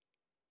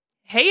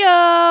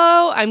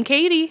Heyo, I'm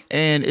Katie.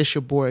 And it's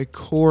your boy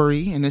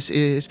Corey, and this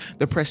is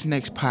the Press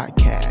Next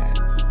Podcast.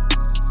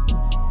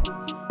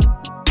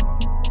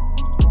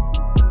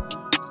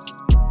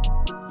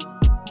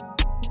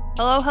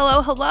 Hello,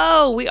 hello,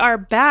 hello. We are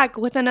back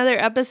with another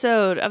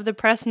episode of the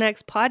Press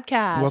Next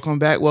Podcast. Welcome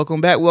back,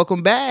 welcome back,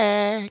 welcome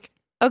back.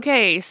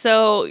 Okay,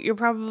 so you're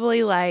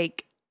probably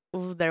like,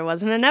 there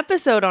wasn't an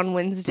episode on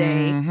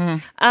Wednesday.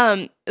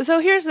 Mm-hmm. So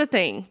here's the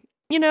thing.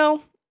 You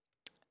know,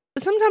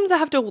 sometimes I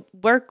have to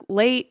work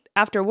late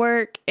after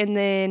work, and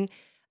then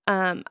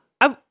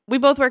we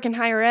both work in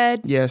higher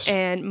ed. Yes.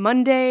 And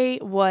Monday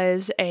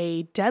was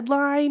a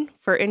deadline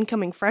for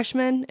incoming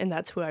freshmen, and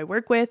that's who I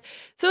work with.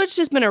 So it's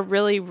just been a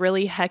really,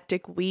 really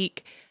hectic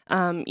week.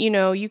 You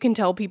know, you can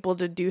tell people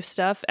to do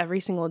stuff every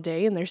single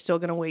day, and they're still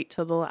going to wait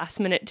till the last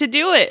minute to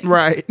do it.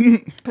 Right.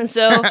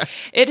 So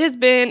it has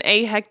been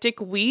a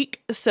hectic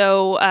week.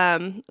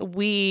 So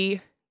we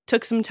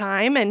took some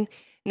time, and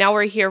now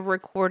we're here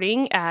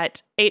recording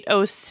at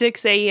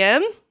 8:06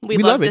 a.m. We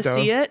love to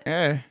see it.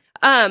 Yeah.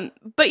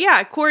 But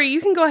yeah, Corey,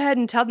 you can go ahead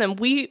and tell them.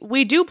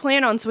 We do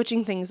plan on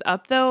switching things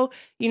up, though.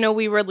 You know,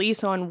 we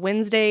release on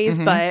Wednesdays,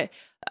 but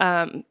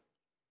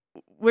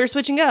we're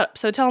switching up.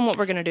 So tell them what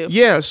we're going to do.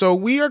 Yeah, so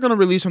we are going to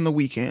release on the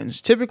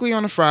weekends, typically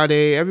on a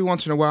Friday, every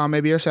once in a while,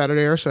 maybe a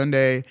Saturday or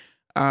Sunday.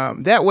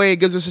 That way, it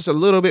gives us just a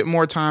little bit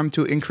more time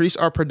to increase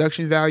our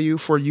production value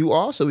for you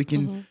all, so we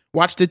can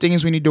watch the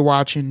things we need to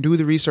watch and do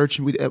the research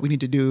we need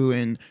to do,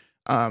 and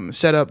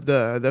set up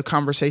the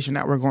conversation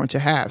that we're going to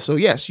have. So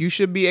yes, you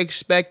should be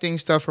expecting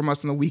stuff from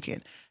us on the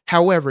weekend.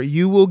 However,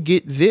 you will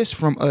get this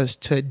from us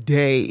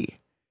today.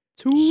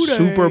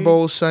 Super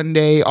Bowl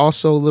Sunday,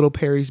 also Little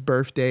Perry's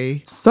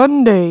birthday.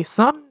 Sunday.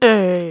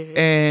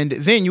 And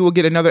then you will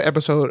get another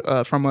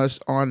episode from us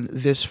on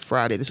this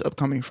Friday, this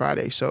upcoming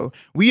Friday. So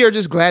we are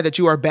just glad that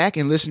you are back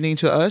and listening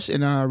to us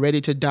and are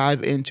ready to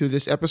dive into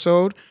this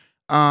episode.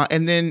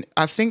 And then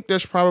I think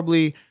there's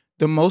probably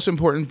the most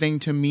important thing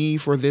to me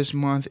for this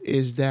month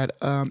is that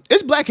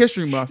it's Black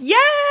History Month.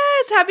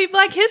 Yes! Happy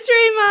Black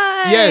History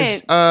Month!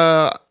 Yes.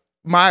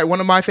 One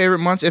of my favorite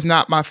months, if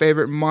not my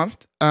favorite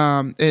month.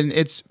 And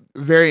it's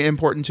very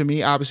important to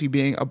me, obviously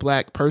being a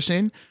Black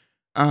person.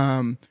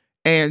 And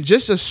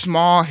just a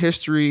small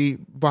history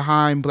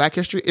behind Black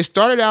history. It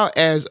started out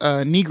as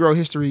a Negro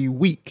History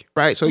Week,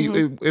 right? So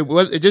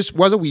it just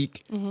was a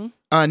week.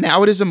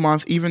 Now it is a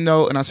month, even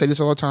though, and I say this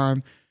all the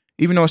time,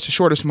 even though it's the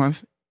shortest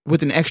month,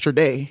 with an extra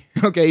day,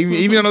 okay,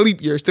 even on a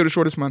leap year, it's still the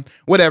shortest month,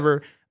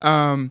 whatever.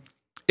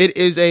 It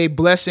is a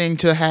blessing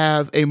to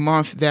have a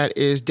month that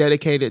is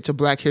dedicated to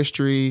Black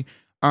history,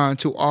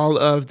 to all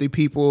of the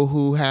people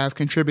who have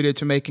contributed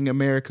to making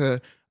America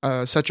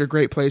such a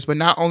great place, but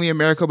not only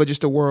America, but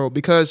just the world.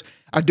 Because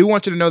I do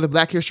want you to know that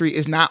Black history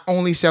is not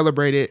only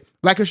celebrated,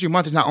 Black History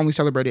Month is not only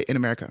celebrated in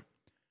America.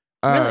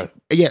 Really?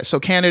 Yeah, so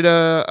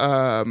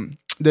Canada,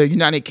 the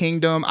United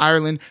Kingdom,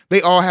 Ireland, they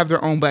all have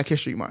their own Black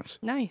History Months.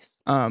 Nice.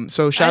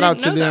 So shout out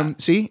to know them.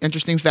 that. See,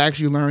 interesting facts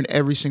you learn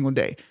every single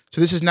day. So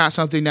this is not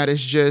something that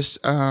is just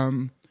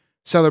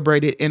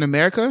celebrated in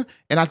America.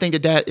 And I think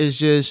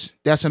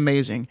that's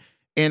amazing.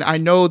 And I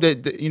know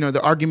that,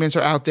 the arguments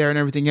are out there and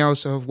everything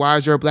else of why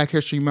is there a Black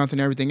History Month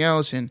and everything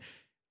else. And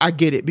I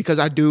get it because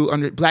I do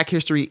Black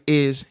history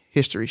is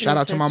history. Shout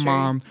out to my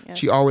mom. Yeah.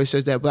 She always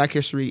says that Black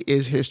history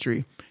is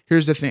history.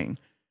 Here's the thing.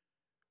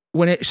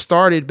 When it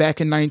started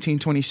back in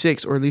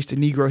 1926, or at least the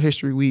Negro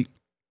History Week,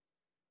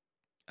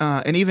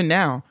 and even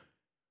now,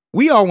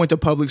 we all went to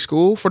public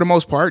school for the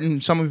most part,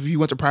 and some of you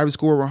went to private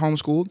school or were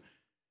homeschooled.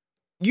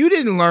 You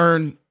didn't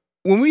learn,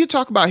 when we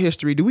talk about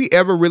history, do we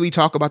ever really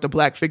talk about the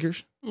Black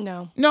figures?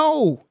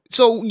 No.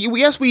 So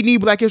yes, we need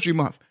Black History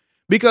Month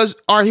because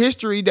our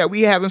history that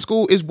we have in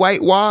school is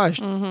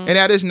whitewashed, and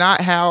that is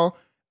not how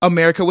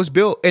America was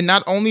built. And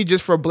not only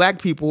just for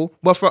Black people,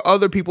 but for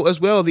other people as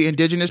well, the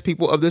indigenous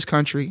people of this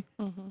country,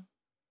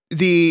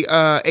 the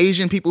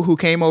Asian people who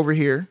came over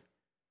here,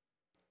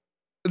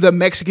 the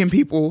Mexican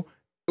people.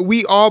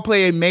 We all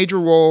play a major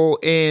role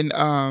in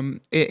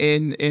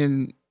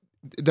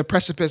the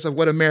precipice of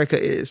what America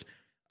is.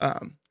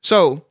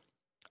 So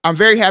I'm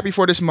very happy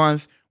for this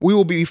month. We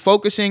will be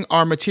focusing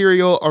our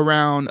material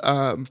around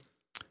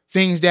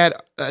things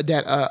that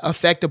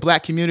affect the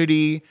Black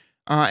community,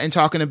 and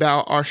talking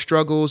about our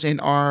struggles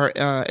and our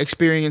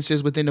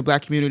experiences within the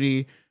Black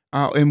community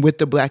and with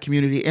the Black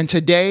community. And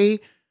today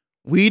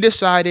we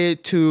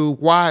decided to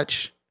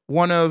watch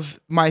one of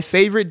my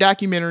favorite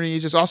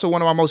documentaries. It's also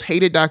one of my most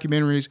hated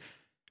documentaries,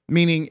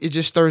 meaning it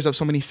just stirs up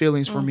so many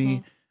feelings for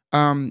me.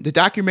 The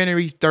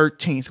documentary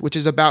 13th, which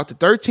is about the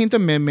 13th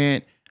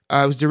Amendment.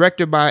 It was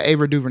directed by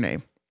Ava DuVernay.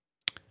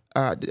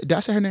 Did I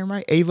say her name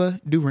right?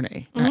 Ava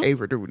DuVernay, not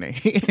Ava DuVernay.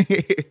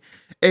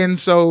 And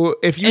so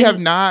if you have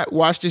not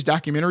watched this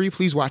documentary,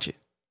 please watch it.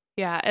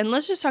 Yeah, and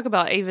let's just talk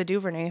about Ava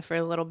DuVernay for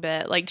a little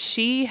bit. Like,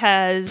 she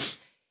has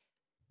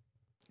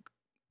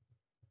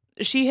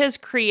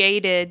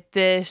created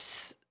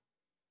this,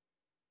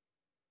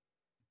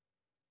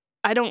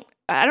 I don't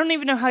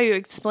even know how you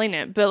explain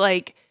it, but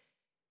like,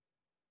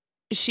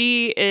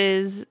 she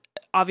is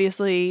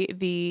obviously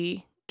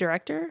the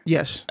director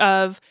Yes.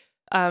 of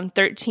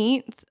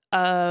 13th,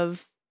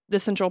 of the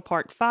Central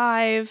Park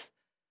 5.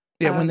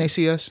 Yeah, When They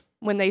See Us.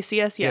 When They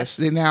See Us, yes.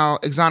 They now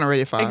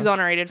exonerated 5.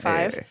 Exonerated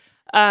 5.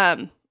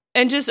 Yeah.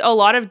 And just a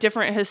lot of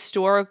different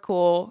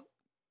historical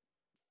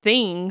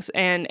things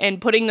and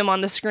putting them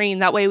on the screen.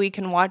 That way we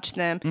can watch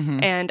them.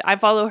 Mm-hmm. And I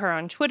follow her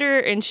on Twitter,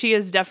 and she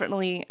is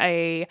definitely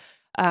a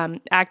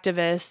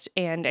activist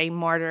and a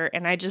martyr.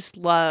 And I just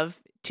love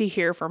to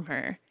hear from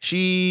her.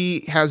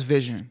 She has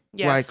vision.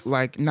 Yes.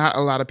 Like not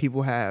a lot of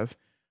people have.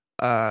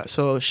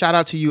 So shout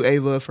out to you,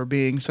 Ava, for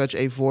being such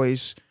a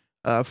voice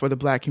for the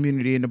Black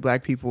community and the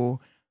Black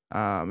people.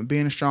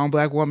 Being a strong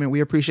Black woman,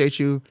 we appreciate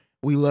you.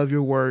 We love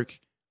your work.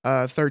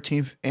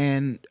 13th,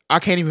 and I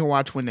can't even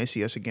watch When They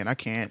See Us again. I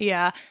can't.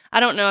 Yeah, I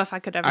don't know if I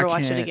could ever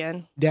watch it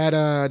again.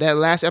 That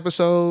last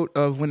episode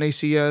of When They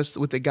See Us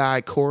with the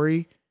guy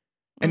Corey,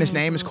 and his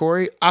name is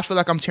Corey. I feel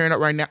like I'm tearing up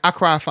right now. I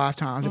cried 5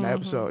 times in that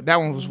episode. That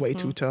one was way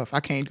too tough. I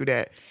can't do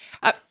that.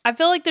 I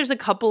feel like there's a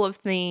couple of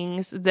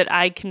things that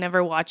I can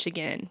never watch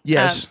again.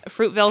 Yes.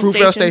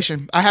 Fruitvale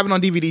Station. I have it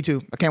on DVD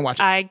too. I can't watch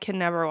it. I can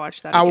never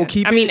watch that I again. will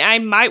keep it. I mean, I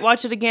might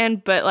watch it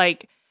again, but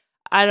like,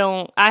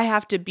 I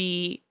have to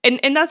be,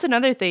 and that's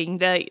another thing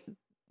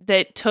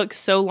that took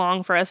so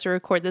long for us to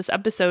record this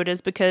episode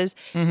is because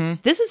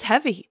this is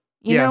heavy.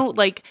 You know,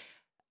 like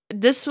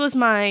this was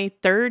my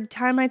 3rd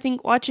time, I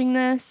think, watching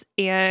this,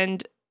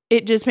 and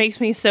it just makes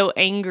me so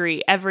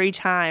angry every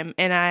time.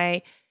 And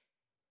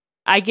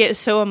I get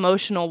so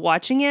emotional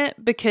watching it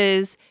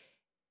because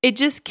it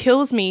just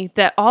kills me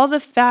that all the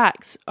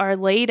facts are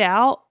laid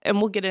out, and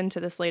we'll get into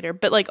this later,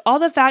 but like all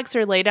the facts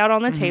are laid out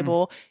on the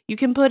table. You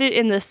can put it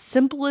in the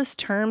simplest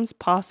terms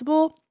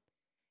possible,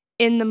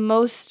 in the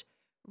most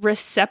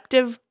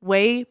receptive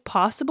way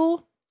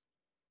possible,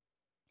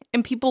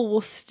 and people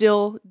will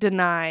still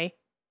deny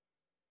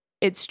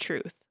its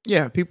truth.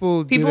 Yeah,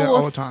 people do that will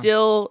all the time.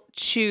 Still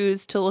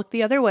choose to look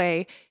the other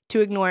way, to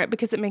ignore it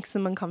because it makes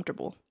them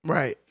uncomfortable.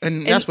 Right.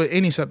 And that's with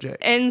any subject.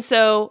 And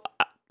so,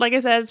 like I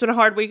said, it's been a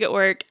hard week at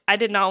work. I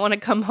did not want to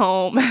come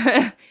home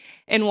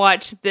and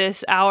watch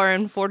this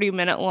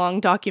 1:40 long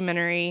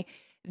documentary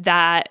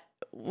that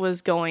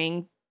was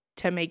going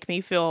to make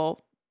me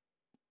feel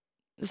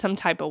some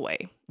type of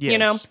way. Yes. You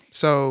know?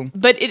 So,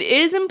 but it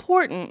is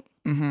important.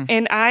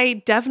 And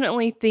I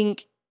definitely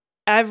think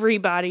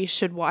everybody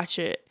should watch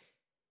it.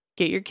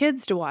 Get your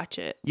kids to watch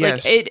it.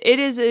 Yes. Like it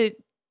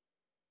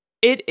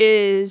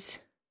is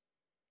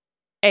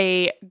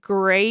a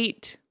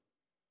great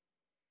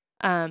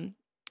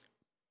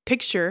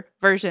picture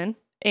version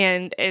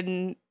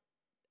and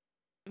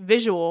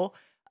visual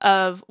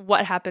of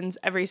what happens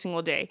every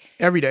single day.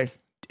 Every day.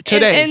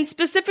 Today. And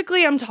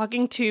specifically, I'm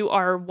talking to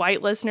our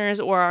white listeners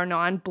or our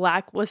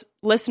non-Black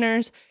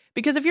listeners,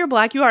 because if you're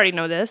Black, you already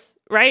know this,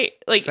 right?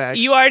 Like, Facts.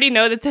 You already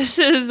know that this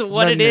is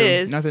what Nothing it new.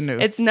 is. Nothing new.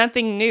 It's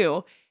nothing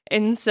new.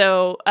 And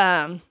so,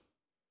 I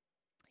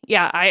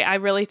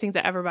really think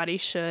that everybody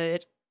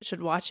should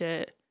watch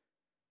it.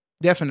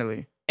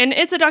 Definitely. And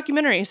it's a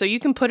documentary, so you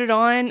can put it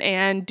on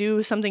and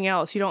do something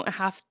else. You don't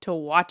have to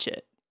watch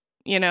it.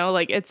 You know,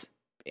 like it's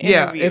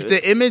interviews. Yeah, if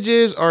the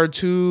images are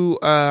too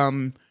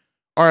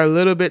are a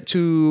little bit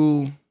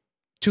too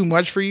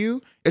much for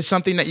you, it's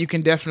something that you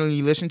can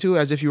definitely listen to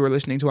as if you were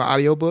listening to an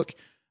audiobook.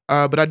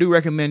 But I do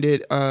recommend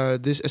it,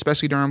 this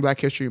especially during Black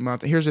History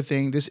Month. Here's the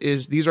thing,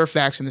 these are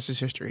facts and this is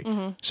history.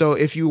 So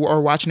if you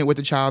are watching it with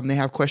a child and they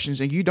have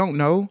questions and you don't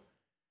know,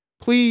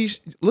 please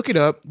look it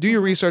up, do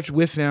your research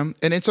with them,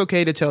 and it's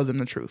okay to tell them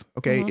the truth,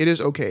 okay? It is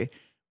okay.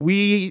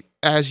 We,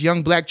 as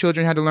young Black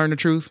children, had to learn the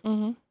truth.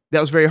 That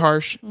was very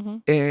harsh,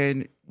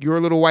 and your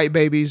little white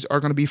babies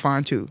are going to be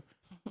fine too,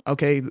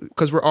 okay?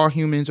 Because we're all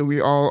humans and we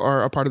all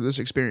are a part of this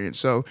experience.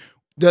 So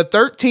the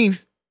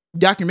 13th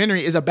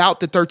documentary is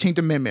about the 13th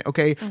Amendment,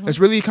 okay? It's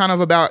really kind of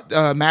about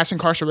mass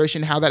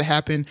incarceration, how that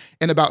happened,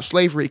 and about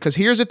slavery. Because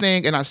here's the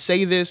thing, and I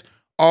say this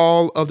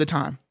all of the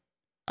time.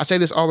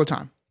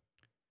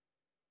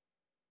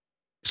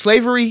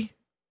 Slavery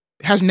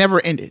has never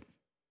ended.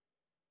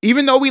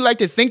 Even though we like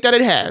to think that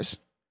it has,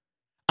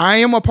 I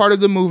am a part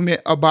of the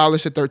movement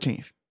Abolish the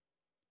 13th.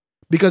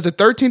 Because the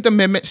 13th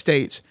Amendment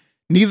states,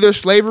 neither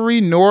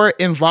slavery nor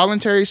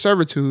involuntary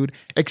servitude,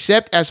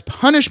 except as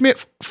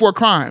punishment for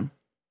crime.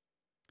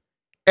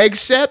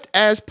 Except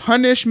as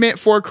punishment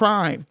for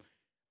crime.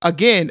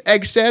 Again,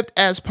 except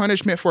as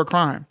punishment for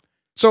crime.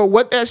 So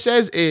what that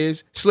says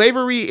is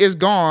slavery is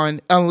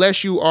gone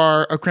unless you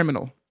are a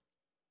criminal.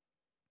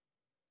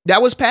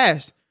 That was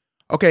passed.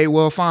 Okay,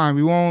 well, fine.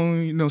 We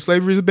won't,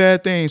 slavery is a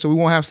bad thing, so we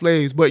won't have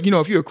slaves. But,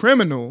 if you're a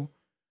criminal,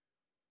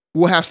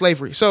 we'll have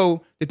slavery.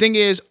 So the thing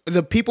is,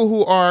 the people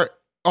who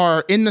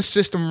are in the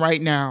system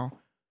right now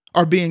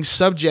are being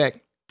subject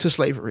to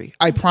slavery.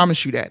 I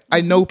promise you that. I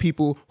know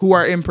people who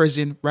are in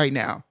prison right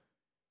now.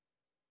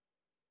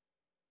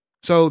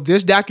 So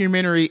this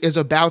documentary is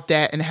about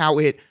that and how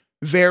it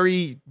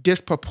very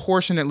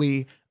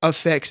disproportionately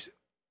affects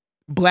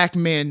Black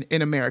men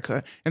in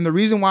America. And the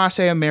reason why I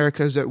say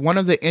America is that one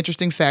of the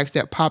interesting facts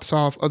that pops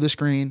off of the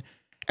screen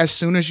as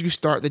soon as you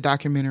start the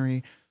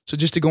documentary, so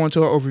just to go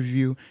into an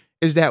overview,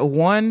 is that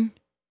one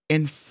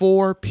in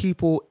 4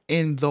 people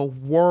in the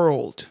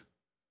world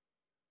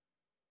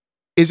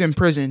is in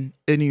prison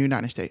in the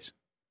United States.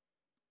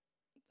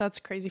 That's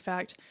a crazy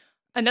fact.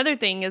 Another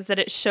thing is that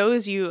it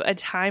shows you a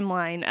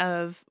timeline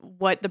of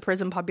what the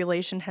prison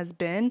population has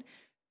been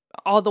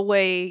all the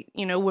way,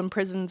 when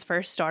prisons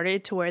first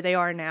started to where they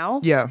are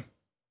now. Yeah.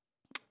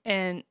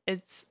 And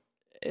it's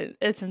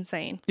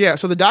insane. Yeah.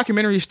 So the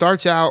documentary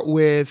starts out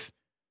with,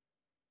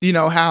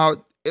 how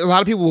a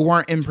lot of people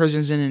weren't in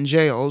prisons and in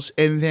jails.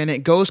 And then it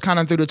goes kind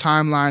of through the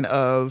timeline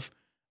of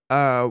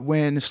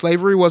when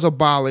slavery was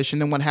abolished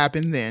and then what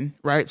happened then,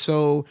 right?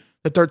 So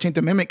the 13th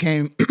Amendment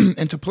came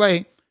into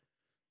play.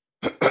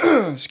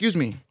 Excuse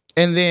me.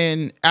 And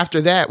then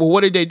after that, well,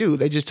 what did they do?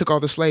 They just took all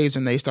the slaves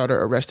and they started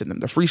arresting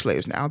them. The free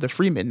slaves now, the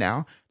freemen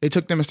now, they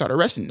took them and started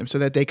arresting them so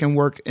that they can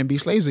work and be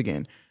slaves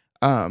again.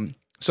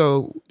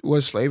 So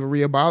was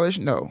slavery abolished?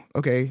 No.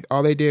 Okay.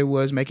 All they did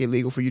was make it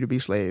legal for you to be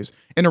slaves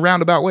in a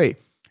roundabout way.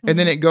 Mm-hmm. And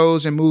then it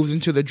goes and moves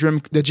into the Jim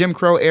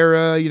Crow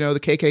era, the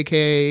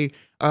KKK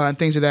and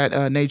things of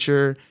that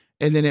nature.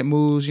 And then it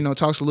moves,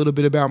 talks a little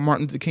bit about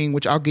Martin Luther King,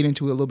 which I'll get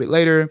into a little bit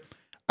later.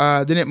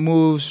 Then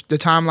the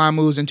timeline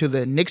moves into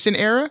the Nixon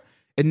era,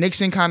 and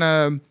Nixon kind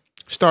of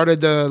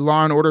started the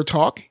law and order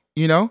talk,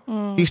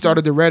 Mm-hmm. He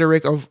started the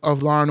rhetoric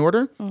of law and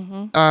order,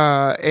 mm-hmm.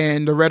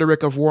 And the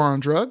rhetoric of war on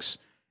drugs.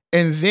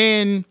 And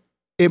then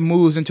it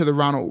moves into the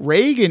Ronald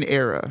Reagan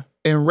era.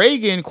 And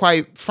Reagan,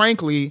 quite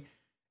frankly,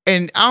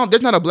 and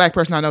there's not a black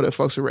person I know that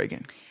fucks with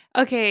Reagan.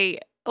 Okay,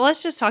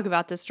 let's just talk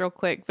about this real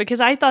quick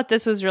because I thought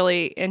this was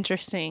really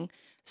interesting.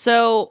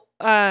 So,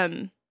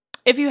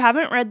 if you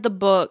haven't read the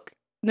book,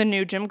 The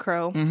New Jim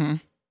Crow, mm-hmm.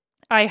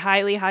 I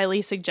highly,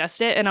 highly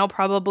suggest it, and I'll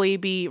probably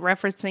be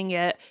referencing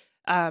it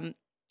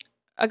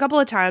a couple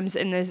of times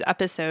in this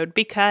episode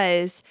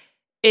because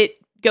it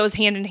goes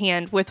hand in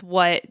hand with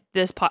what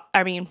this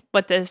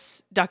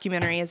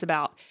documentary is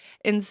about.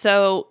 And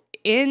so,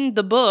 in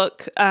the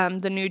book,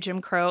 The New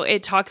Jim Crow,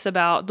 it talks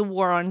about the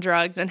war on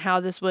drugs and how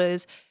this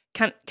was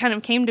kind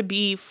of came to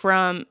be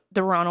from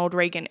the Ronald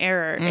Reagan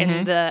era mm-hmm.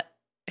 and the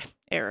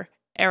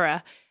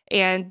era.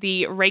 And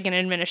the Reagan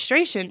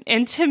administration.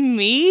 And to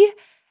me,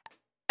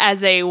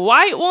 as a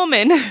white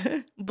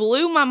woman,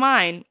 blew my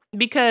mind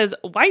because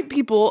white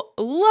people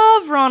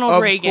love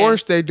Ronald Reagan. Of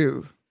course they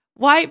do.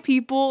 White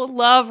people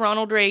love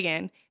Ronald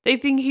Reagan. They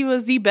think he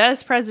was the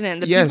best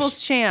president, the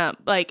people's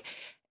champ.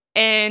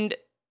 And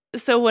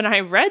so when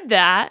I read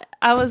that,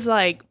 I was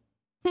like,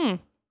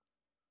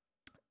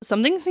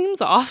 something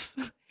seems off.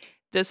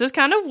 This is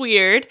kind of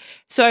weird.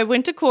 So I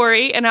went to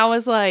Corey and I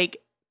was like,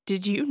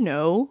 did you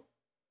know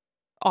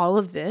all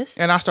of this?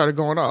 And I started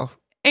going off.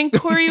 And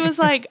Corey was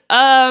like,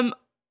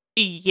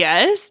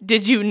 yes,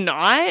 did you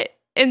not?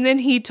 And then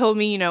he told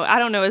me, I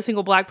don't know a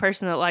single black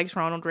person that likes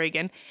Ronald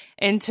Reagan.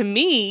 And to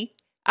me,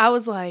 I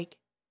was like,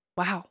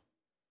 wow.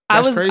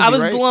 That's I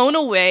was right? blown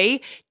away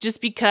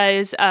just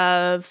because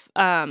of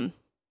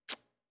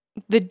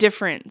the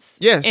difference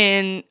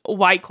in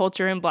white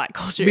culture and black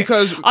culture.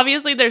 Because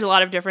obviously there's a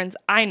lot of difference.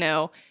 I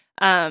know.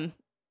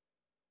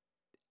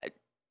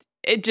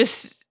 It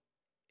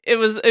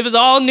was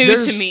all new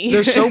to me.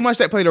 There's so much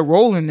that played a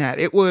role in that.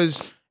 It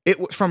was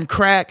from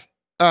crack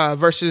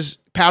versus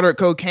powdered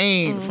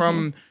cocaine, mm-hmm.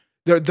 from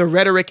the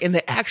rhetoric and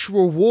the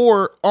actual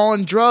war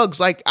on drugs.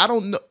 Like I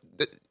don't know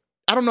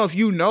if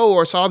you know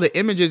or saw the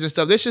images and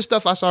stuff. This is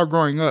stuff I saw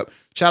growing up.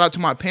 Shout out to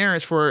my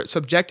parents for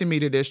subjecting me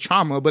to this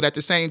trauma, but at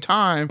the same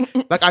time,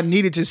 like I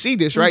needed to see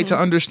this, right, mm-hmm. to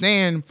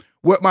understand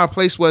what my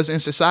place was in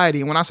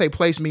society. And when I say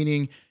place,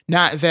 meaning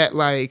not that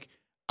like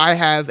I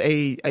have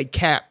a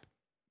cap,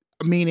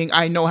 meaning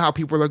I know how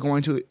people are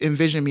going to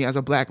envision me as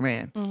a black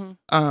man.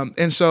 Mm-hmm.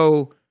 And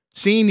so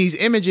seeing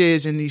these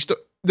images and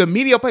the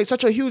media played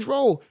such a huge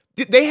role.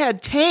 They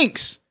had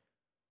tanks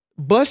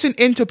busting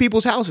into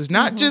people's houses,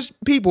 not mm-hmm. just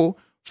people,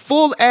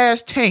 full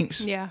ass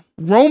tanks,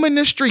 roaming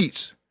the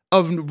streets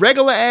of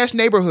regular ass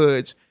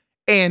neighborhoods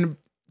and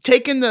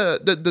taking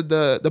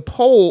the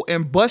pole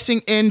and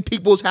busting in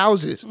people's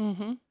houses.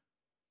 Mm-hmm.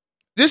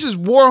 This is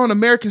war on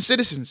American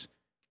citizens.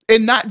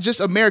 And not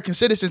just American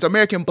citizens,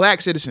 American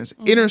black citizens,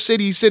 mm-hmm. inner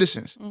city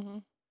citizens. Mm-hmm.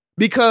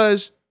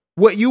 Because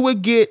what you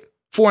would get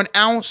for an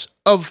ounce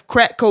of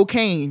crack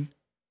cocaine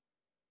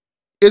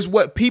is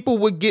what people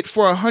would get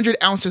for 100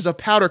 ounces of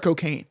powder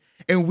cocaine.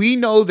 And we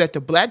know that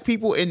the black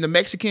people and the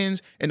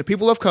Mexicans and the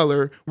people of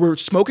color were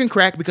smoking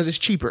crack because it's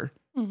cheaper.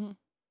 Mm-hmm.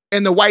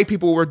 And the white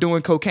people were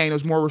doing cocaine. It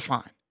was more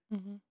refined.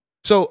 Mm-hmm.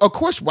 So, of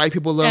course, white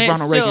people love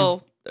Ronald Reagan.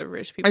 Still the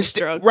rich people's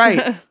drug.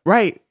 Right,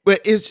 right. But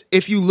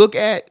if you look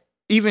at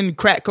even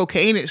crack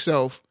cocaine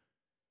itself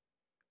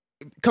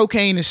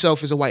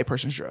is a white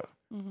person's drug.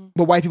 Mm-hmm.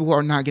 But white people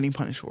are not getting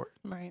punished for it.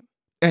 Right.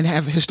 And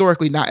have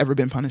historically not ever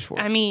been punished for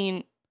it. I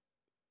mean,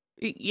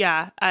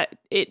 yeah,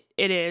 it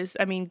is.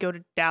 I mean, go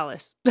to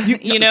Dallas.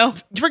 You know?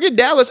 Forget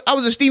Dallas. I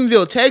was in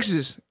Stephenville,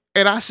 Texas,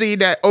 and I see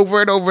that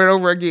over and over and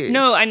over again.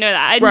 No, I know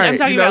that. I'm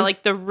talking about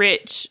like the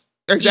rich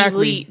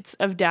elites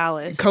of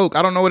Dallas. Coke.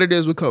 I don't know what it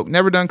is with Coke.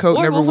 Never done Coke,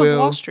 never will.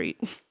 Wall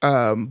Street.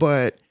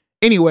 But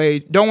Anyway,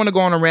 don't want to go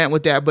on a rant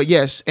with that, but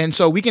yes. And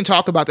so we can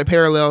talk about the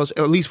parallels,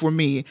 at least for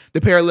me,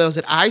 the parallels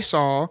that I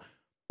saw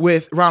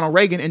with Ronald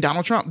Reagan and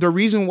Donald Trump. The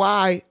reason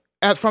why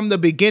from the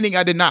beginning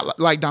I did not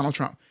like Donald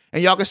Trump.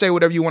 And y'all can say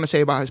whatever you want to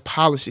say about his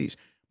policies,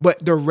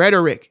 but the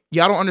rhetoric,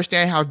 y'all don't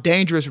understand how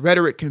dangerous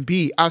rhetoric can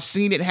be. I've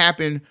seen it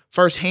happen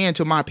firsthand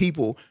to my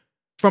people,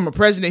 from a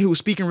president who was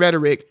speaking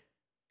rhetoric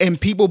and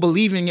people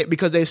believing it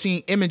because they've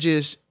seen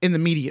images in the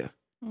media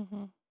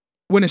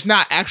when it's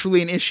not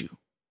actually an issue.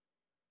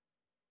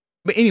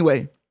 But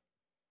anyway,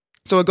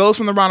 so it goes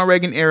from the Ronald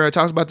Reagan era,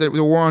 talks about the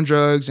war on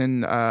drugs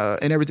and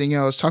everything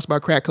else, talks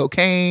about crack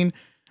cocaine,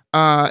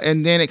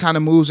 and then it kind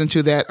of moves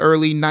into that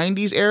early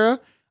 90s era,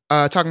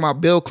 talking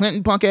about Bill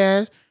Clinton punk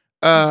ass,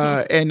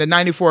 and the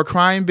 94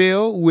 crime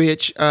bill,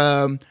 which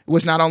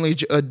was not only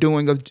a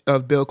doing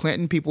of Bill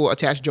Clinton. People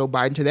attached Joe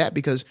Biden to that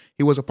because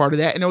he was a part of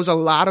that. And there was a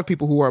lot of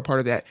people who were a part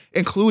of that,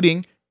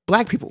 including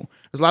black people.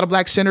 There's a lot of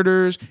black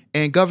senators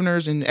and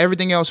governors and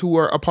everything else who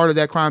were a part of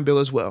that crime bill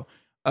as well.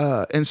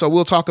 And so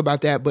we'll talk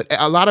about that. But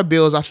a lot of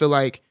bills, I feel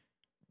like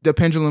the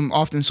pendulum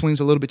often swings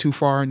a little bit too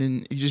far, and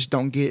then you just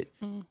don't get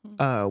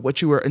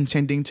what you were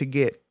intending to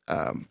get.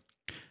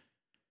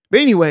 But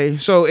anyway,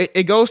 so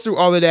it goes through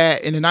all of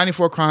that in the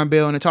 94 crime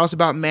bill, and it talks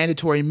about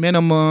mandatory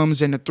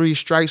minimums and the 3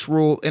 strikes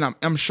rule. And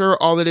I'm sure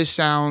all of this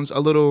sounds a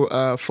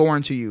little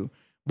foreign to you,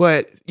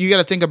 but you got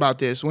to think about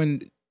this.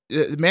 When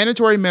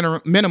mandatory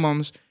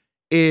minimums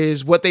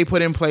is what they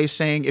put in place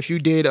saying if you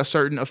did a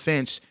certain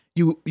offense,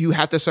 you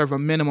have to serve a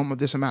minimum of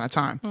this amount of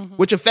time,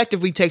 which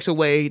effectively takes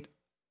away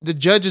the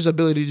judge's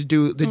ability to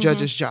do the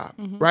judge's job,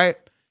 right?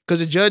 Because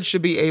the judge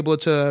should be able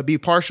to be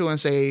partial and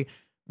say,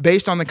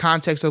 based on the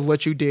context of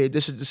what you did,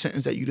 this is the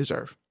sentence that you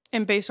deserve.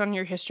 And based on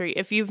your history,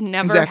 if you've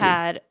never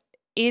had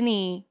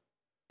anything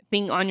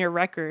on your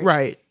record,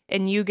 right,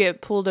 and you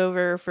get pulled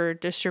over for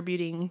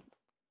distributing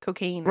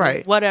cocaine,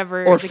 right, or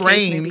whatever, or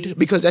framed,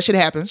 because that shit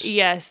happens.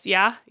 Yes,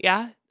 yeah.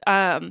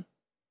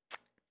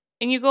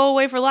 And you go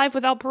away for life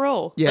without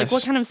parole. Yes. Like,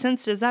 what kind of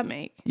sense does that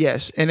make?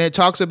 Yes. And it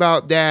talks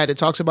about that. It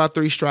talks about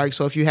 3 strikes.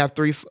 So if you have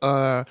 3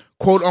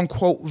 quote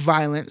unquote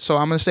violent, so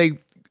I'm going to say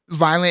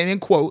violent in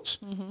quotes,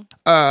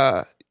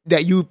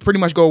 that you pretty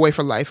much go away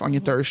for life on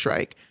your 3rd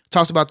strike. It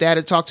talks about that.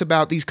 It talks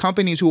about these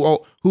companies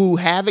who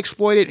have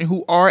exploited and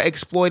who are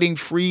exploiting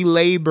free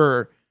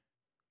labor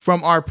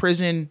from our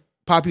prison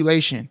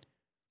population.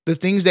 The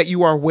things that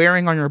you are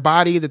wearing on your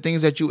body, the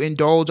things that you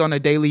indulge on a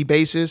daily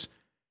basis.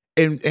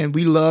 And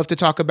we love to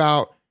talk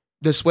about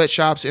the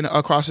sweatshops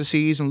across the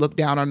seas and look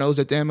down our nose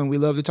at them. And we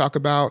love to talk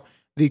about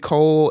the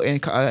coal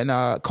and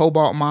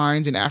cobalt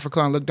mines in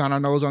Africa and look down our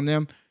nose on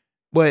them.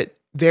 But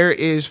there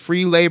is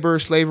free labor,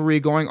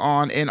 slavery going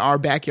on in our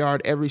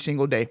backyard every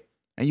single day.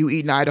 And you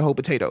eating Idaho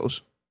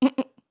potatoes.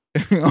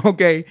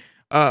 Okay.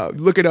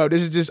 Look it up.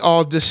 This is just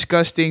all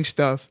disgusting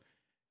stuff.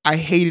 I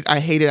hate it.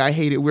 I hate it. I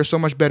hate it. We're so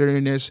much better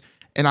than this.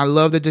 And I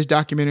love that this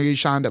documentary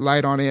shined a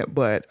light on it.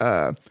 But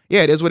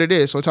yeah, it is what it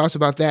is. So it talks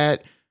about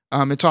that.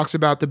 It talks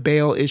about the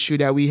bail issue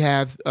that we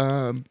have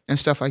and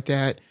stuff like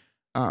that.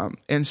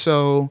 And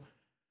so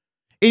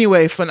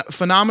anyway,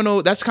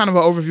 phenomenal. That's kind of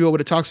an overview of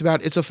what it talks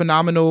about. It's a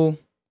phenomenal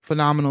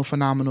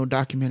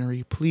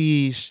documentary.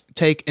 Please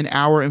take an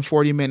hour and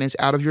 40 minutes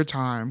out of your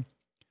time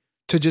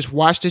to just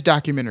watch this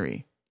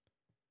documentary.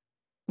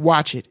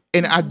 Watch it.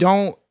 And I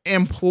don't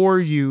implore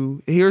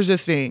you. Here's the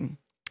thing.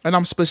 And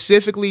I'm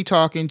specifically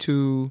talking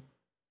to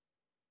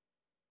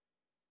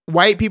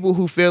white people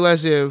who feel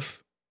as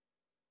if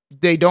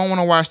they don't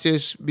want to watch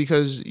this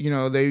because, you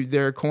know,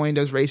 they're coined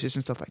as racist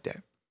and stuff like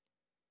that.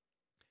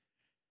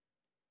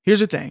 Here's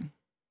the thing.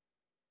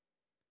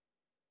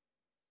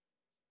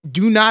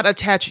 Do not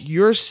attach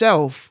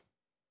yourself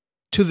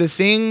to the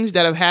things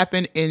that have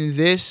happened in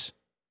this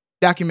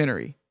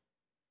documentary.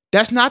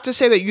 That's not to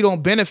say that you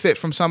don't benefit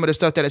from some of the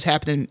stuff that has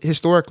happened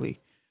historically,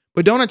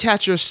 but don't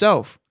attach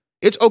yourself.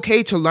 It's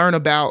okay to learn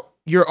about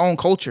your own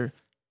culture.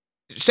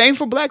 Same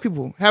for black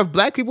people. Have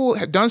black people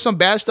have done some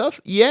bad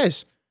stuff?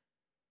 Yes.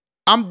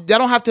 I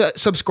don't have to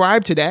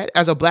subscribe to that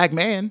as a black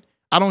man.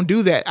 I don't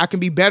do that. I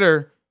can be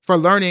better for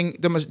learning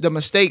the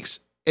mistakes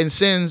and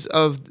sins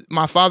of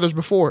my fathers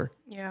before.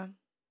 Yeah.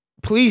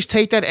 Please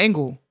take that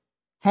angle.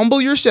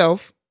 Humble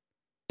yourself.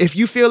 If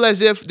you feel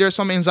as if there's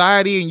some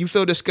anxiety and you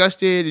feel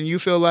disgusted and you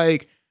feel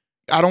like,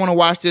 I don't want to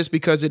watch this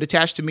because it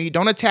attached to me,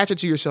 don't attach it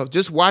to yourself.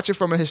 Just watch it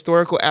from a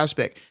historical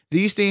aspect.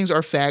 These things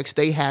are facts.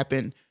 They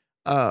happen.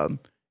 A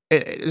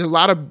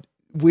lot of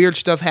weird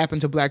stuff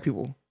happened to black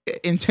people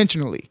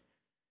intentionally,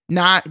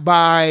 not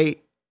by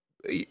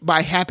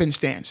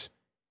happenstance.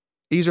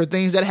 These are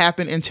things that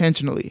happen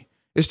intentionally.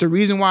 It's the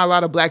reason why a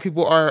lot of black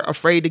people are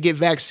afraid to get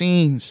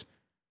vaccines.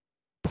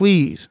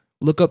 Please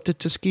look up the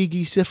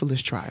Tuskegee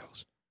syphilis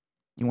trials.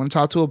 You want to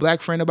talk to a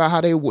black friend about how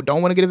they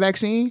don't want to get a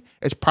vaccine?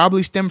 It's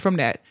probably stemmed from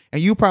that.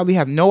 And you probably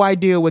have no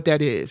idea what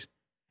that is.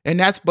 And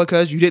that's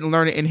because you didn't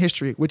learn it in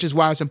history, which is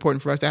why it's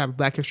important for us to have a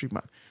Black History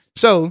Month.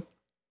 So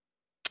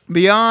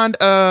beyond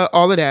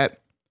all of that,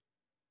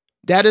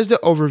 that is the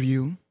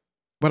overview.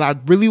 But I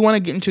really want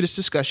to get into this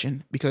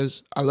discussion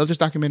because I love this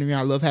documentary.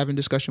 I love having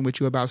discussion with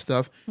you about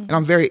stuff. Mm-hmm. And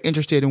I'm very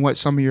interested in what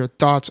some of your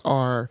thoughts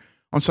are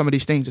on some of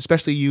these things,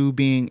 especially you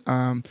being,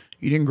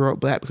 you didn't grow up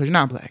black because you're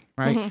not black,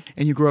 right? Mm-hmm.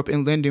 And you grew up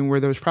in Linden where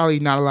there was probably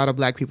not a lot of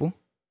black people.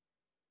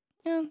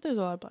 Yeah, there's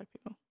a lot of black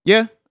people.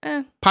 Yeah?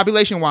 Eh.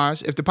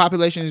 Population-wise, if the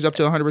population is up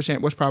to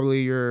 100%, what's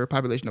probably your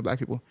population of black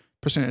people,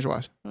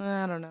 percentage-wise?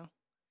 I don't know.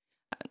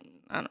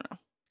 I don't know.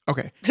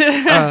 Okay.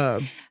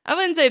 I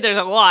wouldn't say there's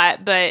a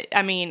lot, but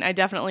I mean, I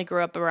definitely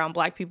grew up around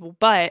black people.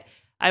 But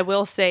I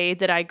will say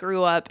that I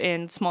grew up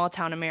in small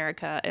town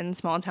America, in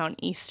small town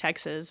East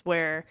Texas,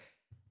 where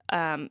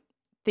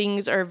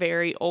things are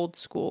very old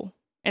school.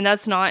 And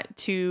that's not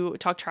to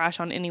talk trash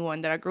on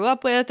anyone that I grew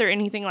up with or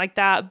anything like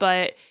that,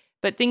 but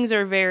things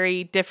are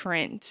very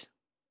different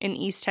in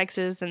East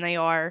Texas than they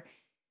are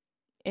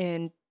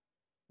in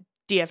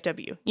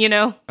DFW, you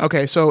know?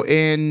 Okay, so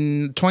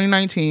in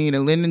 2019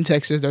 in Linden,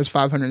 Texas, there's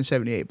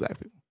 578 black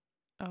people.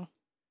 Oh.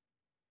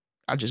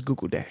 I just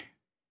Googled that.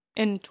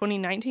 In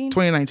 2019?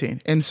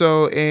 2019. And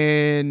so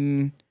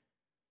in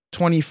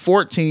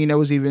 2014, that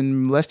was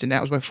even less than that.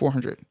 It was about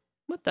 400.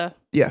 What the?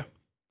 Yeah.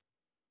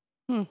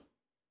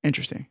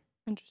 Interesting.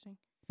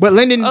 But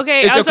Linden,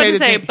 okay, it's I was about okay to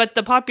say, think but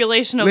the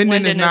population of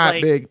Linden Linden is not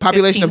like big.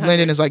 Population of 1,500.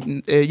 Linden is like,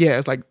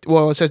 it's like,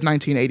 well, it says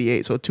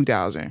 1988, so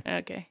 2000.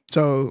 Okay.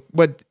 So,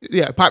 but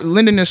yeah,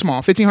 Linden is small.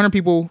 1,500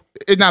 people,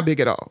 it's not big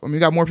at all. I mean, we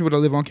got more people that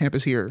live on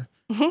campus here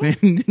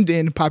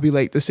than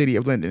populate the city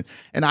of Linden.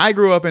 And I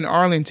grew up in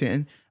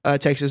Arlington,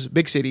 Texas,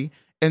 big city.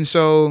 And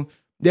so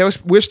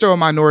we're still a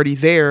minority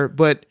there.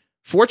 But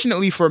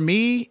fortunately for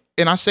me,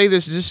 and I say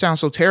this sounds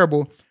so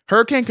terrible,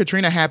 Hurricane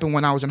Katrina happened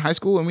when I was in high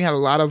school, and we had a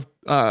lot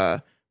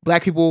of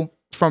black people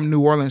from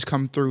New Orleans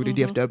come through to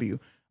DFW.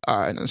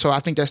 And so I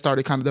think that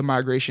started kind of the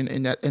migration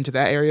into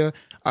that area.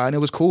 And it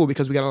was cool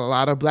because we got a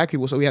lot of black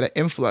people. So we had an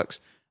influx.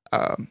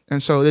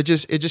 And so it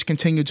just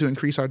continued to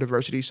increase our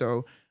diversity.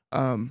 So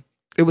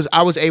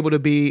I was able to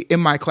be in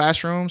my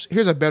classrooms.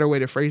 Here's a better way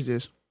to phrase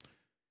this.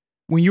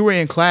 When you were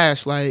in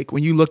class, like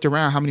when you looked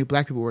around, how many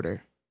black people were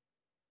there?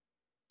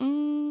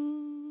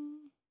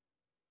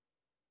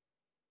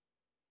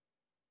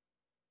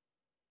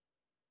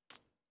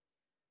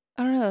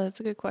 I don't know. That's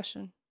a good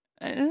question.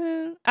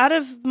 Out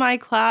of my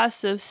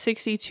class of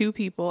 62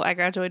 people, I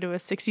graduated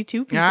with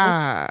 62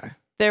 people.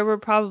 There were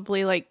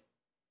probably like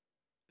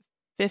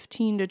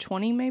 15 to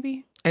 20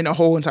 maybe. In the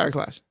whole entire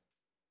class?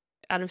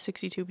 Out of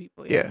 62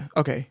 people, yeah.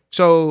 Okay.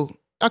 So,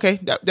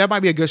 that might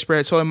be a good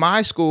spread. So in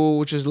my school,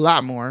 which is a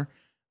lot more,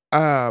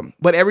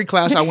 but every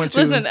class I went to...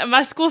 Listen,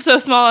 my school's so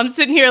small, I'm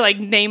sitting here like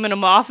naming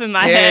them off in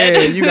my head. Yeah,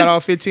 you got all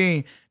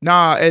 15.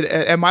 Nah,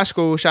 at my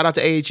school, shout out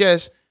to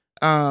AHS,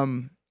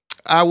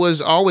 I was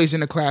always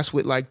in a class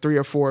with like 3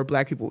 or 4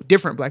 black people,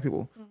 different black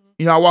people. Mm-hmm.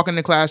 You know, I walk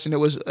into class and it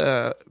was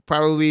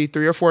probably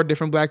 3 or 4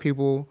 different black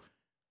people,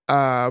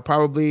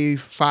 probably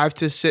 5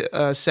 to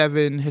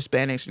 7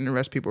 Hispanics, and the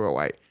rest people are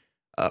white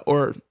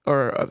or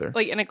other.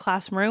 Like in a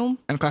classroom?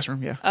 In a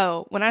classroom, yeah.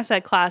 Oh, when I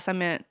said class, I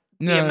meant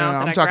the amount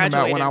that I'm talking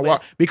about when I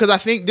walk. Because I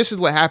think this is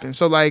what happens.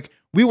 So like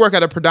we work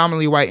at a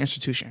predominantly white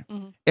institution.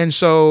 Mm-hmm. And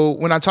so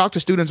when I talk to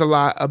students a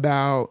lot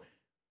about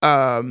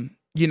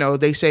you know,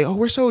 they say, oh,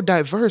 we're so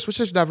diverse. We're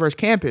such a diverse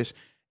campus.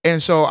 And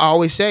so I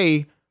always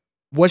say,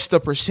 what's the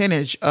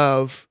percentage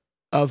of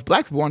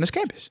black people on this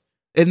campus?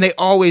 And they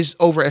always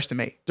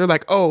overestimate. They're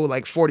like, oh,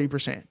 like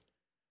 40%.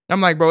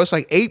 I'm like, bro, it's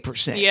like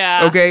 8%.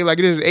 Yeah. Okay, like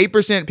it is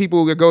 8%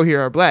 people that go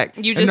here are black.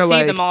 You just see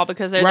like, them all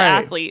because they're the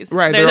athletes.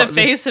 Right. They're the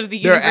face of the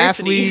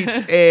university. They're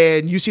athletes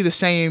and you see the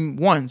same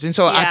ones. And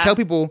so I tell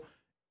people,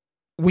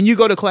 when you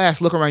go to class,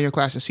 look around your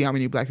class and see how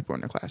many black people are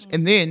in the class. Mm-hmm.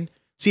 And then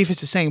see if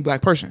it's the same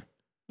black person.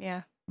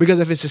 Yeah. Because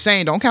if it's the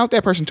same, don't count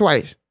that person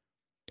twice.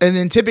 And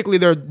then typically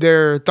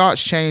their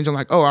thoughts change on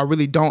like, oh, I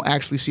really don't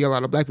actually see a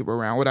lot of black people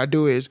around. What I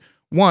do is,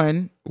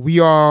 one, we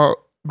are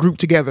grouped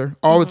together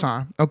all the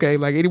time. Okay,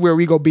 like anywhere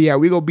we go be at,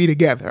 we go be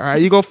together. All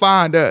right, you go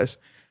find us.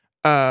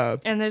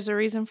 And there's a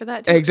reason for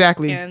that too.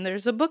 Exactly. And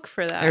there's a book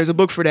for that. There's a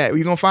book for that.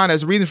 You're going to find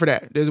there's a reason for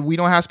that. We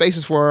don't have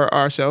spaces for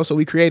ourselves, so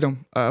we create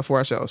them for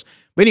ourselves.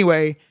 But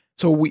anyway,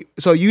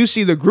 so you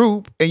see the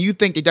group and you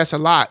think that that's a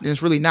lot, and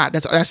it's really not.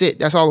 That's it.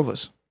 That's all of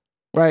us.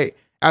 Right?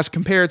 As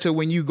compared to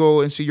when you go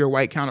and see your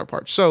white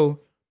counterparts. So,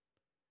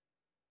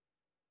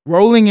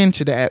 rolling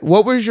into that,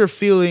 what was your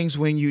feelings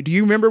do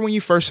you remember when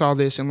you first saw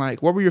this, and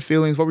like, what were your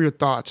feelings, what were your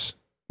thoughts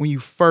when you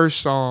first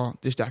saw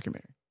this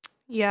documentary?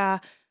 Yeah.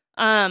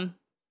 I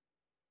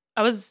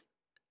was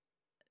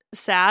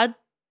sad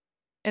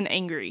and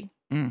angry.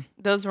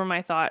 Those were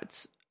my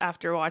thoughts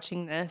after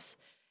watching this.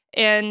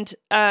 And,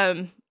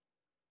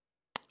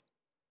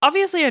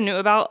 obviously I knew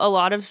about a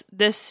lot of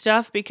this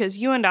stuff because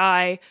you and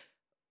I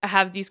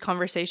have these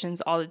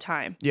conversations all the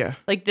time. Yeah.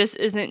 Like this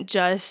isn't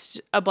just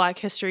a Black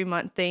History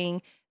Month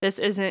thing. This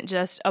isn't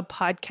just a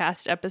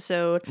podcast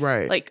episode.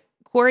 Right. Like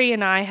Corey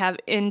and I have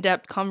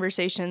in-depth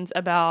conversations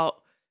about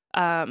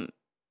how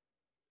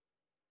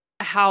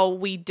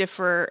we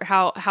differ,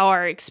 how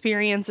our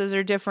experiences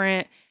are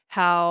different,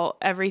 how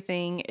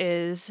everything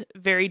is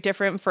very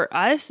different for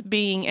us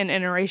being an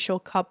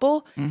interracial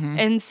couple. Mm-hmm.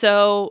 And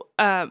so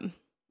I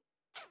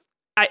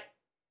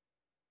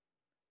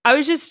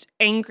was just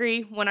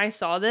angry when I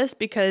saw this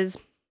because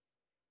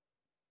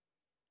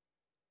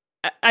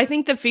I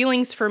think the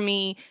feelings for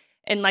me,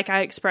 and like I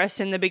expressed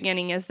in the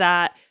beginning, is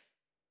that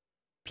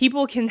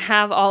people can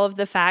have all of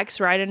the facts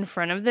right in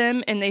front of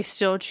them and they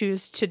still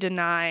choose to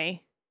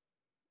deny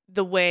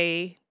the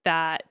way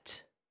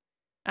that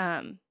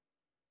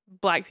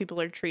Black people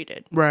are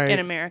treated in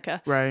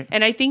America. Right.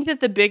 And I think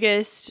that the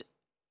biggest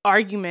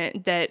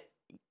argument that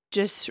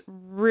just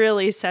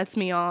really sets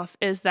me off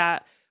is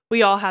that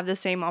we all have the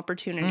same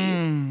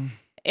opportunities.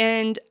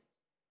 And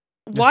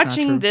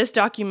watching this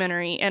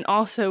documentary and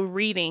also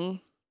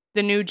reading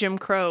the new Jim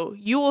Crow,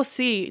 you will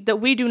see that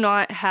we do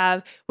not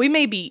have, we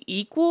may be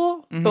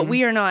equal, but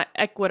we are not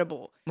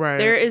equitable. Right.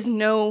 There is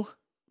no,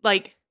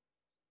 like,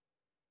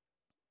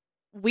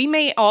 we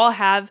may all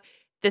have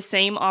the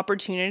same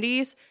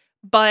opportunities,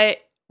 but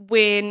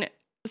when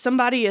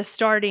somebody is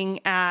starting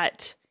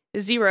at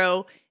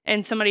 0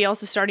 and somebody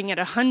else is starting at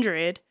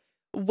 100,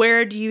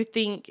 where do you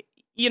think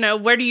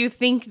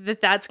that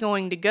that's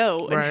going to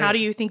go? And how do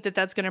you think that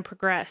that's going to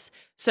progress?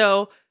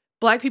 So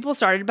Black people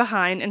started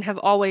behind and have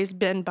always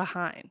been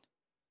behind.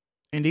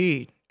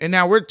 Indeed. And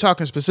now we're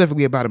talking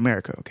specifically about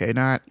America, okay?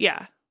 Not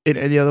in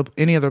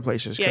any other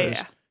places.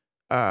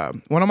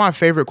 One of my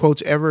favorite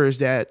quotes ever is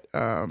that,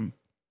 and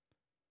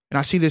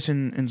I see this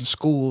in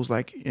schools,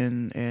 like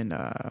in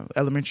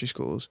elementary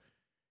schools,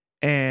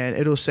 and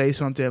it'll say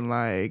something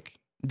like,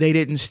 they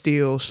didn't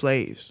steal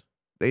slaves.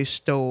 They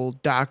stole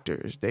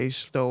doctors. They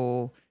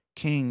stole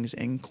kings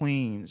and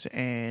queens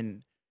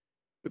and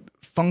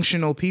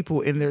functional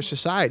people in their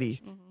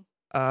society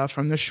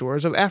from the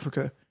shores of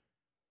Africa.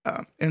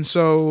 And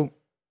so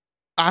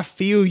I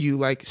feel you,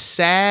 like,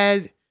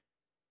 sad.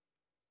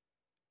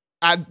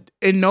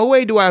 In no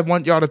way do I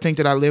want y'all to think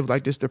that I live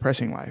like this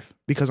depressing life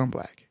because I'm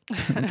Black.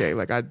 Okay,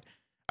 like I've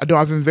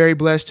been very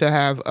blessed to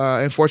have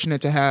and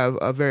fortunate to have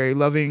a very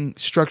loving,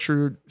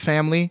 structured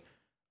family.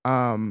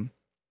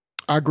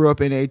 I grew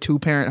up in a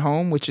 2-parent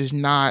home, which is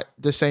not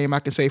the same, I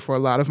can say, for a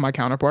lot of my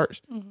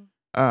counterparts.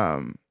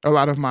 A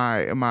lot of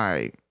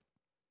my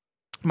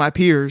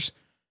peers.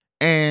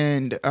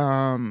 And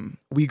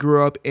we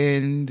grew up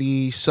in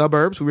the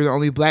suburbs. We were the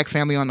only Black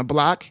family on the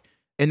block.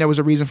 And there was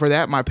a reason for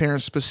that. My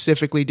parents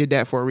specifically did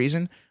that for a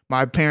reason.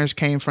 My parents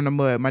came from the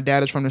mud. My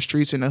dad is from the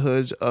streets and the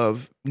hoods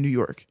of New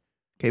York.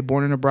 Okay,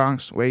 born in the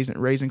Bronx, raised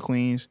in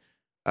Queens.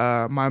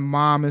 My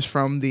mom is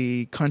from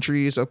the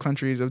countries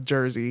of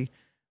Jersey.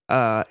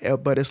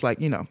 But it's like,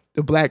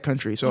 the Black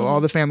country. So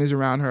all the families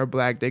around her are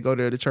Black. They go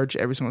to the church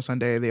every single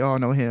Sunday. They all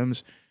know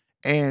hymns.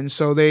 And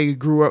so they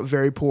grew up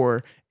very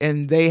poor,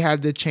 and they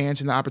had the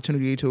chance and the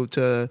opportunity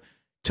to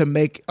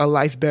make a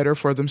life better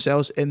for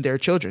themselves and their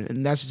children.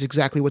 And that's just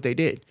exactly what they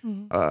did.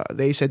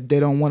 They said they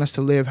don't want us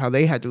to live how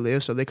they had to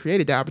live. So they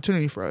created that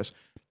opportunity for us.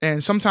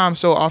 And sometimes,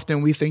 so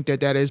often, we think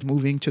that is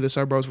moving to the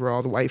suburbs where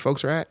all the white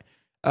folks are at.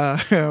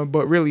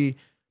 But really,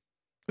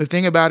 the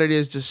thing about it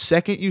is, the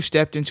second you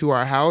stepped into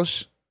our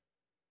house,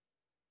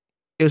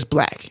 it was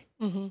Black.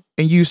 And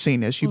you've seen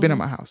this. You've been in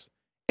my house.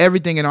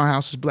 Everything in our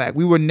house is Black.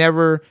 We were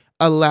never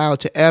allowed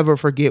to ever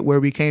forget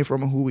where we came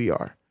from and who we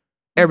are.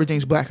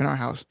 Everything's Black in our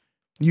house.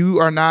 You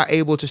are not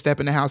able to step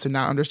in the house and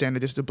not understand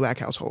that this is a Black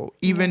household,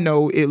 even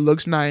though it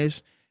looks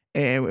nice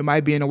and it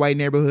might be in a white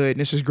neighborhood. And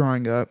this is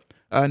growing up.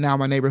 Now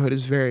my neighborhood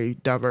is very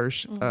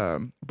diverse.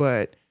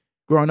 But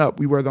growing up,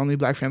 we were the only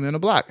Black family on the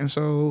block. And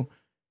so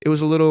it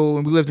was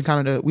and we lived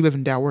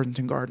in Dow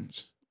Worthington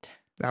Gardens.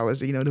 That was,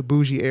 the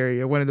bougie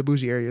area, one of the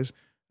bougie areas.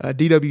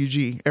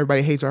 DWG,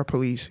 everybody hates our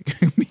police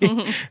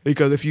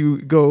because if you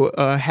go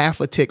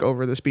half a tick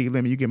over the speed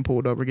limit, you get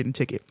pulled over, getting a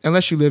ticket,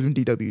 unless you live in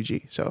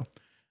DWG. So,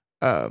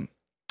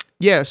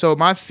 so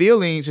my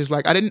feelings is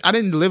like, I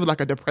didn't live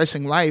like a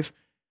depressing life,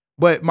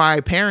 but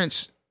my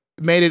parents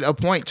made it a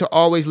point to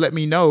always let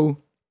me know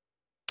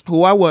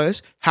who I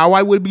was, how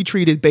I would be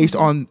treated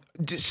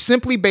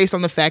simply based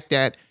on the fact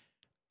that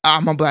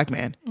I'm a Black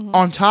man.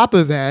 On top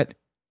of that,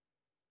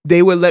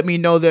 they would let me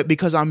know that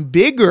because I'm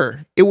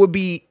bigger, it would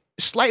be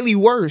slightly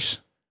worse.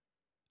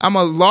 I'm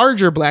a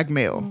larger Black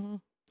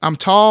male. I'm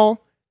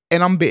tall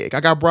and I'm big.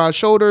 I got broad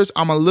shoulders.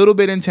 I'm a little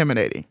bit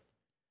intimidating.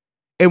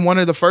 And one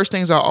of the first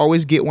things I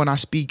always get when I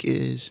speak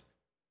is,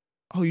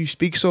 "Oh, you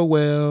speak so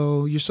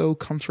well. You're so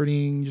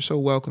comforting. You're so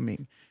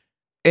welcoming."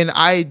 And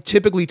I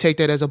typically take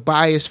that as a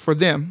bias for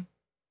them,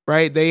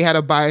 right? They had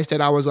a bias that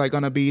I was like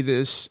going to be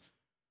this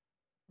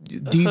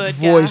deep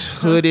voice,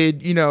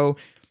 hooded,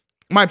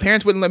 My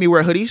parents wouldn't let me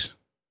wear hoodies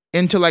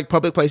into like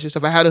public places.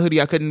 If I had a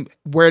hoodie, I couldn't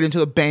wear it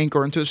into a bank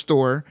or into a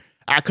store.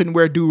 I couldn't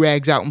wear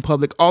do-rags out in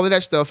public, all of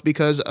that stuff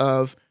because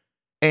of,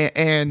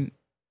 and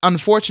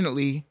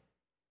unfortunately,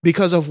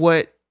 because of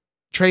what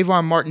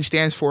Trayvon Martin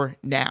stands for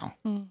now,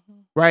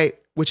 right?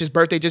 Which his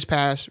birthday just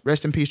passed.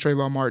 Rest in peace,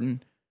 Trayvon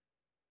Martin.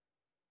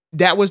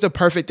 That was the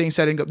perfect thing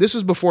setting up. This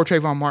was before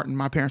Trayvon Martin.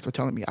 My parents were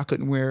telling me I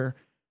couldn't wear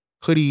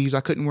hoodies.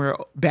 I couldn't wear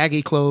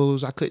baggy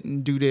clothes. I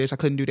couldn't do this. I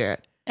couldn't do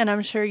that. And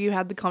I'm sure you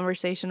had the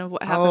conversation of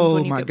what happens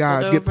when you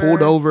get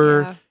pulled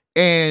over. Yeah.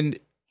 And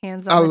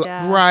hands on the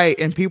dash. right.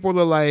 And people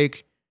are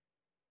like,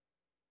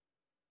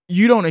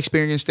 you don't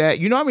experience that.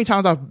 You know how many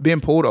times I've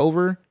been pulled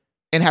over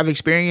and have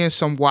experienced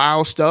some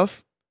wild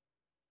stuff?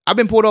 I've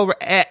been pulled over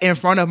in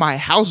front of my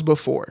house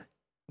before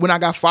when I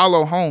got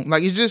followed home.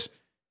 Like, it's just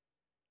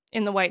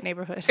in the white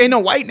neighborhood. In a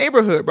white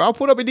neighborhood, bro. I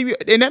pulled up a DV,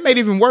 and that made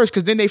it even worse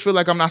because then they feel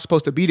like I'm not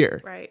supposed to be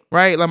there.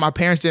 Right? Like, my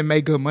parents didn't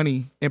make good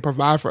money and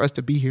provide for us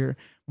to be here.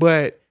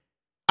 But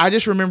I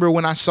just remember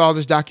when I saw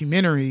this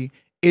documentary,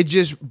 it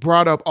just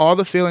brought up all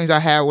the feelings I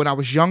had when I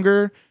was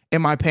younger,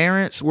 and my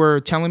parents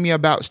were telling me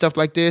about stuff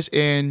like this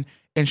and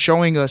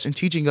showing us and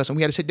teaching us. And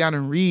we had to sit down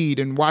and read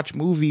and watch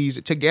movies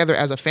together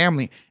as a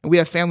family. And we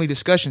had family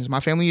discussions.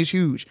 My family is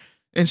huge.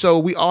 And so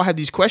we all had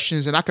these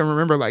questions, and I can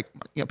remember, like,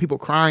 you know, people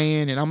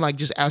crying, and I'm like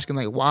just asking,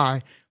 like,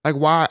 why? Like,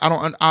 why?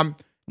 I'm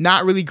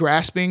not really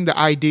grasping the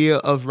idea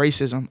of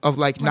racism, of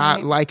like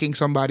not liking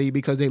somebody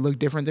because they look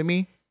different than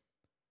me.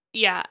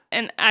 Yeah.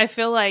 And I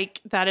feel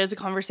like that is a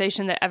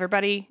conversation that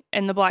everybody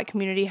in the Black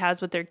community has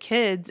with their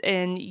kids.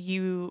 And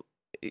you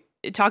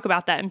talk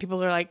about that, and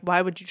people are like,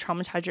 why would you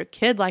traumatize your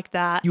kid like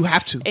that? You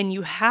have to. And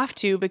you have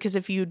to, because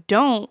if you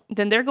don't,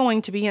 then they're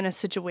going to be in a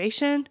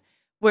situation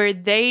where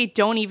they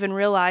don't even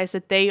realize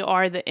that they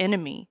are the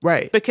enemy.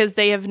 Right. Because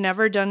they have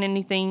never done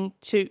anything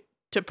to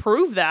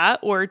prove that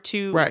or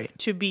to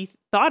be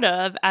thought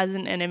of as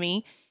an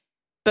enemy.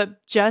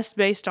 But just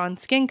based on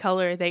skin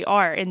color, they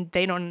are, and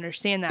they don't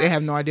understand that. They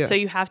have no idea. So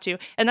you have to.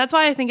 And that's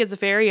why I think it's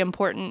very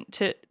important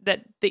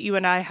that you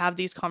and I have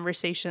these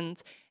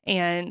conversations,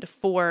 and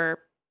for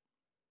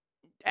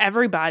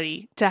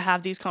everybody to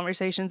have these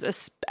conversations,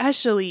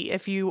 especially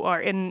if you are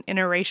in an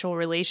interracial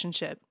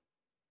relationship.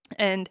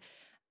 And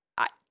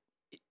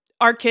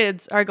our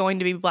kids are going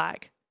to be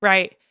Black,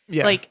 right?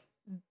 Yeah. Like,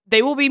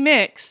 they will be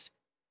mixed.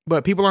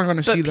 But people aren't going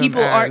to see them as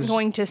people aren't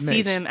going to see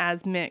mixed. them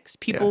as mixed.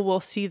 People will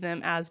see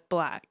them as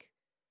Black.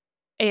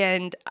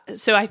 And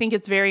so I think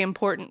it's very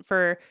important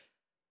for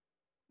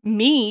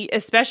me,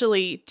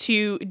 especially,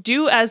 to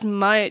do as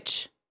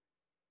much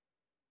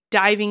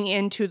diving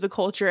into the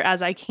culture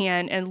as I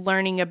can and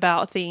learning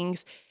about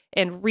things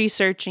and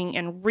researching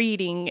and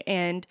reading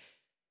and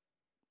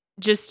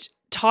just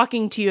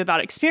talking to you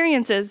about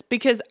experiences,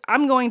 because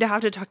I'm going to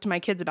have to talk to my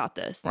kids about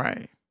this.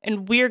 Right.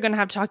 And we're going to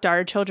have to talk to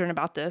our children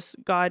about this.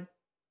 God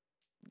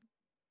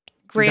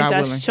grant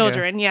us willing,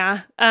 children.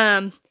 Yeah.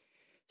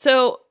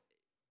 So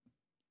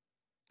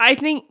I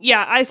think,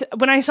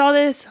 when I saw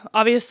this,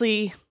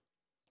 obviously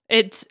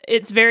it's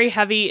very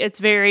heavy. It's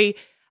very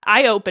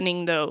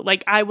eye-opening, though.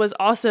 Like, I was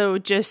also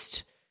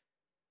just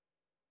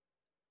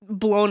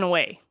blown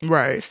away.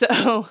 Right.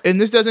 So,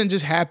 and this doesn't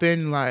just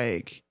happen,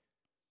 like,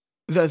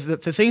 the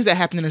things that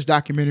happen in this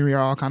documentary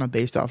are all kind of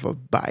based off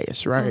of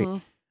bias, right?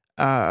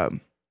 Mm-hmm.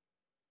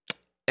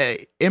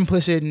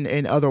 Implicit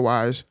and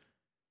otherwise.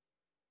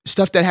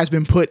 Stuff that has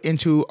been put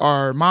into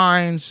our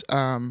minds.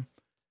 A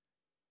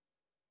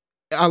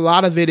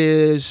lot of it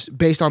is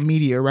based on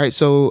media, right?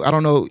 So I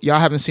don't know, y'all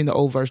haven't seen the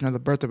old version of The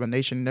Birth of a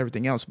Nation and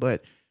everything else,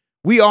 but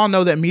we all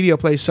know that media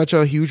plays such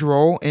a huge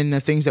role in the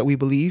things that we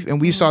believe.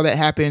 And we saw that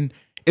happen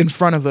in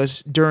front of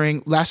us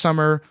during last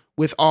summer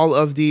with all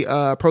of the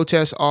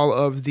protests, all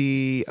of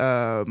the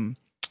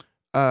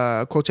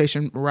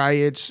quotation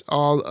riots,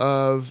 all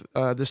of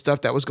the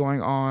stuff that was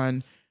going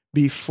on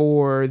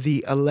before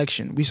the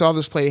election. We saw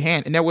this play a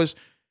hand. And there was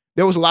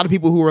a lot of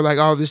people who were like,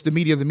 oh, this is the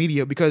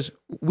media, because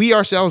we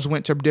ourselves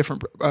went to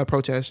different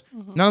protests.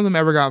 Mm-hmm. None of them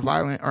ever got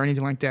violent or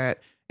anything like that.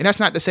 And that's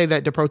not to say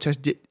that the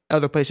protests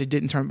other places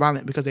didn't turn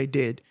violent, because they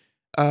did.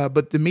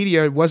 But the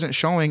media wasn't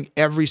showing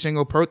every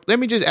single Let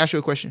me just ask you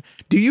a question.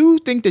 Do you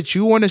think that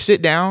you want to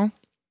sit down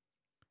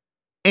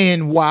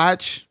and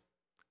watch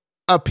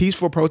a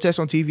peaceful protest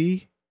on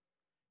TV?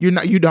 You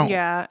don't.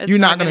 Yeah. You're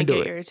not going to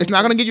do it. It's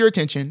not going to get your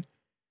attention.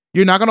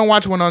 You're not going to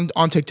watch one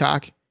on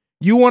TikTok.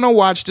 You want to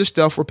watch the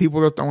stuff where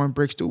people are throwing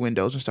bricks through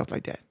windows and stuff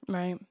like that.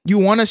 Right. You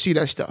want to see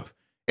that stuff.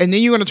 And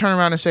then you're going to turn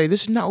around and say,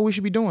 this is not what we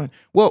should be doing.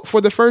 Well,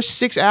 for the first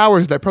 6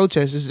 hours of that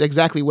protest, this is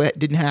exactly what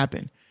didn't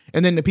happen.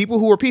 And then the people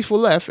who were peaceful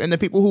left, and the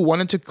people who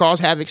wanted to cause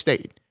havoc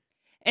stayed.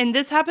 And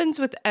this happens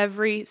with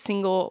every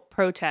single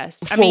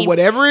protest.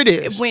 Whatever it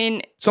is.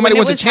 When somebody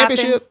wins a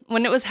championship.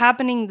 When it was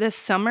happening this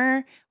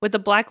summer with the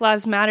Black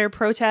Lives Matter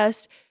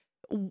protest,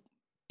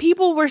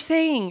 people were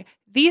saying,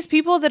 these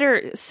people that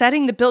are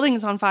setting the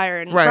buildings on fire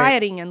and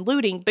rioting and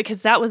looting,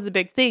 because that was the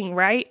big thing,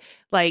 right?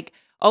 Like,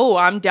 oh,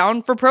 I'm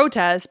down for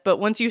protest, but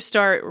once you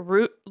start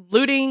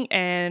looting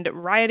and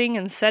rioting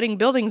and setting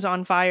buildings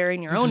on fire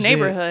in your own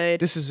neighborhood,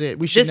 this is it.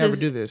 We should never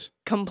do this.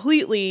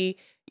 Completely,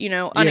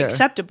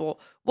 unacceptable.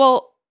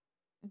 Well,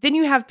 then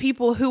you have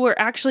people who are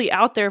actually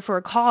out there for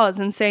a cause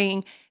and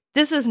saying,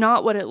 this is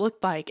not what it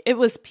looked like. It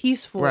was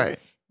peaceful. Right.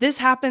 This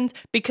happens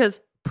because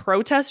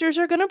protesters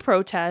are going to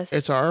protest.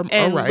 It's our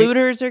and right.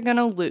 Looters are going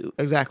to loot.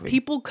 Exactly.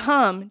 People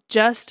come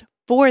just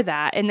for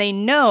that, and they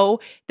know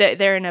that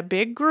they're in a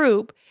big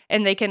group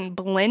and they can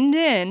blend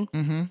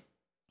in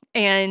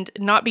and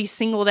not be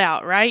singled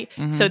out, right?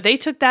 Mm-hmm. So they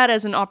took that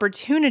as an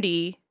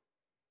opportunity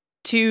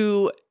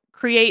to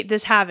create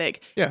this havoc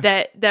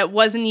that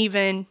wasn't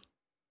even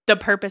the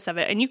purpose of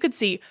it. And you could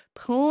see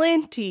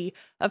plenty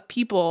of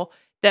people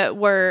that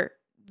were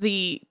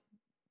the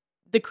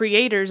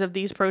creators of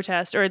these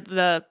protests, or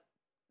the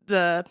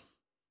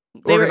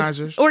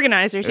organizers.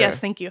 Yes,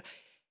 thank you.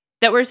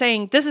 That were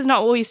saying, this is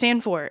not what we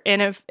stand for.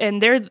 And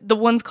they're the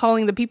ones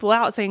calling the people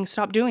out saying,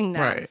 stop doing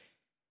that. Right.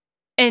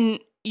 And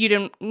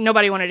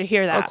nobody wanted to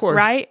hear that. Of course.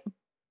 Right.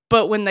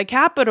 But when the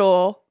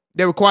Capitol,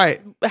 they were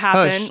quiet.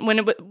 Happened,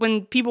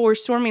 when people were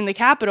storming the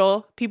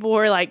Capitol, people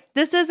were like,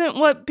 this isn't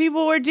what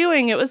people were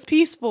doing. It was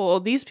peaceful.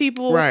 These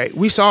people. Right.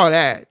 We saw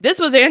that. This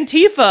was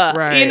Antifa.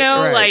 Right.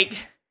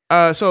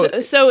 Right.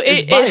 So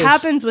it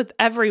happens with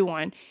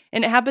everyone,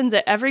 and it happens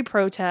at every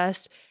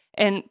protest.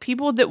 And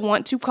people that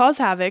want to cause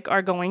havoc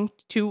are going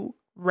to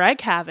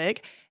wreak havoc,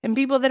 and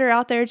people that are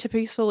out there to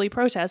peacefully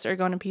protest are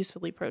going to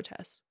peacefully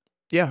protest.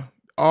 Yeah,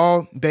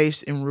 all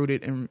based and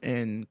rooted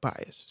in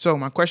bias. So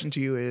my question to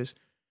you is,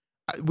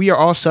 we are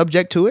all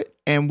subject to it,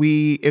 and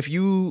if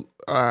you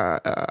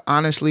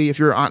honestly, if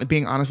you're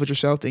being honest with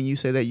yourself, then you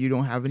say that you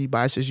don't have any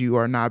biases. You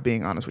are not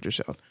being honest with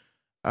yourself.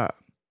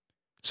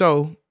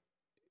 So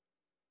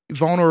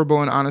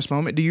vulnerable and honest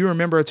moment. Do you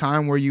remember a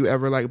time where you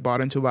ever bought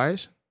into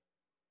bias?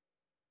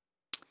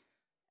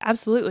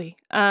 Absolutely.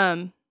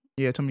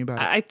 Yeah, tell me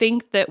about it. I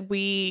think that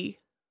we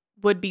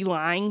would be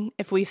lying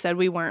if we said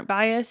we weren't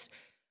biased,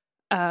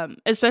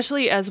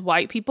 especially as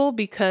white people,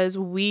 because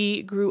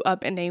we grew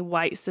up in a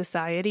white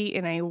society,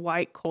 in a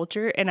white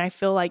culture, and I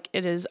feel like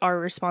it is our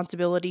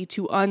responsibility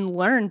to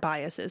unlearn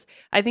biases.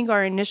 I think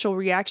our initial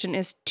reaction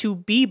is to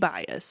be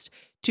biased,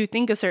 to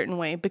think a certain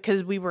way,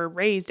 because we were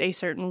raised a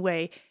certain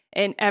way,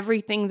 and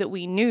everything that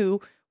we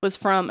knew was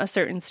from a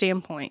certain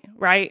standpoint,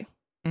 right?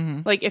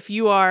 Mm-hmm. Like if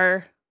you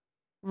are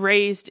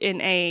raised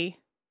in a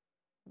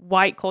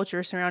white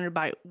culture surrounded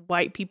by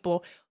white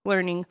people,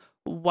 learning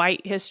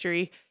white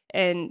history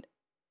and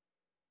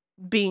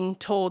being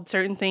told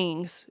certain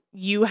things,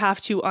 you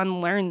have to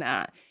unlearn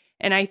that.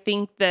 And I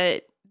think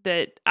that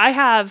I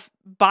have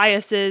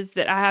biases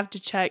that I have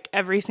to check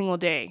every single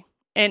day.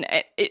 And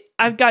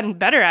I've gotten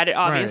better at it,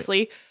 obviously.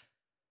 Right.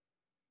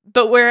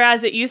 But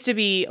whereas it used to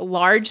be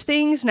large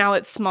things, now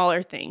it's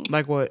smaller things.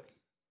 Like what?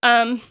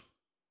 So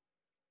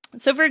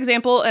for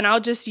example, and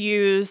I'll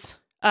use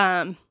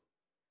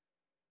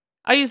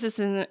this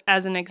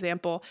as an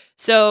example.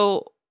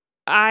 So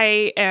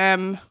I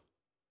am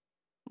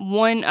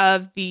one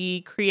of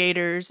the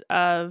creators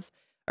or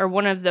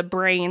one of the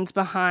brains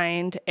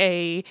behind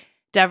a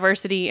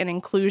diversity and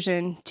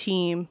inclusion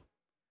team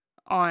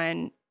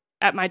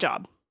at my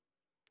job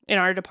in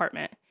our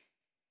department.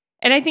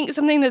 And I think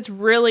something that's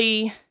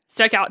really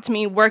stuck out to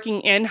me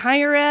working in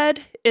higher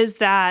ed is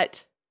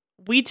that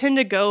we tend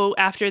to go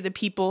after the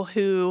people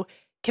who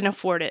can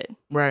afford it.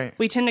 Right.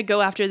 We tend to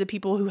go after the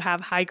people who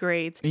have high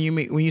grades. And you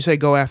mean, when you say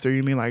go after,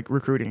 you mean like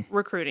recruiting?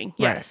 Recruiting,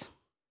 yes.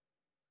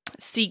 Right.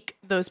 Seek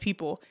those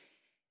people.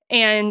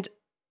 And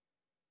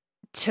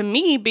to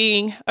me,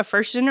 being a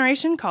first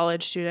generation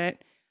college student,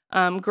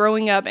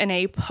 growing up in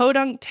a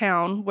podunk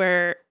town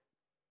where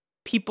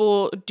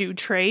people do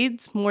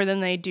trades more than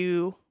they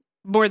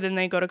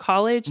go to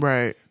college.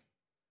 Right.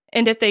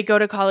 And if they go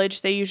to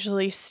college, they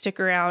usually stick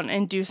around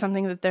and do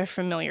something that they're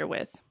familiar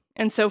with.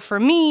 And so for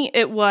me,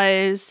 it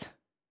was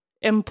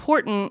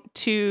important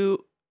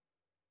to,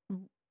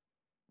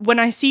 when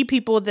I see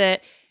people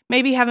that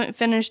maybe haven't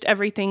finished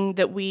everything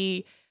that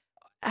we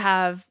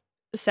have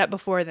set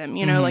before them,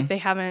 mm-hmm. like they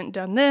haven't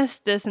done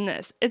this, and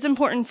this. It's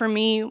important for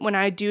me when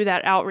I do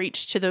that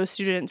outreach to those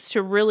students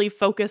to really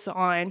focus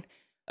on,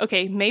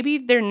 okay, maybe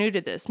they're new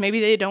to this. Maybe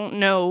they don't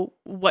know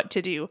what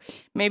to do.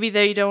 Maybe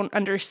they don't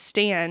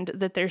understand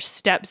that there's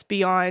steps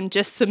beyond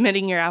just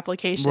submitting your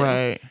application.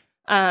 Right.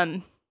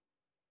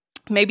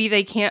 Maybe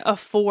they can't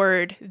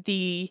afford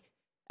the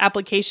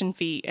application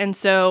fee. And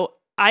so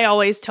I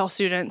always tell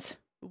students,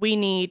 we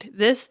need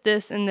this,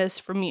 and this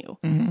from you.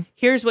 Mm-hmm.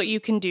 Here's what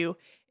you can do.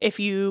 If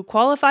you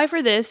qualify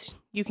for this,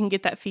 you can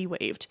get that fee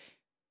waived.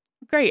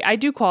 Great, I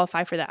do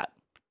qualify for that.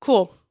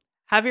 Cool.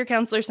 Have your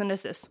counselor send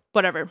us this.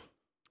 Whatever.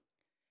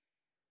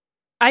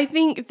 I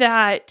think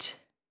that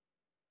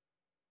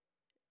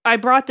I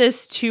brought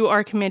this to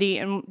our committee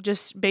and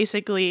just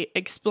basically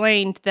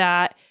explained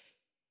that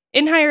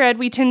in higher ed,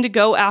 we tend to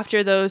go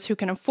after those who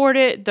can afford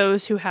it,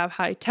 those who have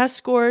high test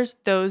scores,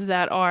 those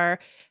that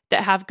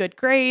have good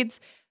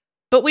grades.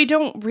 But we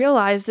don't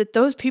realize that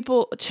those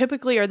people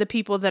typically are the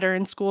people that are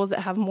in schools that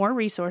have more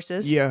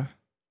resources. Yeah.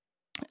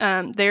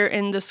 They're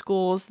in the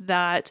schools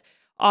that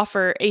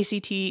offer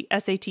ACT,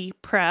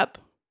 SAT prep.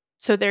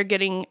 So they're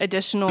getting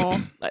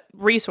additional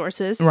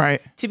resources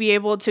right. to be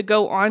able to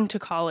go on to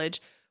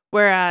college.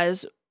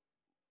 Whereas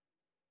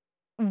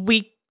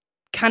we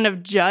kind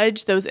of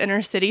judge those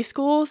inner city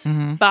schools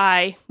mm-hmm.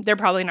 by they're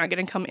probably not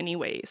going to come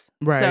anyways.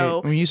 Right.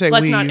 So when you say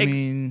you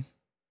mean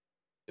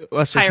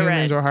us as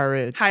humans or higher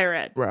ed? Higher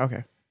ed. Right,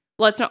 okay.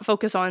 Let's not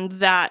focus on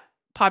that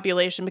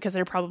population because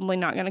they're probably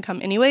not going to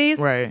come anyways.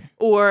 Right.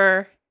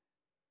 Or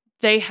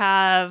they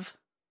have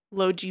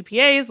low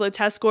GPAs, low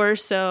test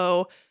scores,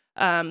 so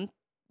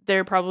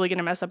they're probably going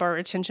to mess up our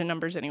retention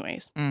numbers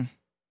anyways. Mm.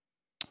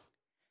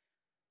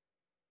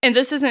 And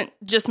this isn't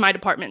just my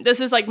department. This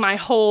is like my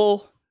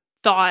whole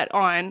thought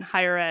on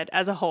higher ed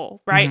as a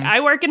whole, right? Mhm. I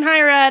work in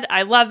higher ed.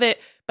 I love it.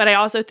 But I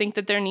also think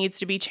that there needs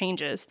to be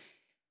changes.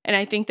 And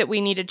I think that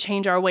we need to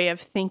change our way of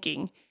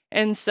thinking.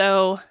 And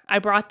so I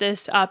brought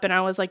this up and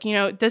I was like,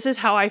 this is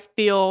how I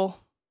feel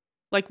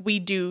like we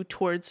do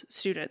towards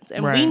students.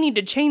 And we need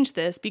to change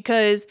this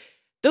because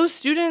those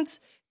students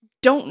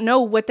don't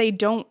know what they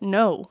don't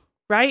know,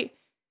 right?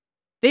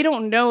 They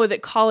don't know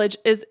that college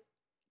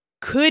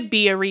could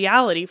be a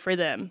reality for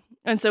them.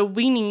 And so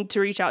we need to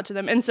reach out to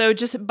them. And so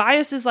just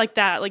biases like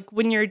that, like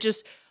when you're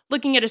just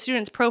looking at a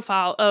student's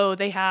profile, oh,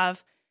 they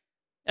have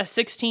a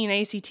 16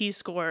 ACT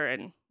score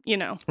and,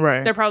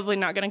 they're probably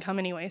not going to come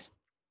anyways.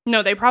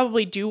 No, they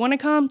probably do want to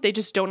come. They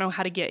just don't know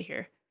how to get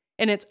here.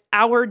 And it's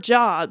our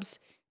jobs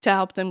to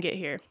help them get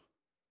here.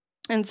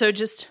 And so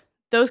just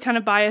those kind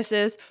of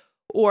biases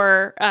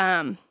or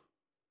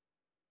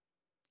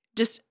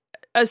just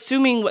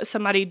assuming what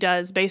somebody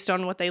does based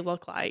on what they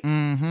look like,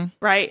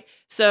 right?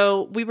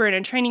 So we were in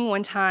a training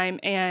one time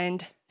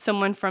and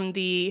someone from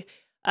the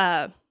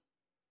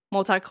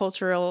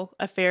Multicultural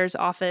Affairs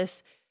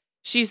office,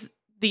 she's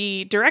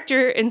the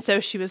director, and so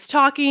she was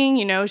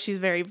talking, she's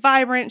very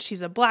vibrant,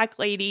 she's a Black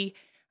lady.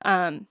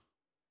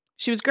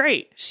 She was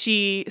great.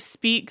 She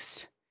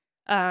speaks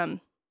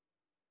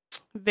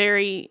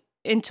very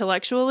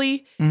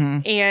intellectually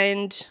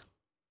and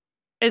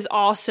is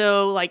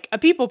also like a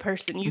people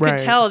person. You could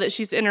tell that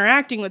she's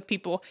interacting with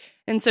people.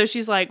 And so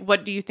she's like,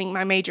 what do you think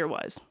my major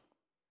was?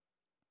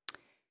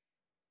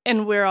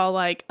 And we're all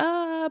like,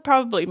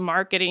 probably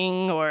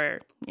marketing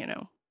or,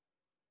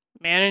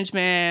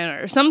 management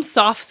or some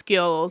soft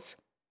skills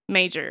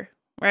major,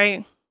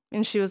 right?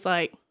 And she was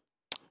like,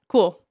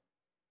 cool.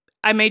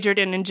 I majored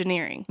in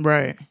engineering.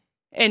 Right.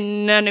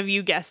 And none of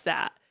you guessed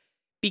that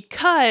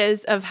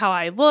because of how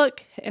I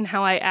look and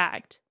how I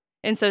act.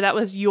 And so that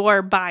was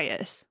your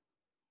bias,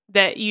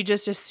 that you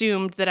just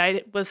assumed that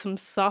I was some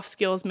soft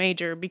skills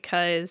major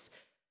because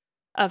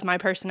of my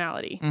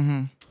personality.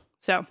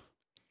 So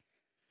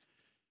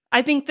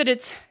I think that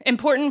it's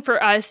important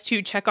for us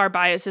to check our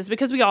biases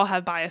because we all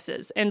have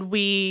biases and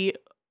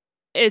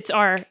it's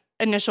our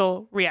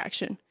initial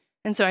reaction.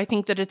 And so I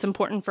think that it's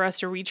important for us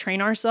to retrain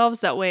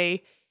ourselves. That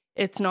way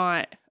it's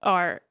not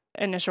our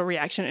initial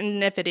reaction.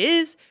 And if it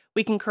is,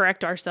 we can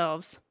correct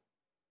ourselves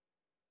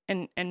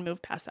and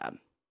move past that.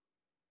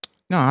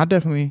 No, I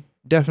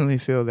definitely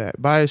feel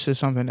that bias is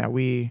something that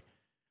we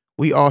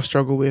all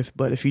struggle with.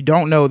 But if you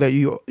don't know that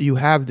you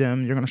have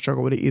them, you're going to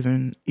struggle with it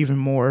even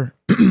more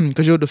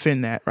because you'll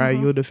defend that, right?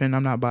 You'll defend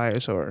I'm not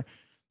biased or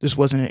this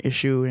wasn't an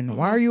issue. And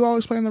why are you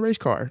always playing the race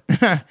card?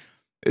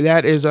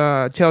 That is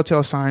a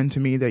telltale sign to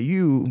me that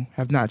you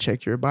have not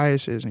checked your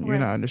biases and you're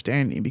not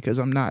understanding because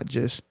I'm not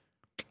just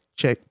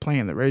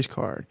playing the race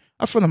card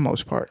for the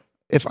most part.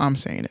 If I'm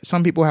saying it,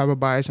 some people have a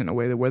bias in a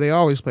way where they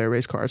always play a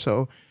race card.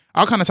 So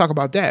I'll kind of talk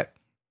about that.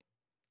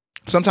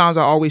 Sometimes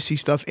I always see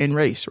stuff in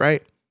race,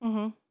 right?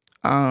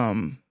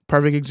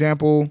 Perfect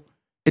example,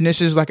 and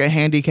this is like a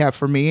handicap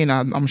for me, and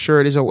I'm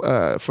sure it is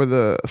for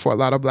a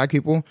lot of Black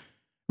people.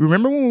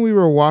 Remember when we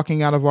were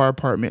walking out of our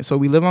apartment? So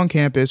we live on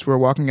campus. We're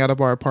walking out of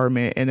our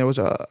apartment, and there was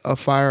a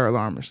fire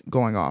alarm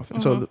going off.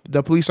 And so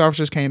the police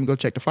officers came and go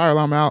check the fire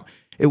alarm out.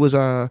 It was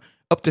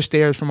up the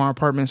stairs from our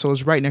apartment, so it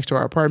was right next to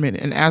our apartment.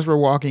 And as we're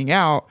walking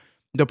out,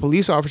 the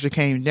police officer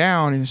came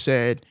down and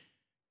said,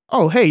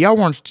 "Oh, hey, y'all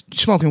weren't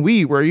smoking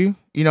weed, were you?"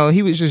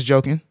 He was just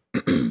joking.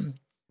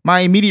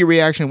 My immediate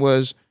reaction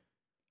was,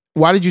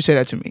 why did you say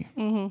that to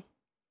me?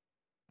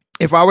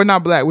 If I were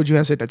not Black, would you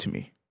have said that to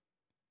me?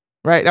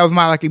 Right? That was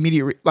my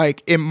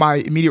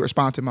immediate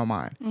response in my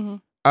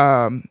mind.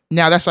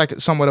 Now that's like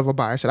somewhat of a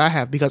bias that I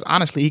have because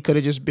honestly, he could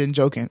have just been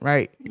joking,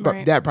 right?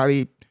 But that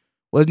probably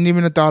wasn't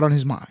even a thought on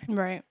his mind.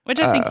 Right.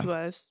 Which I think he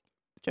was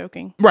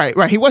joking. Right.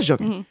 He was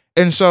joking.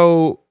 And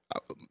so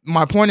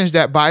my point is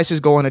that biases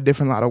go in a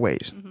different lot of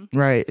ways,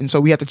 right? And so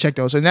we have to check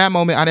those. In that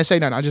moment, I didn't say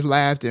nothing. I just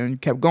laughed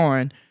and kept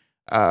going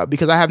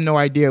because I have no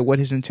idea what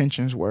his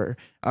intentions were.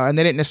 And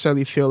they didn't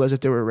necessarily feel as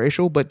if they were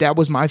racial, but that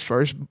was my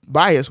first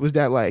bias, was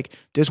that like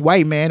this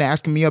white man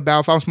asking me about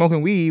if I'm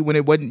smoking weed when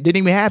didn't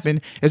even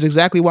happen is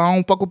exactly why I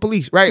don't fuck with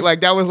police, right?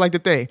 Like that was like the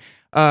thing.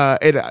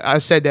 And I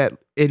said that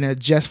in a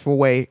jestful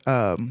way.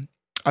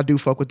 I do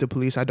fuck with the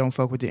police. I don't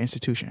fuck with the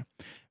institution.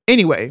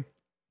 Anyway,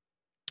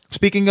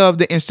 speaking of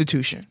the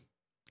institution,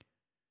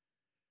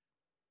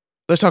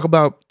 let's talk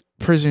about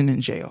prison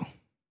and jail.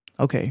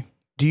 Okay.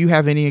 Do you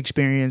have any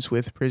experience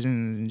with prison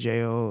and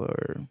jail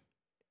or?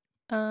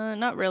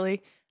 Not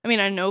really. I mean,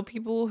 I know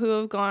people who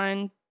have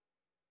gone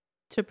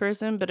to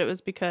prison, but it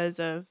was because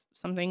of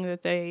something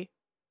that they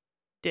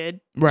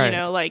did. Right.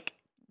 Like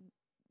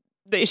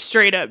they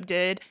straight up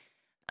did,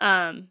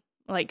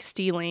 like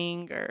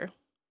stealing or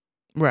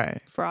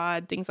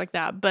fraud, things like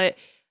that. But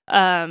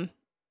no,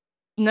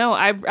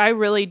 I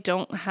really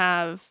don't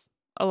have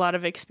a lot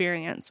of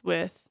experience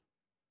with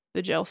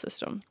the jail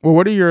system.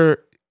 Well,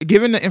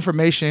 given the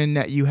information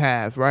that you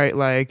have, right?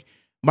 Like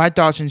my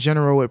thoughts in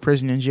general with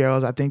prison and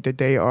jails, I think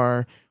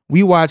that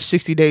we watched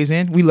 60 Days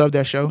In. We love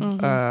that show.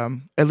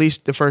 At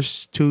least the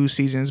first 2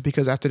 seasons,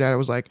 because after that it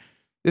was like,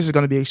 this is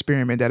going to be an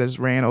experiment that is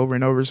ran over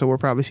and over. So we'll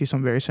probably see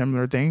some very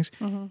similar things.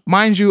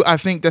 Mind you, I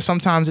think that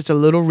sometimes it's a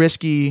little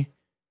risky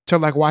to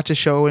like watch a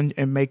show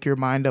and make your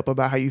mind up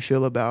about how you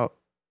feel about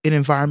an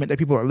environment that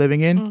people are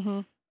living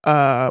in.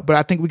 But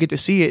I think we get to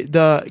see it.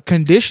 The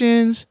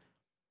conditions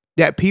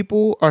that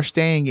people are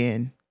staying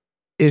in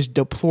is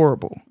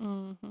deplorable.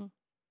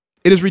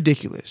 It is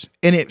ridiculous.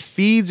 And it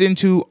feeds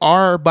into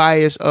our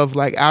bias of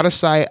like out of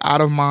sight, out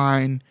of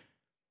mind.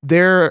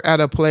 They're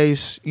at a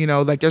place, you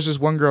know, like there's this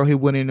one girl who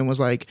went in and was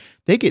like,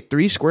 they get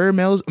 3 square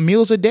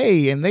meals a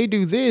day and they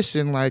do this,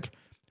 and like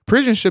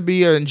prison should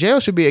be and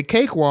jail should be a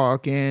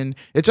cakewalk, and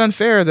it's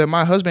unfair that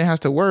my husband has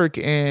to work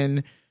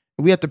and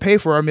we have to pay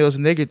for our meals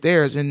and they get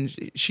theirs. And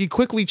she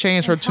quickly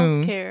changed her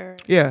tune.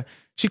 Yeah.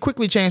 She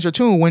quickly changed her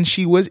tune when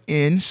she was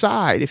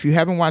inside. If you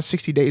haven't watched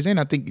 60 Days In,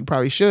 I think you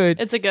probably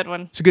should. It's a good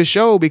one. It's a good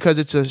show because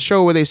it's a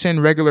show where they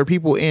send regular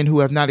people in who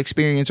have not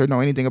experienced or know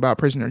anything about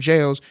prison or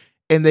jails,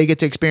 and they get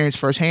to experience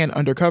firsthand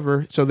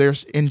undercover. So they're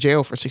in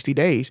jail for 60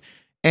 days.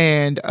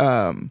 And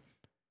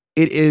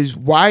it is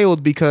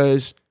wild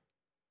because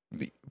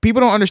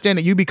people don't understand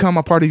that you become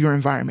a part of your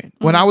environment.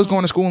 When I was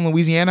going to school in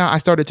Louisiana, I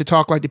started to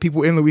talk like the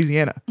people in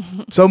Louisiana.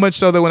 So much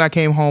so that when I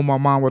came home, my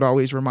mom would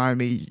always remind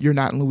me, you're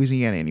not in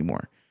Louisiana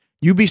anymore.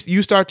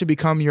 You start to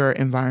become your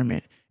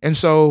environment. And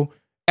so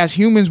as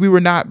humans, we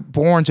were not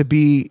born to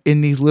be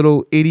in these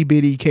little itty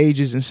bitty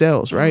cages and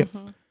cells, right?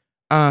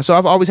 So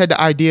I've always had the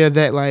idea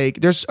that like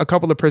there's a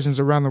couple of prisons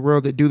around the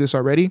world that do this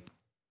already.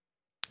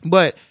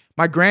 But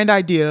my grand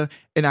idea,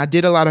 and I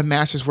did a lot of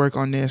master's work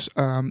on this,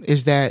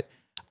 is that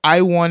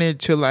I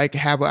wanted to like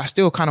I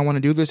still kind of want to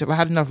do this if I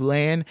had enough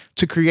land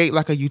to create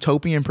like a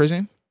utopian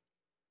prison.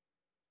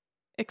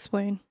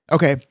 Explain.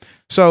 Okay.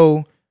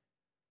 So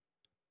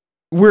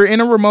we're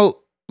in a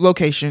remote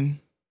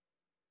location,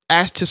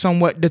 asked to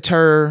somewhat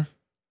deter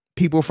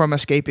people from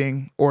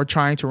escaping or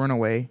trying to run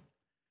away.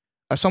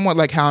 Somewhat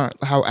like how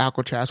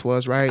Alcatraz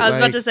was, right? I was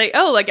about to say,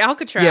 like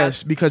Alcatraz.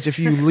 Yes, because if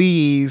you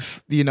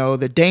leave, you know,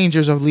 the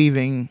dangers of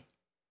leaving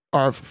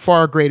are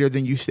far greater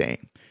than you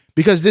staying.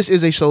 Because this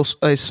is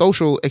a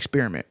social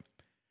experiment.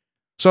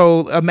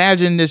 So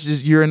imagine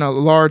you're in a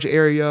large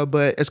area,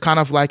 but it's kind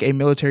of like a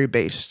military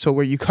base. So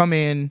where you come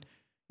in,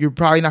 you're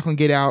probably not going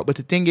to get out. But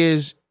the thing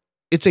is,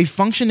 it's a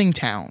functioning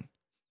town.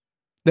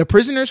 The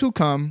prisoners who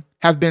come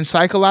have been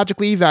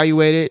psychologically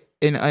evaluated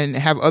and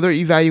have other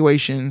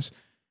evaluations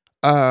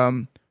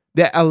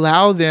that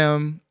allow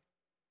them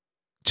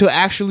to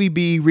actually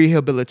be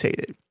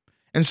rehabilitated.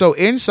 And so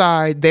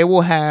inside, they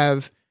will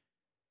have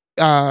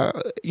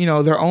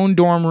their own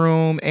dorm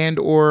room and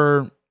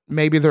or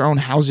maybe their own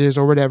houses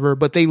or whatever,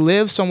 but they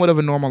live somewhat of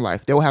a normal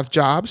life. They'll have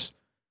jobs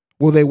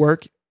where they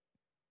work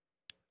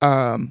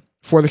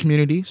for the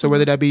community. So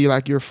whether that be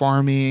like you're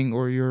farming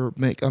or you're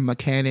a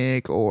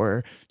mechanic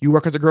or you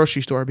work at the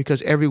grocery store,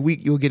 because every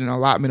week you'll get an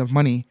allotment of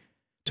money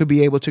to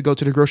be able to go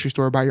to the grocery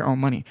store by your own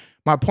money.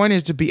 My point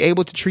is to be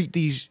able to treat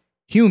these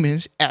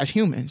humans as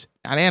humans,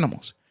 not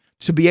animals,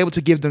 to be able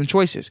to give them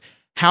choices.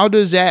 How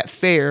does that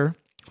fare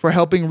for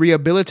helping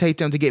rehabilitate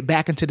them to get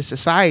back into the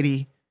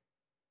society,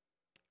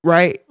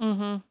 right?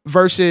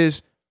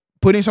 Versus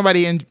putting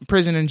somebody in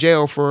prison and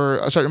jail for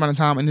a certain amount of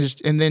time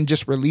and then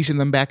just releasing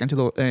them back into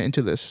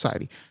the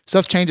society.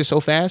 Stuff changes so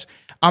fast.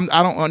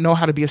 I don't know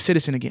how to be a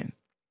citizen again.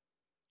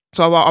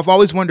 So I've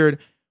always wondered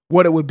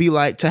what it would be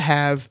like to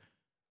have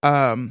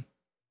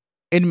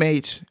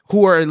inmates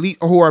who are elite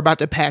or who are about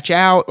to patch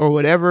out or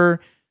whatever.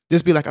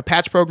 This be like a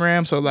patch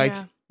program. So like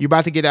you're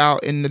about to get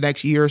out in the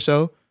next year or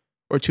so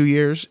or 2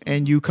 years,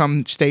 and you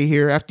come stay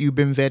here after you've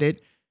been vetted.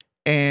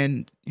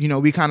 And, you know,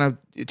 we kind of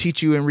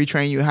teach you and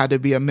retrain you how to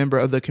be a member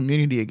of the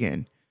community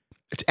again.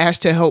 It's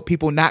asked to help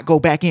people not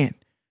go back in.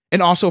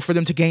 And also for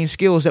them to gain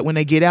skills that when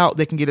they get out,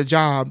 they can get a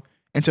job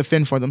and to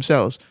fend for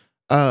themselves.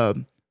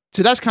 So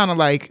that's kind of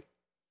like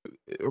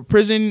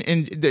prison,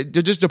 and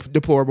they're just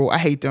deplorable. I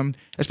hate them,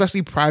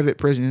 especially private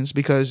prisons,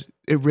 because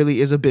it really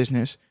is a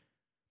business.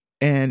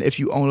 And if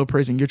you own a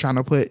prison, you're trying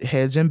to put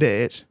heads in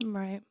beds,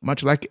 right?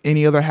 Much like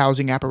any other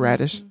housing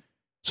apparatus,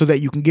 so that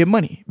you can get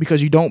money,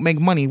 because you don't make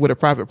money with a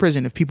private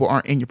prison if people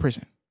aren't in your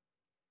prison,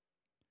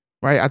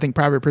 right? I think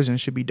private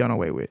prisons should be done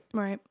away with.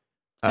 Right.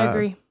 I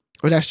agree.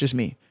 But that's just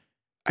me.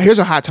 Here's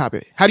a hot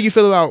topic. How do you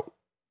feel about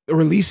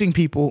releasing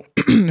people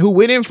who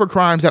went in for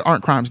crimes that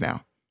aren't crimes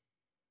now?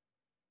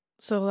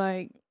 So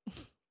like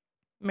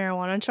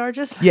marijuana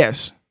charges?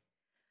 Yes.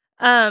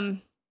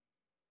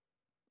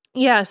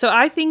 Yeah, so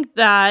I think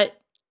that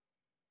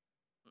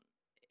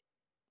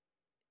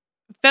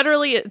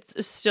federally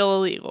it's still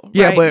illegal.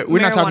 Yeah, right? but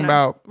we're not talking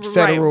about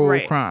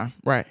federal crime.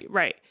 Right.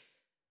 Right.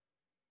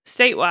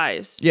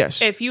 State-wise.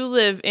 Yes. If you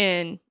live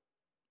in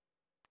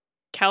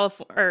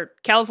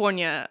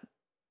California,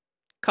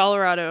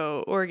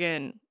 Colorado,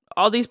 Oregon,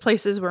 all these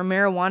places where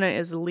marijuana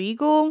is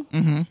legal,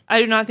 I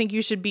do not think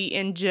you should be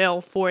in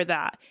jail for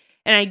that.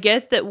 And I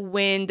get that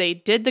when they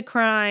did the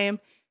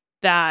crime,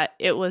 that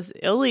it was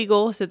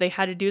illegal, so they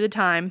had to do the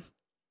time.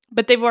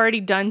 but they've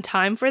already done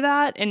time for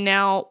that. And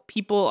now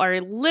people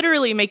are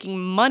literally making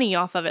money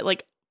off of it,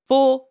 like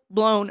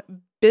full-blown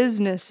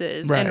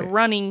businesses and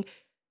running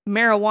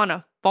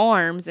marijuana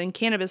farms and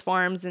cannabis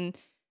farms and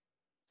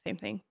same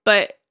thing.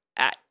 But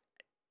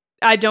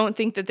I don't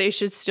think that they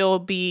should still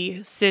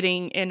be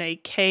sitting in a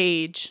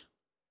cage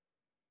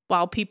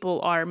while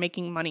people are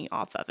making money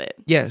off of it.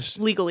 Yes.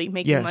 Legally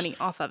making money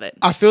off of it.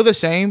 I feel the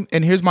same,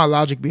 and here's my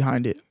logic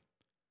behind it.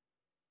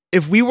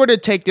 If we were to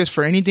take this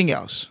for anything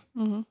else,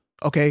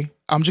 okay,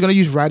 I'm just going to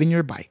use riding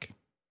your bike.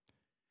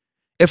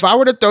 If I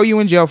were to throw you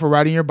in jail for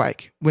riding your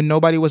bike when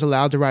nobody was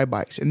allowed to ride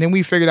bikes, and then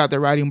we figured out that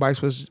riding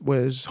bikes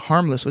was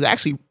harmless, was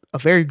actually a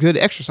very good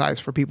exercise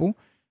for people,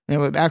 and it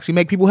would actually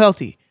make people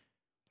healthy.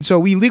 So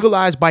we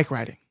legalized bike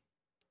riding.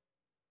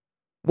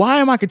 Why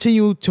am I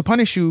continuing to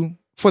punish you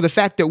for the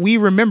fact that we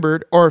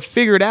remembered or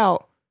figured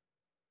out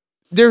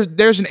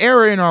there's an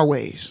error in our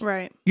ways?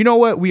 Right. You know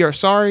what? We are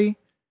sorry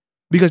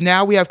because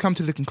now we have come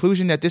to the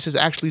conclusion that this is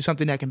actually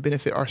something that can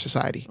benefit our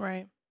society.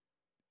 Right.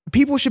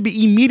 People should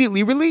be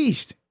immediately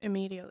released.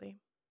 Immediately.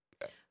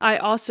 I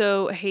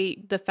also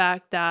hate the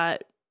fact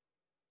that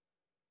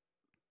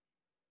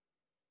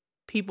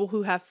people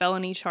who have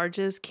felony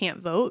charges can't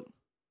vote.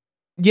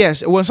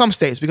 Yes. Well, in some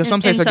states, because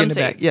some states are getting it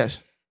back. Yes.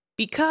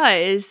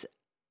 Because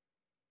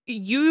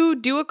you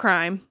do a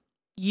crime,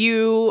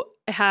 you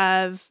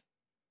have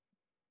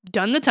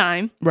done the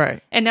time.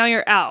 Right. And now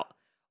you're out.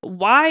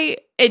 Why?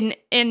 And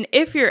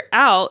if you're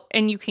out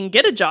and you can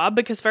get a job,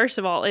 because first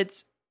of all,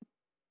 it's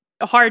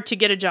hard to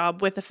get a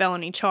job with a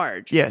felony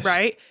charge. Yes.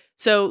 Right?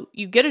 So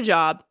you get a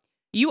job.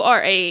 You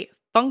are a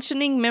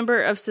functioning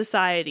member of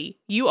society.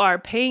 You are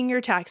paying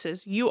your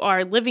taxes. You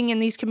are living in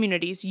these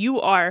communities.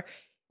 You are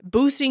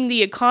boosting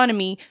the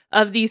economy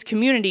of these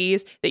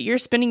communities that you're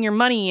spending your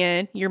money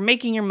in, you're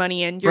making your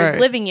money in, you're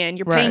living in,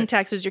 you're paying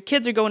taxes, your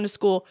kids are going to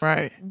school.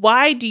 Right.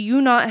 Why do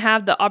you not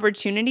have the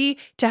opportunity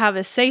to have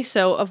a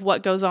say-so of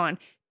what goes on,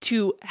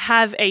 to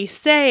have a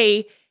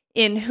say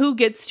in who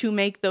gets to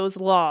make those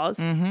laws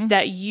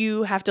that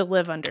you have to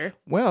live under?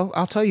 Well,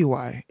 I'll tell you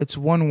why. It's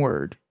one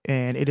word,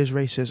 and it is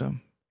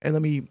racism. And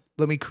let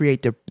me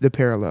create the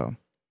parallel.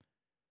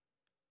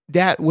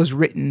 That was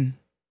written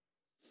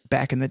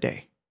back in the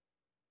day.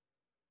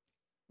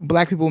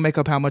 Black people make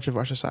up how much of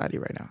our society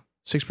right now?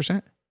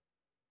 6%?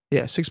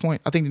 Yeah,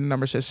 I think the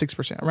number says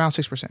 6%, around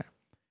 6%.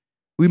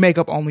 We make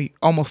up only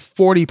almost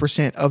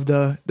 40% of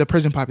the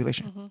prison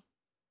population.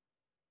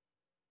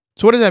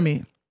 So what does that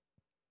mean?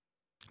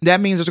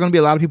 That means there's going to be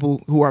a lot of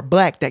people who are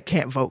black that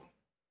can't vote.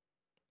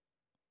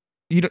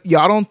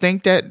 Y'all don't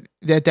think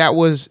that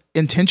was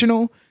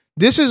intentional?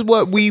 This is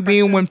what we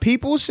mean when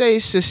people say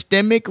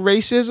systemic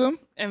racism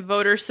and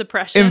voter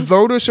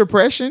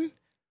suppression.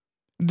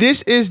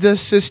 This is the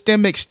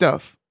systemic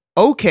stuff.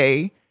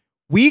 Okay,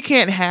 we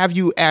can't have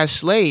you as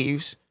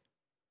slaves,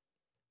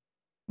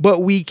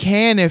 but we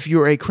can if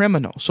you're a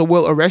criminal. So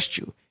we'll arrest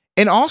you.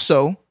 And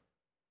also,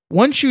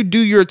 once you do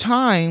your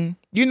time,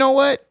 you know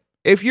what?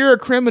 If you're a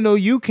criminal,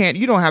 you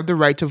don't have the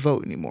right to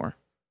vote anymore.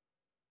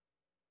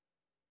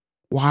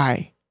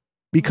 Why?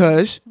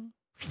 Because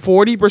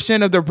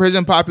 40% of the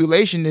prison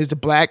population is the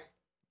black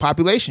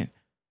population.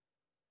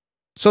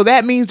 So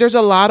that means there's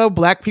a lot of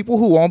black people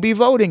who won't be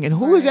voting. And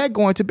who is that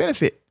going to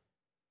benefit?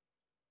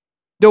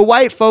 The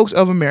white folks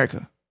of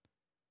America.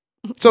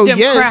 So them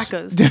yes,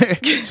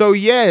 crackers. So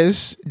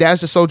yes, that's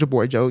the Soulja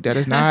Boy joke. That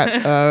is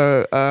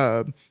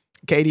not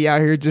Katie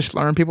out here just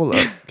slurring people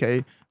up.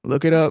 Okay,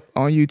 look it up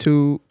on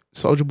YouTube.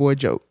 Soulja Boy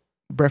joke,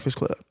 Breakfast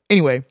Club.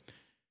 Anyway,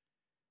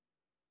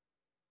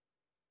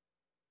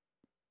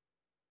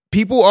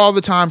 people all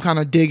the time kind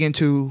of dig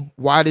into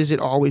why does it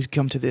always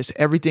come to this?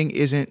 Everything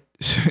isn't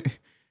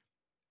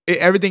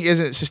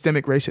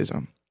systemic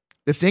racism.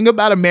 The thing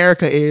about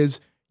America is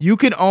you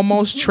can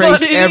almost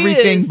trace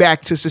everything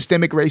back to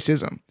systemic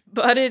racism.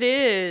 But it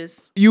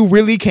is. You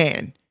really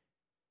can.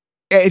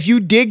 If you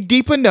dig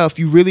deep enough,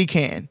 you really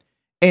can.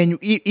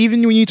 And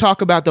even when you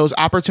talk about those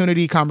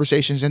opportunity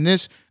conversations, and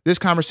this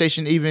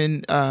conversation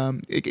even,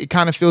 it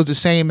kind of feels the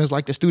same as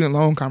like the student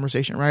loan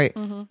conversation, right?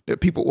 The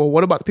people, well,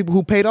 what about the people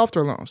who paid off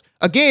their loans?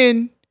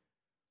 Again,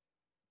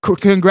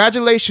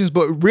 congratulations,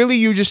 but really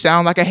you just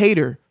sound like a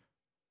hater.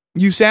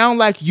 You sound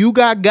like you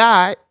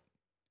got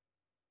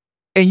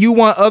and you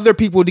want other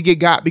people to get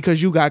got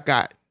because you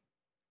got.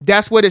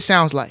 That's what it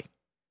sounds like.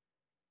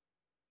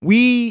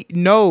 We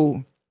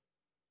know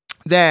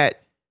that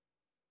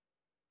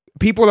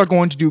people are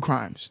going to do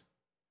crimes.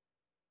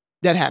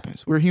 That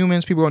happens. We're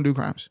humans. People are going to do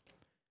crimes.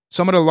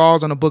 Some of the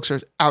laws on the books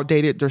are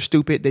outdated. They're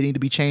stupid. They need to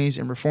be changed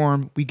and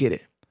reformed. We get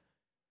it.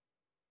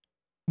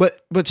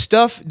 But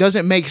stuff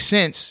doesn't make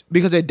sense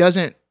because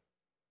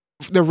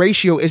the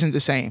ratio isn't the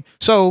same.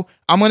 So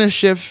I'm going to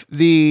shift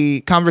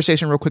the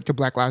conversation real quick to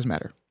Black Lives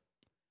Matter.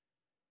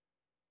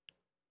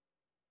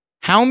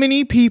 How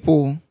many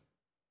people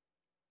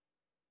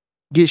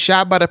get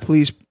shot by the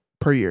police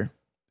per year?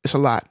 It's a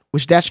lot,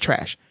 which that's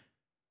trash.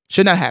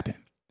 Should not happen.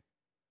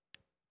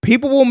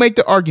 People will make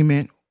the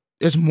argument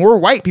there's more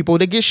white people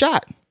that get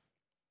shot.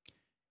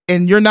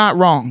 And you're not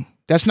wrong.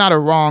 That's not a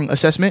wrong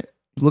assessment.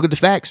 Look at the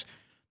facts.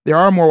 There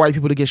are more white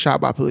people that get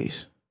shot by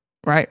police,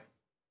 right?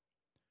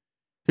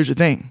 Here's the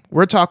thing.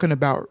 We're talking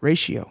about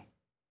ratio.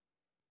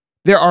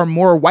 There are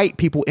more white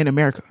people in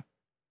America.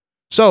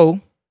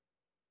 So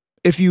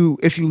if you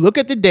look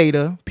at the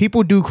data,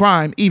 people do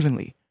crime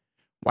evenly.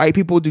 White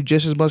people do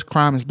just as much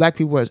crime as black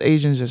people, as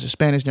Asians, as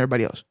Hispanics, and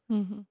everybody else.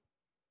 Mm-hmm.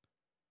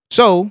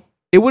 So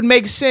it would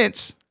make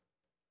sense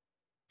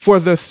for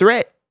the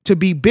threat to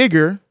be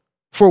bigger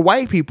for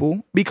white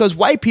people because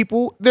white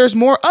people, there's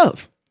more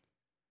of.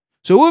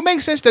 So it would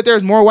make sense that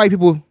there's more white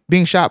people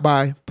being shot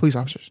by police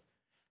officers.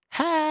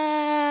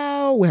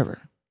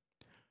 However,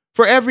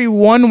 for every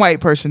one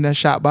white person that's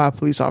shot by a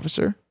police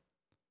officer,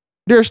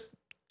 there's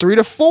 3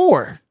 to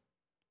 4.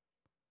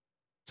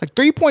 It's like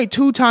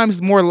 3.2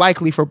 times more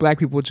likely for black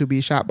people to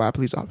be shot by a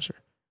police officer.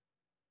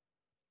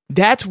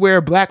 That's where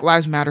Black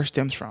Lives Matter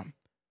stems from.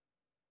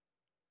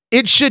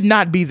 It should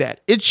not be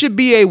that. It should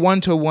be a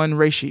 1-to-1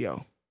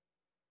 ratio.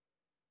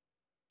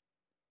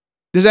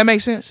 Does that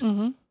make sense?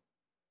 Mm-hmm.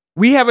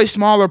 We have a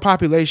smaller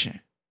population.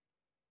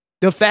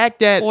 The fact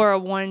that... Or a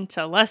 1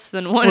 to less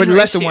than 1 Or ratio.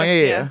 less than 1,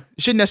 yeah.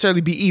 It shouldn't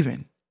necessarily be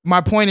even.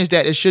 My point is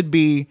that it should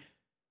be...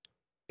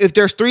 If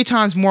there's 3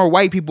 times more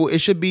white people, it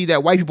should be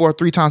that white people are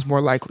 3 times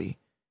more likely.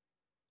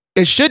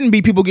 It shouldn't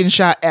be people getting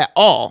shot at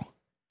all.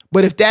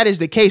 But if that is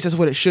the case, that's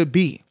what it should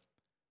be.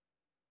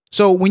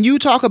 So when you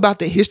talk about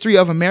the history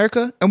of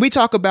America, and we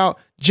talk about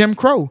Jim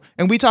Crow,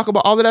 and we talk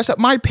about all of that stuff,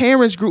 my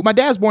parents grew... My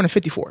dad was born in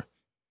 54.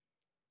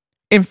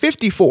 In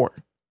 54,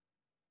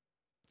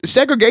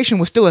 segregation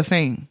was still a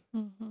thing.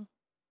 Mm-hmm.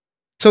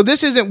 So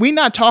this isn't... We're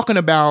not talking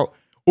about,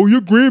 oh,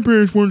 your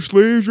grandparents weren't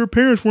slaves, your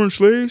parents weren't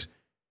slaves.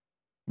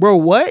 Bro,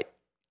 what?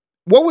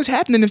 What was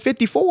happening in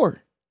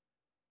 54?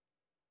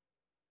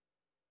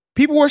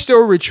 People were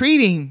still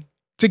retreating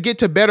to get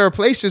to better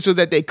places so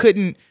that they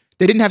didn't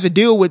have to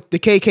deal with the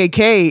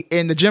KKK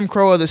and the Jim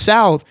Crow of the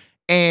South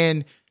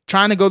and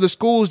trying to go to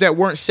schools that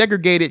weren't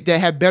segregated, that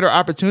had better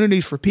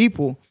opportunities for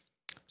people.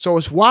 So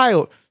it's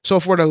wild. So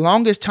for the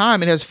longest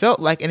time, it has felt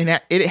like,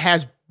 and it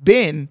has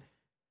been,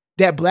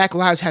 that Black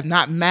lives have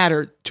not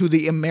mattered to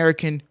the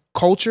American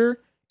culture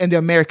and the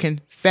American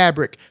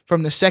fabric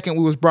from the second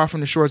we was brought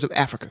from the shores of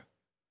Africa.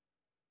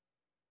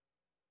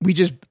 We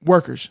just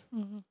workers.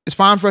 Mm-hmm. It's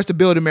fine for us to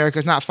build America.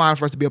 It's not fine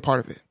for us to be a part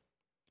of it.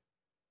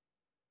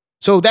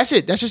 So that's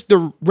it. That's just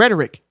the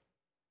rhetoric.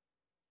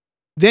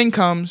 Then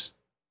comes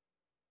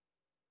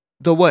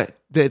the what?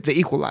 The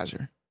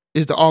equalizer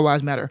is the All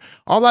Lives Matter.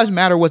 All Lives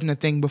Matter wasn't a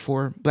thing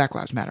before Black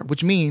Lives Matter,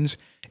 which means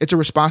it's a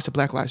response to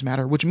Black Lives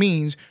Matter, which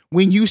means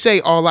when you say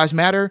All Lives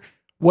Matter,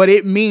 what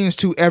it means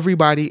to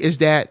everybody is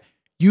that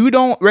you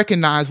don't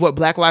recognize what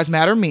Black Lives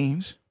Matter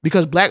means,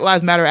 because Black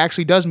Lives Matter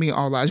actually does mean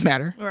All Lives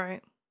Matter.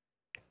 Right.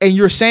 And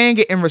you're saying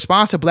it in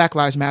response to Black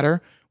Lives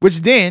Matter, which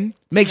then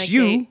makes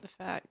you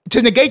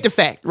to negate the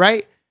fact,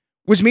 right?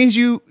 Which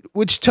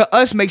to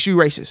us makes you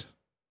racist.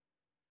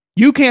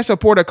 You can't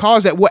support a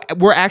cause that what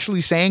we're actually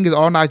saying is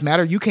All Lives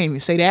Matter. You can't even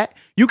say that.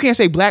 You can't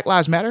say Black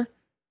Lives Matter.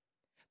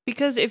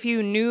 Because if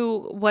you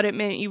knew what it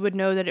meant, you would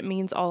know that it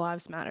means All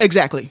Lives Matter.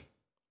 Exactly.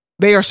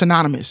 They are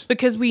synonymous.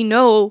 Because we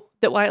know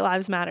that white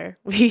lives matter.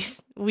 We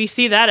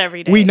see that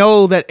every day. We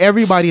know that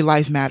everybody's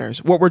life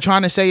matters. What we're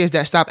trying to say is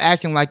that stop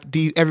acting like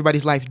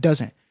everybody's life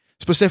doesn't.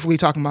 Specifically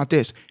talking about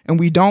this. And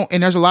we don't,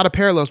 and there's a lot of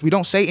parallels. We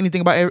don't say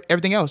anything about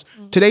everything else.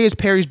 Mm-hmm. Today is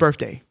Perry's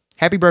birthday.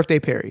 Happy birthday,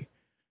 Perry.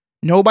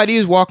 Nobody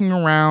is walking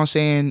around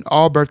saying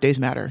all birthdays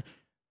matter.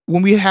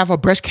 When we have a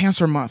breast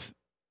cancer month,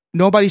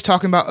 nobody's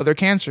talking about other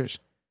cancers.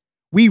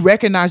 We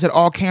recognize that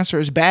all cancer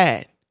is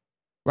bad,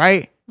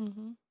 right?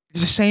 Mm-hmm.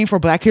 It's the same for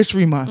Black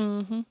History Month.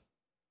 Mm-hmm.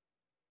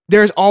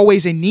 There's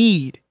always a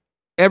need.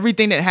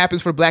 Everything that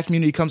happens for the Black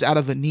community comes out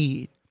of a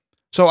need.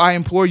 So I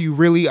implore you,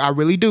 I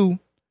really do,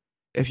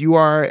 if you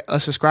are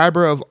a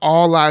subscriber of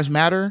All Lives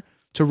Matter,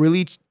 to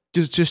really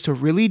just to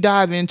really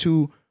dive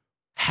into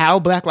how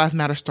Black Lives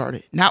Matter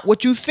started. Not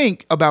what you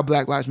think about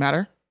Black Lives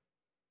Matter.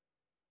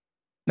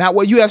 Not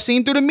what you have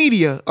seen through the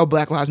media of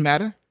Black Lives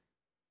Matter.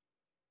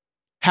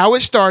 How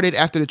it started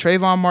after the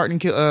Trayvon Martin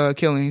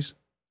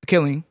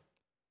killing.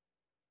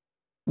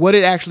 What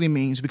it actually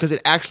means, because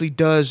it actually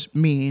does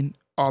mean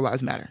All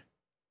Lives Matter.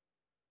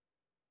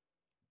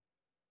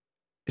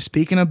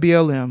 Speaking of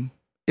BLM,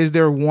 is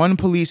there one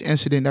police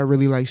incident that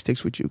really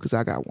sticks with you? Because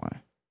I got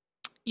one.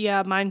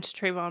 Yeah, mine's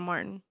Trayvon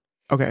Martin.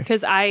 Okay.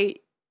 Because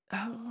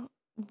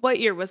what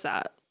year was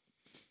that?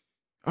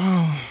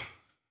 Oh,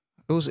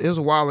 it was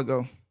a while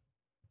ago.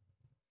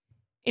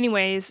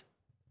 Anyways,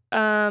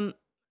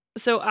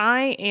 so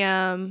I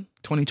am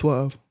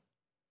 2012.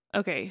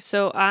 Okay,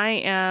 so I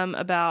am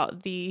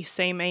about the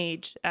same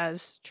age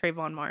as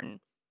Trayvon Martin.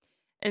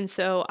 And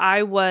so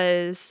I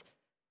was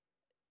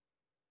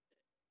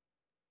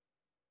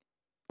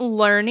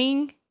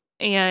learning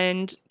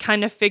and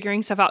kind of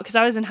figuring stuff out because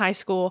I was in high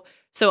school.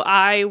 So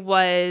I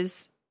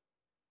was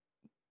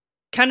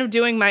kind of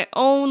doing my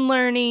own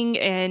learning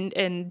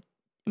and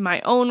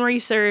my own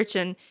research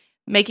and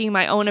making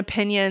my own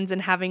opinions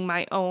and having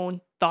my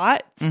own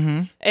thoughts,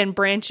 mm-hmm. and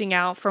branching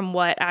out from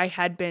what I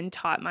had been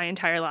taught my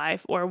entire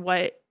life, or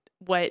what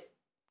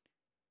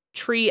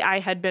tree I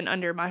had been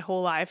under my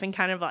whole life, and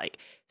kind of like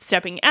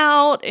stepping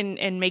out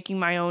and making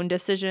my own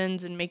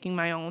decisions and making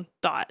my own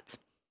thoughts.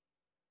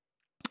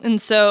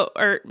 And so,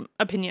 or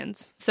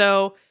opinions.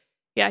 So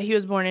yeah, he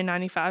was born in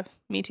 95.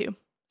 Me too.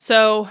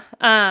 So,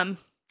 that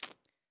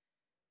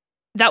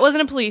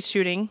wasn't a police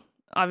shooting.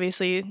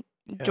 Obviously,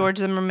 yeah. George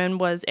Zimmerman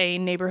was a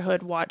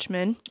neighborhood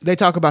watchman. They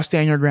talk about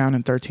stand your ground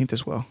in 13th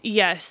as well.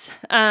 Yes.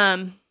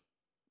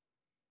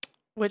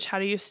 Which, how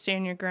do you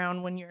stand your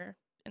ground when you're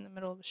in the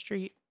middle of the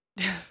street?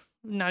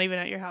 Not even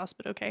at your house,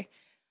 but okay.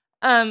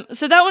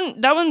 So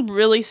that one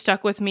really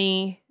stuck with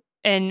me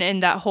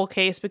in that whole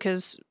case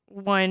because,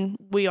 one,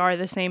 we are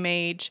the same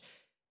age.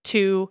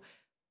 Two,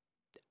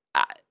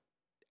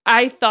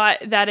 I thought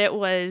that it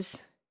was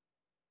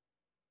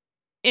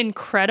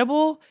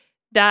incredible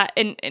that,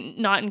 and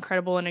not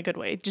incredible in a good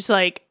way, just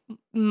like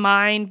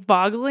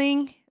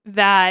mind-boggling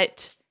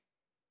that,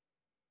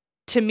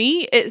 to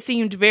me, it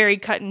seemed very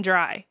cut and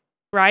dry,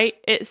 right?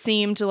 It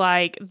seemed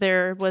like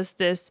there was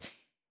this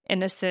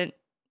innocent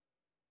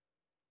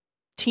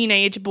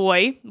teenage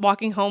boy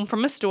walking home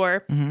from a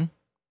store, mm-hmm.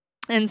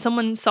 and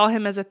someone saw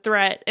him as a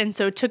threat, and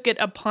so took it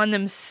upon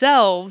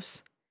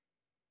themselves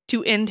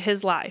to end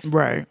his life.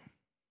 Right.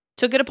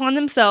 Took it upon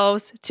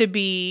themselves to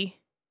be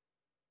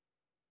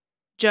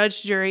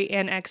judge, jury,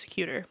 and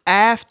executor.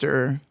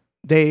 After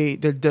the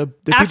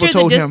after people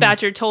told the him,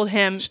 dispatcher told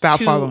him stop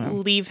to following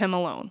him. Leave him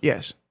alone.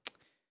 Yes.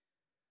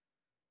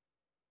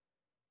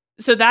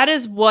 So that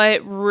is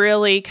what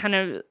really kind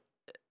of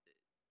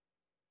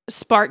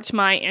sparked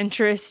my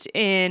interest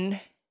in,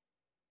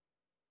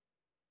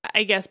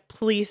 I guess,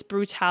 police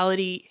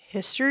brutality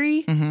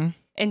history, mm-hmm.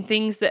 and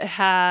things that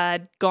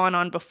had gone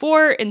on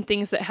before and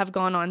things that have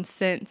gone on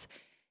since.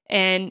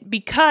 And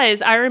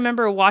because I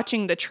remember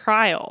watching the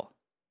trial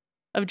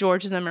of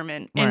George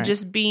Zimmerman and right.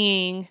 just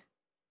being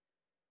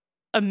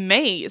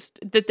amazed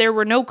that there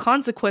were no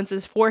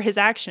consequences for his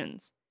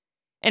actions.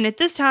 And at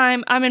this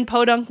time, I'm in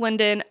Podunk,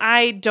 Linden.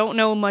 I don't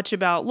know much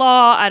about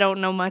law. I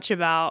don't know much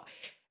about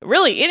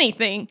really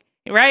anything,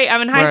 right?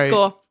 I'm in high right.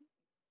 school.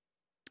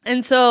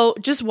 And so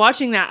just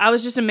watching that, I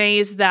was just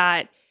amazed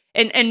that,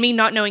 and me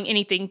not knowing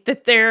anything,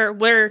 that there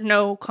were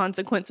no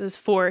consequences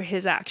for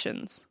his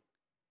actions.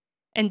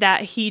 And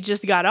that he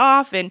just got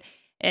off and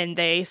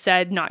they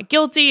said not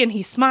guilty, and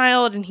he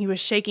smiled and he was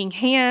shaking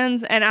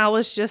hands. And I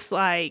was just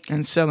like...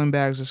 And selling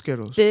bags of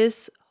Skittles.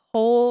 This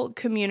whole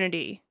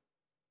community,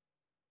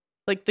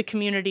 like the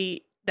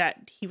community that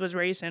he was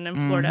raised in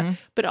Florida, mm-hmm.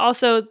 but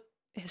also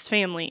his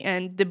family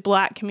and the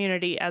Black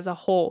community as a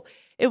whole,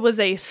 it was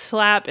a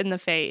slap in the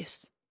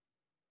face.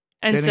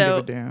 And they didn't give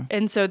a damn.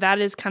 And so that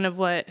is kind of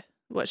what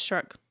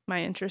struck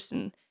my interest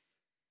in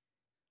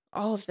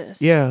all of this.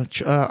 Yeah.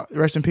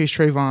 Rest in peace,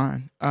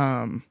 Trayvon.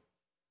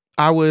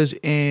 I was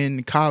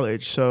in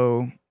college,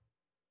 so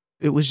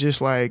it was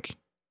just like,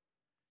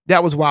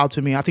 that was wild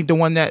to me. I think the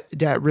one that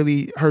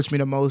really hurts me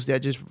the most, that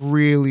just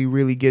really,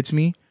 really gets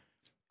me,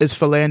 is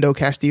Philando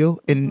Castile.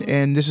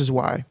 And this is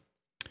why.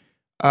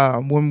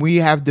 When I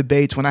have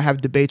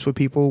debates with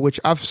people, which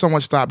I've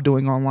somewhat stopped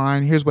doing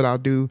online, here's what I'll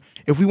do.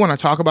 If we want to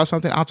talk about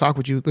something, I'll talk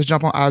with you. Let's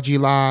jump on IG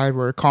Live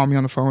or call me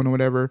on the phone or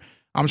whatever.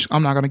 I'm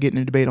not going to get in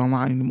a debate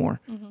online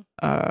anymore,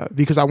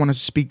 because I want to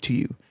speak to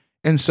you.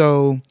 And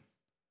so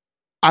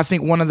I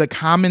think one of the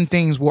common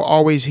things we'll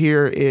always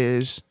hear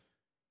is,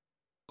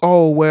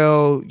 oh,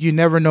 well, you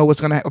never know what's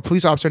going to happen. A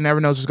police officer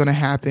never knows what's going to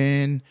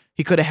happen.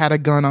 He could have had a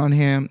gun on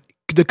him.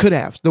 The could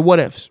haves, the what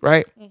ifs,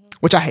 right? Mm-hmm.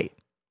 Which I hate.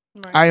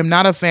 Right. I am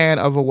not a fan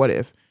of a what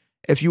if.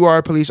 If you are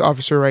a police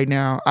officer right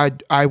now, I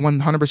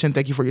 100%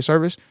 thank you for your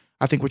service.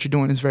 I think what you're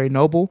doing is very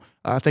noble.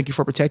 Thank you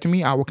for protecting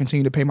me. I will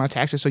continue to pay my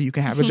taxes so you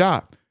can have a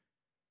job.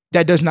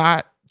 That does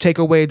not take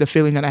away the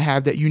feeling that I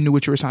have that you knew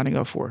what you were signing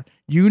up for.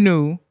 You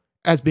knew,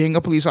 as being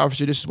a police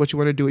officer, this is what you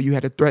want to do. You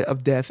had a threat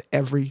of death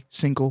every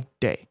single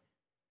day.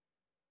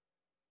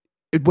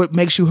 What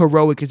makes you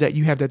heroic is that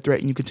you have that threat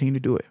and you continue to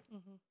do it.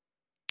 Mm-hmm.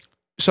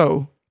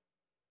 So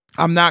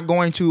I'm not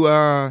going to...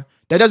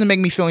 that doesn't make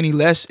me feel any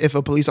less if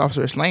a police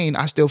officer is slain.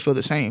 I still feel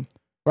the same,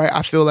 right?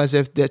 I feel as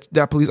if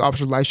that police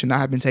officer's life should not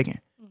have been taken.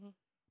 Mm-hmm.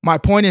 My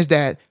point is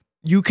that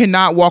you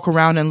cannot walk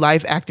around in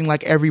life acting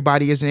like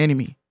everybody is an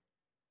enemy,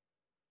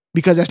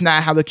 because that's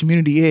not how the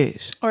community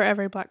is. Or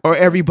every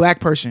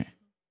black person.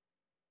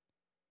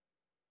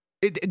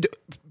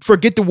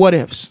 Forget the what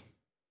ifs.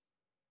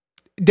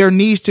 There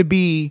needs to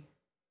be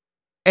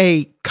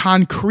a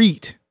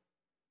concrete,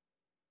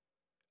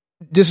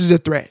 this is a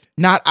threat.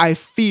 Not, I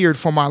feared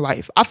for my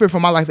life. I fear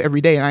for my life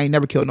every day and I ain't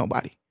never killed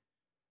nobody.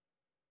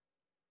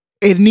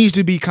 It needs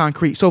to be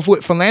concrete. So for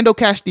Philando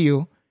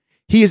Castile,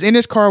 he is in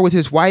his car with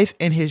his wife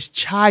and his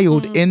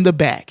child in the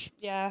back.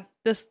 Yeah,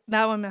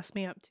 that one messed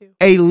me up too.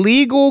 A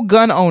legal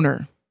gun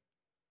owner,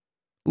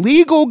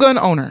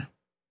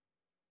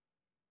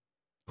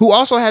 who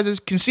also has his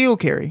concealed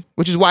carry,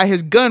 which is why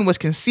his gun was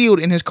concealed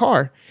in his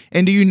car.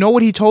 And do you know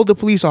what he told the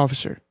police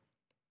officer?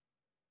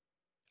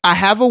 I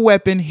have a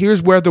weapon.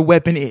 Here's where the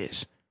weapon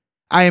is.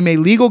 I am a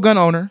legal gun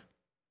owner.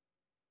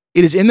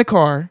 It is in the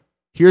car.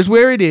 Here's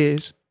where it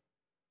is.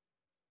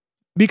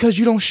 Because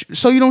you don't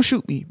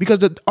shoot me. Because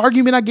the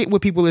argument I get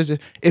with people is that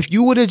if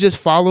you would have just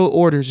followed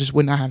orders, this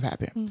would not have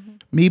happened. Mm-hmm.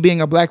 Me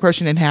being a black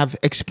person and have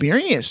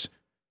experienced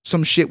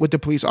some shit with the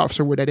police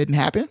officer where that didn't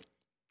happen,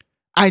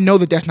 I know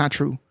that that's not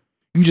true.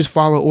 You just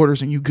follow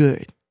orders and you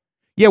good.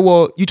 Yeah,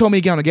 well, you told me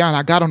to get on the ground.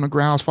 I got on the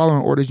ground, I was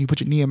following orders, and you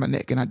put your knee in my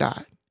neck and I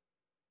died.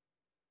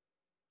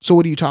 So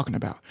what are you talking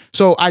about?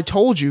 So I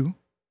told you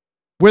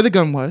where the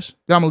gun was,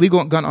 that I'm a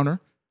legal gun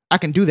owner. I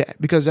can do that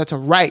because that's a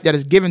right that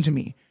is given to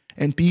me.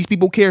 And these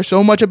people care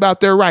so much about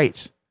their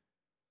rights.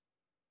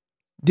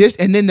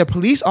 And then the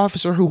police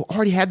officer who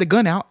already had the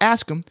gun out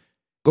asked him,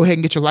 go ahead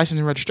and get your license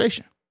and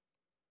registration.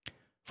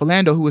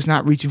 Philando, who was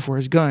not reaching for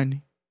his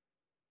gun,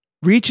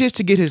 reaches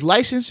to get his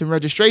license and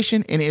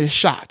registration and is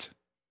shot.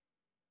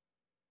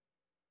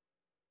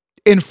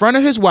 In front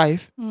of his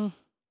wife,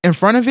 in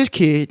front of his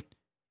kid,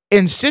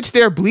 and sits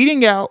there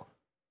bleeding out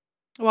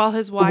while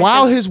his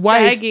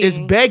wife is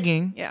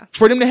begging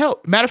for them to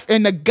help.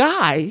 And the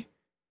guy,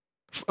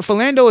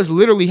 Philando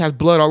literally has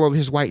blood all over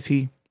his white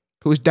tee,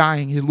 who is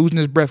dying. He's losing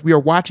his breath. We are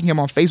watching him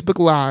on Facebook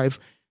Live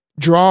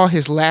draw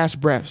his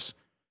last breaths.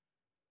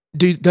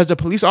 Does the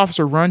police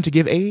officer run to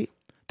give aid?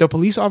 The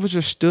police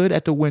officer stood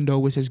at the window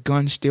with his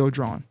gun still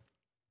drawn.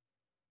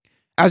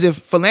 As if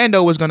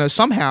Philando was going to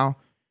somehow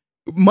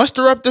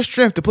muster up the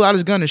strength to pull out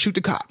his gun and shoot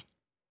the cop.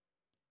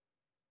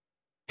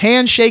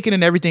 Hands shaking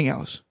and everything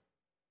else.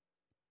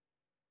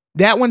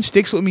 That one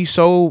sticks with me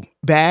so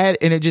bad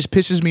and it just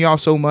pisses me off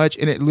so much.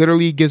 And it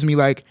literally gives me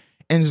like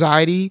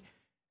anxiety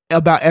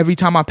about every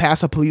time I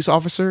pass a police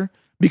officer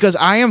because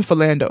I am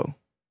Philando.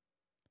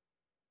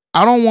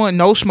 I don't want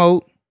no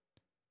smoke.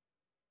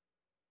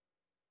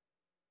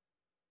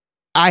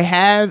 I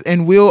have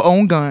and will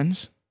own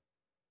guns.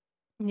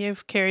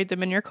 You've carried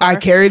them in your car. I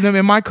carry them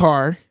in my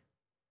car.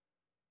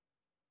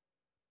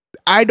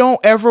 I don't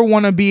ever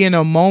want to be in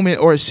a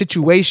moment or a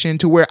situation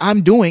to where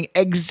I'm doing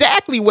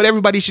exactly what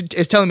everybody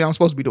is telling me I'm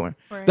supposed to be doing.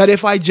 Right. That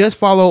if I just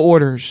follow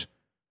orders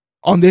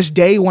on this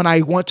day when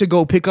I want to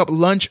go pick up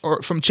lunch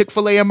or from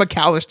Chick-fil-A and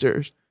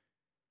McAllister's,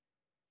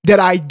 that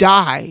I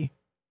die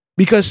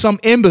because some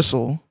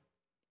imbecile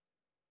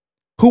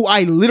who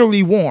I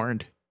literally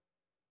warned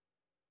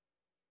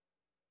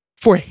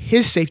for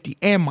his safety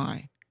and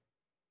mine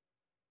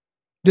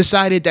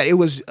decided that it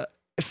was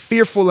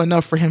fearful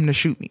enough for him to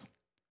shoot me.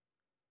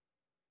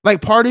 Like,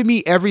 part of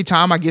me, every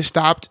time I get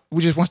stopped,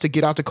 just wants to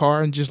get out the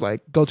car and just, like,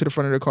 go to the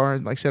front of the car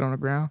and, like, sit on the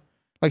ground.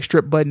 Like,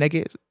 strip butt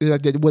naked.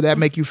 Would that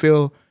make you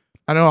feel...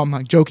 I know I'm,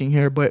 like, joking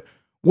here, but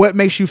what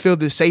makes you feel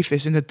the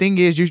safest? And the thing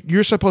is,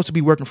 you're supposed to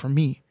be working for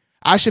me.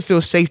 I should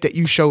feel safe that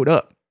you showed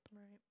up.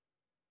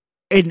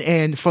 Right.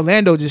 And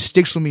Philando just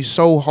sticks with me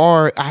so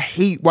hard. I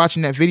hate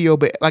watching that video,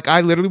 but, like, I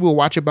literally will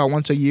watch it about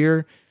once a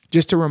year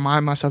just to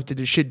remind myself that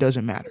this shit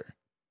doesn't matter.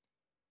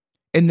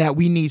 And that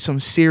we need some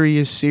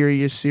serious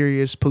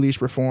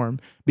police reform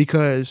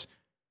because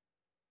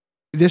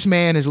this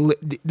man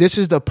this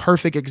is the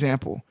perfect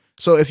example.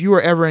 So if you are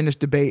ever in this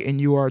debate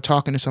and you are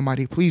talking to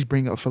somebody, please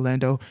bring up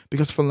Philando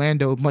because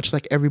Philando, much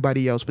like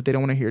everybody else, but they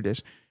don't want to hear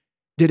this,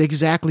 did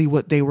exactly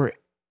what they were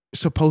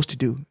supposed to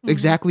do,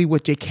 exactly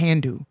what they can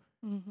do.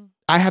 Mm-hmm.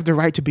 I have the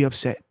right to be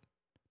upset.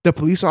 The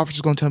police officer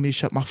is going to tell me to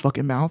shut my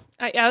fucking mouth.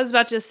 I was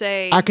about to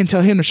say. I can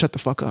tell him to shut the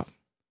fuck up.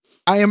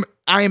 I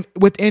am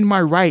within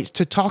my rights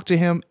to talk to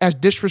him as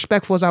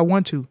disrespectful as I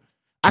want to.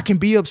 I can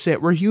be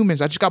upset. We're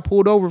humans. I just got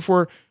pulled over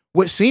for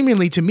what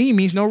seemingly to me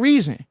means no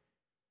reason.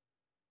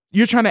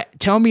 You're trying to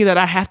tell me that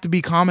I have to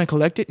be calm and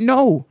collected?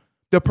 No.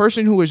 The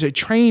person who is a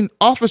trained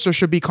officer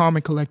should be calm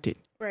and collected.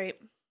 Right.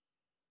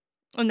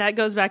 And that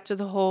goes back to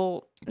the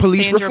whole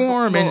police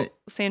reform and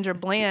Sandra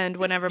Bland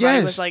when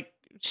everybody was like,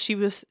 she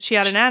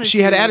had an attitude. She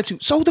had an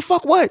attitude. So the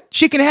fuck what?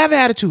 She can have an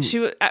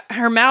attitude.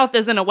 Her mouth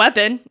isn't a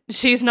weapon.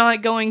 She's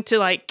not going to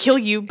like kill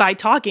you by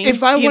talking.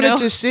 If I wanted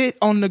to sit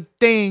on the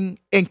thing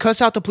and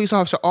cuss out the police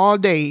officer all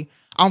day,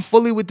 I'm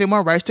fully within my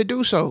rights to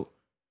do so.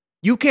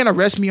 You can't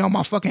arrest me on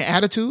my fucking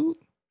attitude.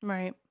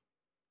 Right.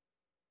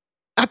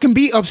 I can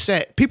be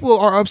upset. People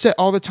are upset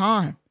all the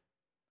time.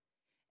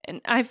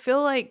 And I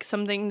feel like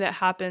something that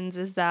happens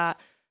is that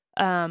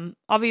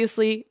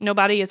obviously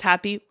nobody is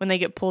happy when they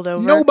get pulled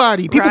over.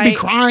 Nobody. People be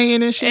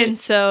crying and shit. And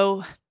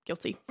so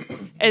guilty.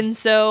 And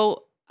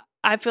so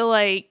I feel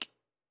like,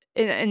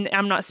 and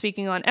I'm not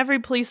speaking on every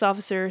police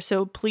officer,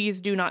 so please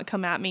do not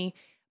come at me,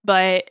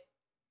 but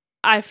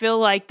I feel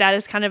like that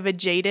is kind of a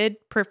jaded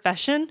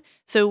profession.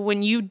 So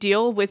when you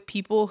deal with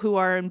people who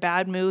are in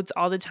bad moods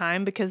all the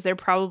time because they're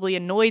probably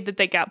annoyed that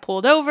they got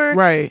pulled over,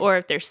 right? Or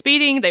if they're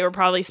speeding, they were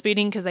probably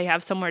speeding because they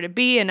have somewhere to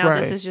be, and now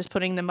this is just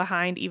putting them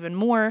behind even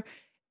more.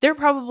 They're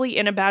probably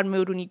in a bad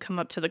mood when you come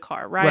up to the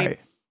car, right?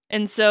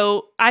 And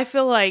so I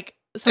feel like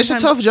sometimes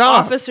it's a tough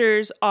job.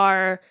 Officers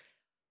are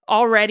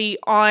already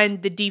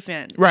on the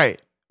defense. Right.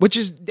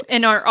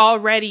 And are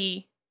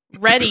already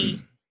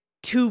ready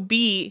to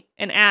be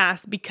an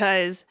ass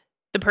because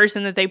the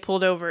person that they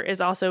pulled over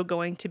is also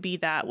going to be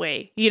that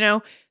way, you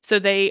know? So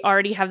they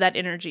already have that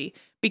energy.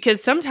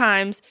 Because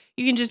sometimes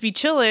you can just be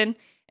chilling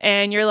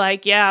and you're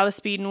like, yeah, I was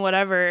speeding,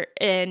 whatever.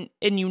 And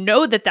you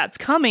know that that's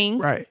coming.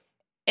 Right.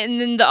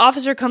 And then the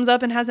officer comes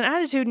up and has an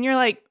attitude, and you're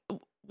like,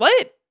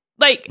 what?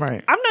 Like,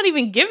 Right. I'm not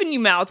even giving you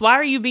mouth. Why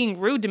are you being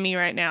rude to me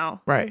right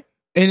now? Right.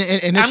 And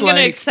it's I'm going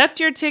to accept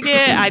your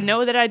ticket. I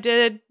know that I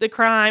did the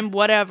crime,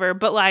 whatever.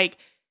 But, like,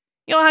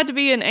 you don't have to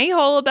be an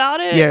a-hole about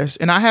it. Yes.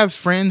 And I have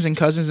friends and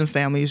cousins and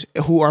families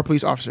who are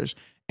police officers.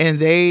 And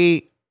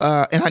they,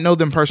 and I know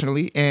them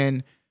personally,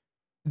 and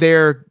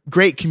they're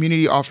great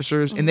community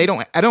officers, and I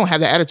don't have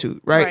that attitude,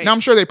 right? Now I'm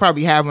sure they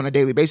probably have on a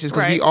daily basis,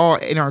 because we all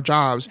in our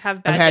jobs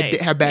have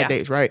bad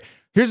days, right?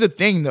 Here's the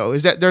thing, though,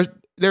 is that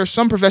there's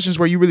some professions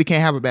where you really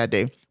can't have a bad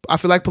day. I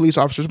feel like police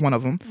officers one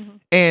of them,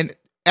 and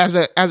as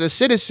a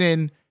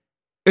citizen,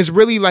 it's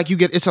really like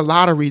it's a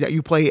lottery that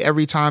you play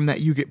every time that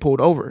you get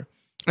pulled over.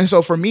 And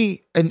so for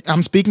me, and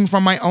I'm speaking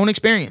from my own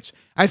experience,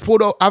 I've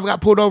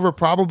got pulled over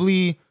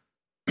probably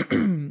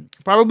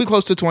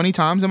close to 20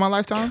 times in my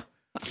lifetime.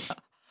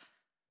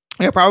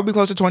 Yeah, probably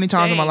close to 20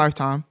 times in my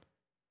lifetime.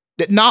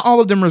 That not all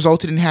of them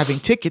resulted in having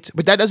tickets,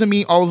 but that doesn't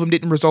mean all of them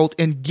didn't result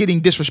in getting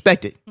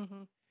disrespected.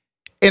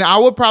 And I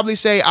would probably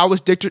say I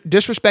was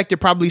disrespected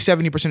probably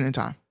 70% of the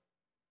time.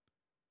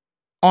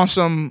 On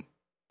some,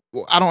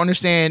 I don't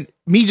understand,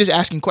 me just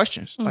asking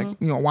questions. Like,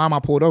 why am I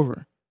pulled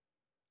over?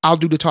 I'll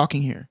do the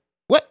talking here.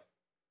 What?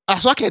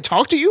 So I can't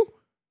talk to you?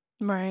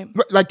 Right.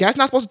 Like, that's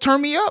not supposed to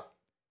turn me up?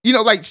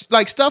 Like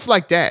stuff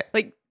like that.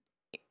 Like,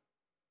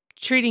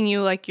 treating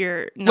you like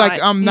you're not,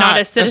 like I'm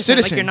not a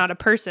citizen, like you're not a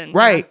person,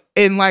 right?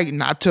 And like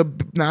not to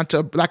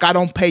like I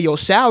don't pay your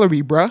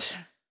salary, bruh.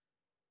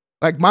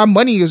 Like my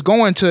money is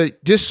going to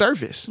this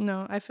service.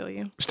 No, I feel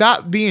you.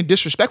 Stop being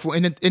disrespectful,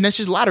 and that's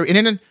just lottery.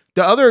 And then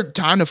the other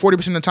time, the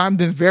 40% of the time,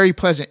 then very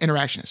pleasant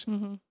interactions.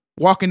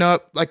 Walking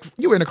up, like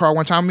you were in the car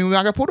one time,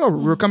 I got pulled over.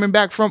 We were coming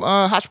back from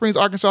Hot Springs,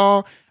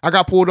 Arkansas. I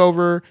got pulled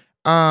over,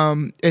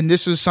 and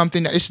this is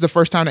the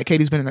first time that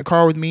Katie's been in a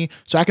car with me,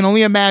 so I can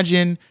only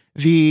imagine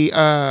the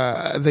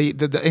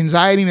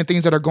anxiety and the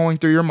things that are going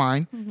through your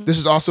mind. This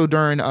is also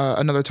during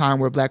another time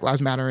where Black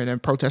Lives Matter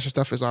and protest and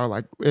stuff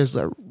is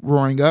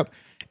roaring up.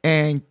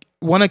 And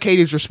one of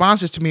Katie's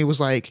responses to me was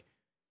like,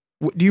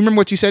 "Do you remember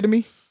what you said to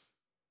me?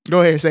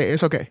 Go ahead, say it.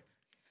 It's okay."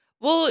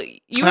 Well,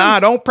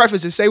 don't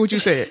preface it. Say what you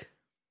said.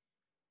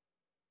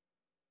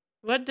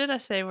 What did I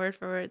say word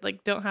for word?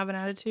 Like, don't have an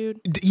attitude?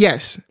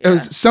 Yes. Yeah. It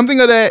was something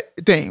of that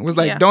thing. It was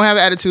like, don't have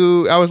an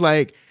attitude. I was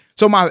like,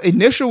 so my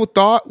initial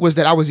thought was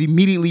that I was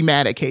immediately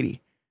mad at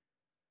Katie.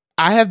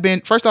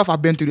 First off,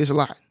 I've been through this a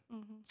lot.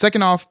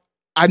 Second off,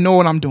 I know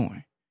what I'm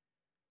doing.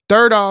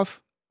 Third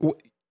off,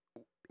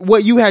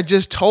 what you had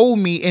just told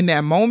me in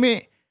that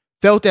moment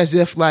felt as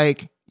if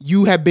like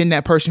you had been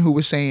that person who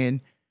was saying,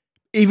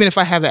 even if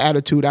I have an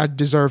attitude, I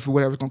deserve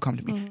whatever's going to come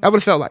to me. That would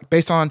have felt like,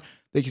 based on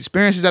the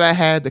experiences that I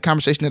had, the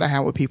conversation that I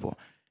had with people.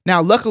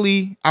 Now,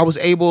 luckily, I'm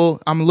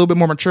a little bit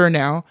more mature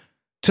now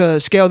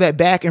to scale that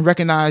back and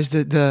recognize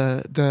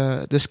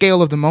the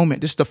scale of the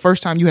moment. This is the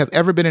first time you have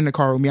ever been in a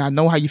car with me. I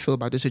know how you feel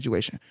about this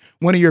situation.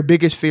 One of your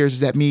biggest fears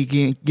is that me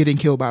getting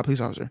killed by a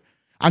police officer.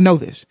 I know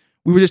this.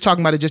 We were just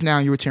talking about it just now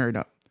and you were tearing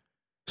up.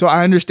 So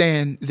I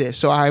understand this.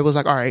 So I was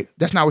like, all right,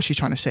 that's not what she's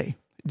trying to say.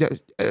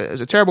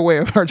 It's a terrible way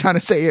of her trying to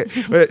say it,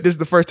 but this is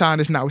the first time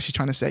that's not what she's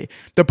trying to say.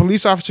 The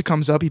police officer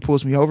comes up, he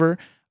pulls me over.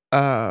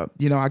 I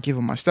give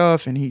him my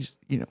stuff and he's,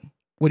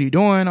 what are you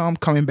doing? I'm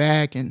coming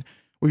back. And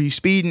were you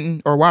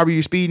speeding, or why were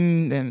you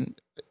speeding? And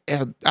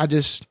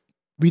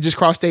we just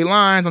crossed state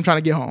lines. I'm trying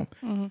to get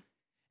home.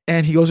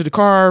 And he goes to the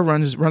car,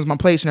 runs my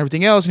plates and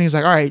everything else. And he's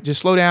like, all right,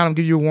 just slow down. I'll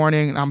give you a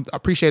warning. And I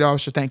appreciate it,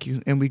 officer. Thank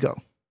you. And we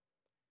go.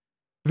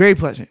 Very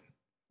pleasant.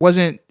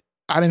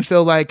 I didn't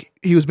feel like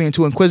he was being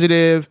too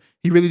inquisitive.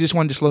 He really just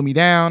wanted to slow me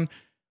down.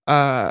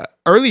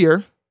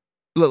 Earlier,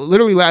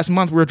 literally last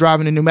month, we were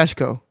driving to New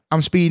Mexico.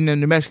 I'm speeding in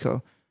New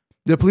Mexico.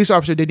 The police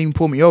officer didn't even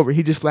pull me over.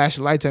 He just flashed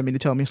the lights at me to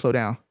tell me to slow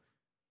down.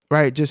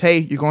 Right? Just, hey,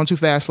 you're going too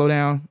fast. Slow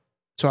down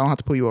so I don't have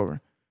to pull you over.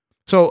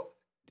 So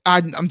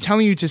I'm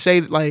telling you to say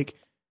that, like,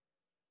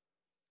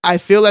 I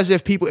feel as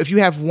if you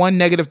have one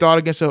negative thought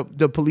against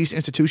the police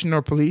institution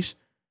or police,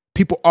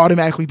 people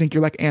automatically think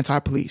you're like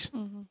anti-police.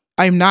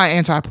 I am not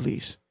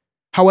anti-police.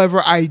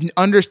 However, I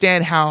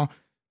understand how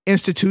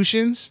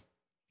institutions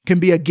can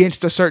be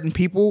against a certain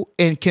people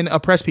and can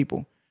oppress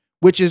people,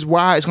 which is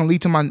why it's going to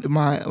lead to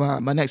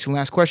my next and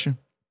last question,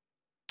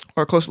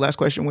 or close to last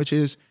question, which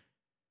is,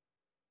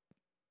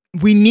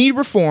 we need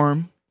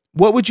reform.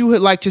 What would you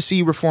like to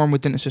see reform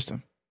within the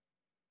system?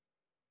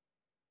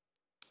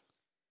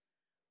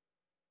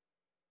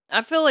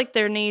 I feel like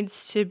there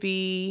needs to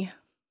be,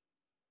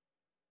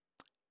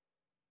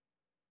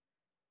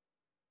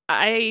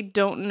 I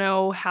don't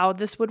know how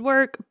this would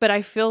work, but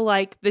I feel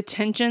like the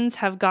tensions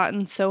have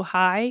gotten so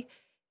high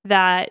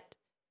that,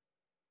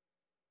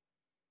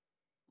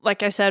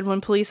 like I said,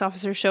 when police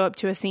officers show up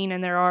to a scene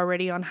and they're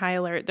already on high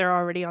alert, they're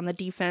already on the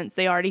defense,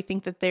 they already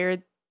think that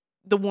they're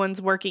the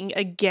ones working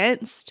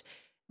against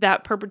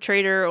that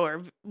perpetrator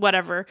or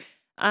whatever.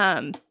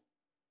 And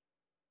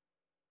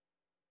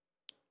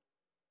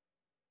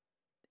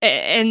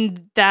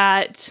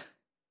that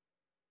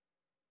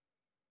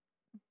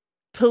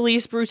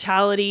police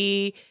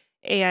brutality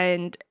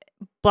and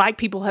Black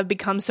people have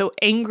become so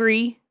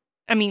angry.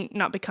 I mean,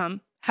 not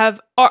become,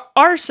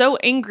 are so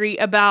angry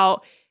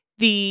about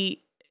the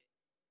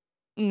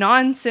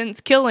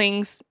nonsense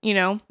killings,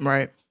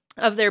 Right.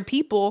 of their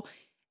people,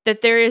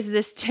 that there is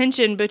this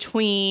tension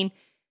between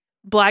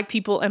Black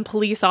people and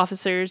police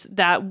officers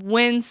that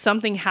when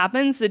something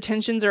happens, the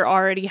tensions are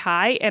already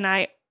high. And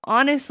I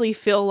honestly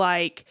feel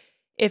like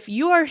if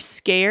you are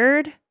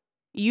scared,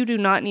 you do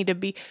not need to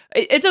be.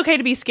 It's okay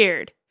to be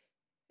scared.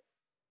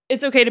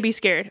 It's okay to be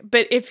scared.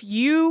 But if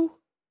your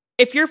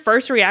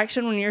first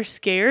reaction when you're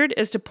scared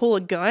is to pull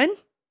a gun,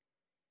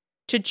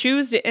 to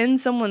choose to end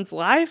someone's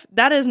life,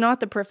 that is not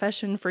the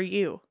profession for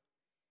you.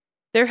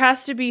 There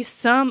has to be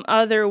some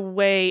other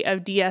way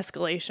of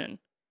de-escalation.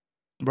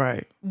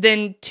 Right.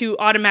 Than to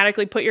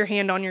automatically put your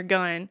hand on your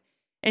gun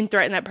and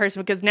threaten that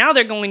person, because now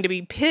they're going to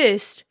be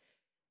pissed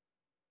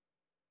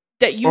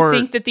that you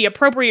think that the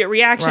appropriate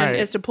reaction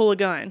is to pull a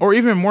gun. Or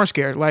even more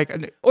scared.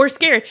 Or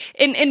scared.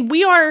 And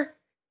we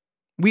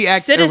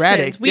act citizens.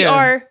 Erratic.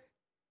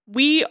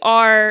 We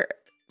are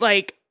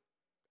like,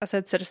 I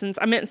said citizens,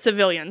 I meant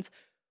civilians.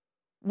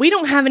 We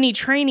don't have any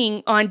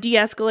training on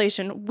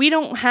de-escalation. We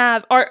don't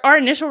have our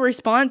initial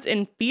response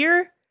in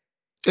fear.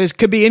 It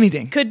could be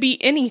anything.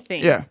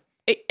 Yeah.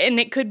 And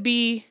it could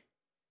be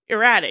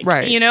erratic,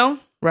 right?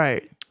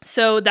 Right.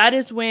 So that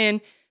is when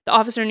the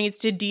officer needs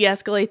to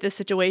de-escalate the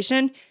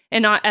situation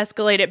and not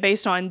escalate it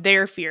based on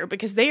their fear,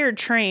 because they are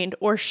trained,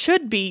 or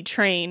should be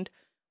trained,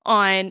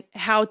 on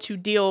how to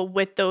deal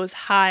with those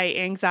high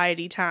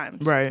anxiety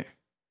times. Right.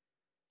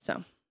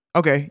 So.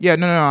 Okay. Yeah.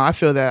 No. I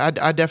feel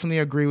that. I definitely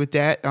agree with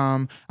that.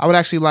 I would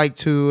actually like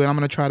to, and I'm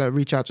going to try to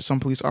reach out to some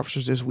police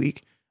officers this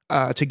week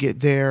to get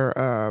their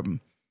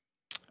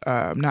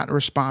not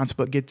response,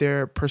 but get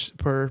their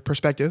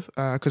perspective,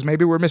 because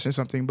maybe we're missing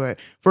something. But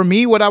for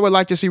me, what I would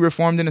like to see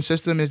reformed in the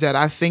system is that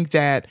I think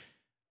that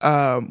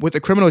with the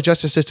criminal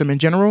justice system in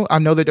general, I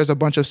know that there's a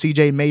bunch of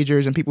CJ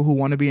majors and people who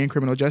want to be in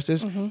criminal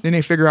justice. Mm-hmm. Then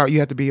they figure out you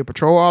have to be a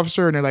patrol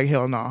officer, and they're like,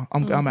 hell no,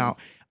 I'm out.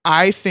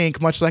 I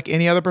think, much like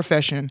any other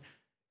profession,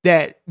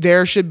 that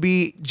there should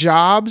be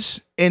jobs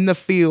in the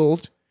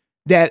field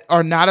that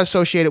are not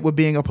associated with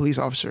being a police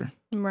officer.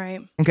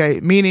 Right. Okay.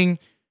 Meaning,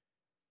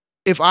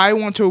 if I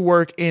want to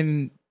work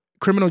in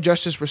criminal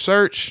justice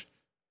research,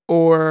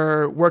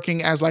 or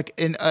working as like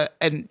in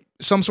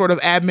some sort of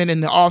admin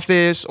in the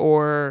office,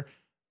 or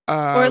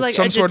like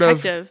some a sort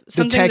detective, of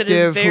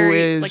detective who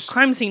is like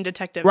crime scene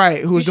detective,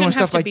 right? Who's doing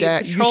stuff like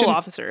that? You patrol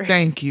officer.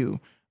 Thank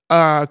you.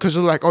 Because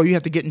they're like, oh, you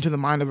have to get into the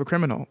mind of a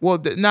criminal. Well,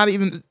 not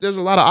even. There's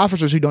a lot of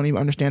officers who don't even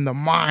understand the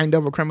mind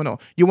of a criminal.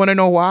 You want to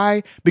know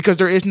why? Because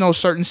there is no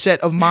certain set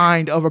of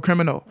mind of a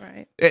criminal.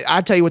 Right.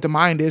 I tell you what the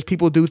mind is.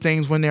 People do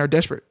things when they are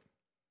desperate,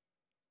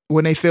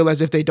 when they feel as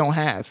if they don't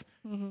have.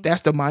 Mm-hmm.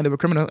 That's the mind of a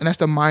criminal, and that's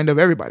the mind of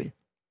everybody.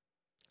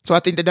 So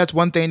I think that that's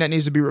one thing that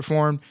needs to be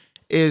reformed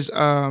is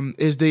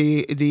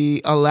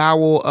the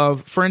allowal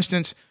of, for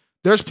instance,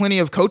 there's plenty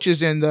of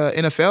coaches in the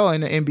NFL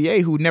and the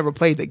NBA who never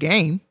played the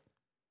game,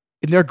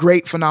 and they're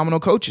great, phenomenal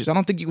coaches. I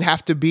don't think you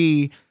have to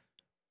be.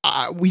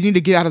 We need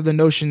to get out of the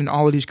notion in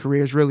all of these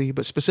careers, really,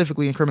 but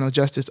specifically in criminal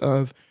justice,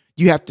 of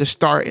you have to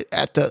start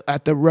at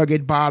the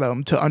rugged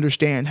bottom to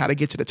understand how to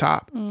get to the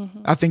top.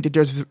 Mm-hmm. I think that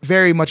there's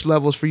very much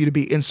levels for you to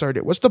be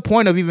inserted. What's the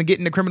point of even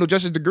getting a criminal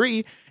justice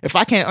degree if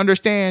I can't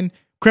understand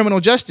criminal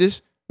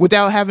justice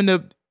without having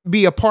to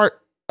be a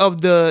part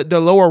of the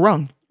lower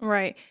rung?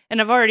 Right.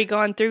 And I've already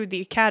gone through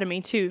the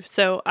academy too.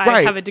 So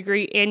I have a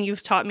degree, and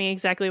you've taught me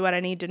exactly what I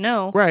need to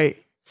know. Right.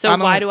 So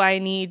why do I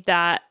need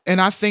that? And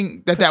I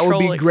think that would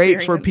be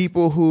great for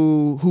people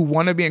who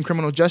want to be in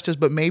criminal justice,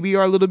 but maybe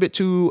are a little bit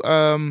too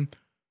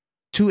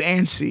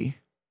antsy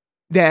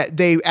that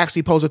they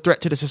actually pose a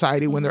threat to the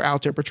society when they're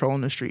out there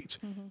patrolling the streets,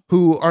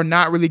 who are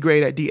not really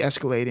great at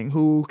de-escalating,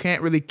 who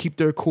can't really keep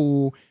their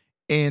cool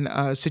in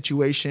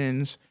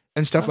situations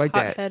and stuff like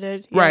that. Yeah.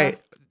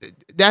 Right.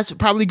 That's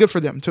probably good for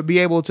them to be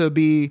able to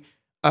be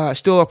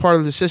still a part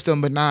of the system,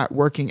 but not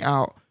working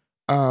out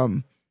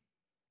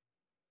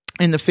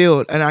in the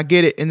field. And I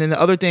get it. And then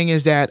the other thing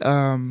is that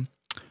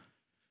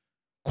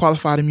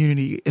qualified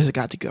immunity has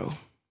got to go.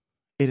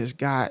 It has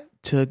got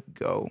to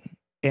go.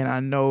 And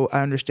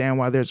I understand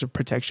why there's a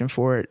protection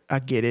for it. I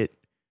get it.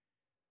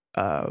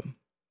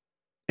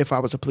 If I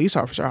was a police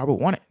officer, I would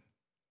want it,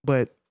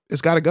 but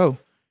it's got to go.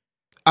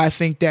 I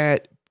think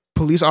that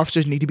police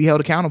officers need to be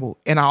held accountable.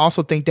 And I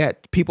also think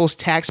that people's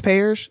tax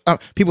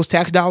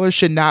dollars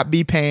should not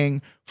be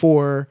paying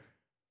for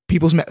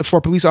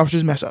police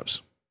officers' mess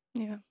ups.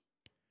 Yeah.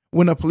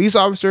 When a police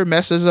officer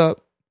messes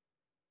up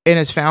and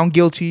is found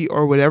guilty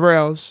or whatever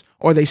else,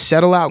 or they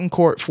settle out in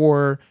court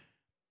for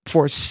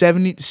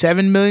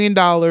 $77 million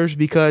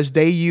because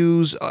they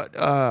use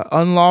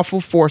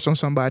unlawful force on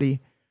somebody,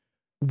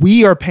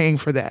 we are paying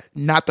for that,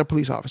 not the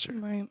police officer.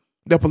 Right.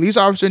 The police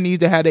officer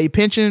needs to have a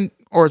pension,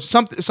 or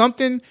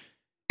something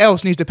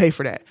else needs to pay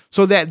for that,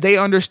 so that they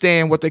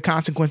understand what the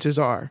consequences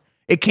are.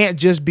 It can't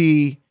just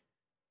be,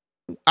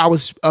 I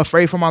was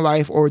afraid for my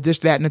life, or this,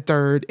 that, and the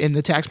third, and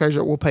the taxpayers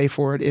will pay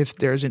for it if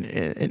there's an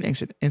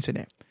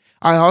incident.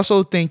 I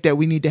also think that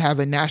we need to have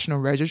a national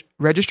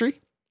registry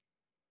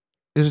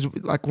This is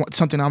like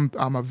something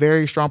I'm a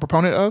very strong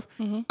proponent of.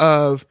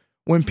 Of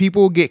when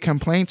people get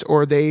complaints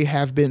or they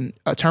have been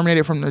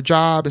terminated from their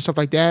job and stuff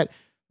like that,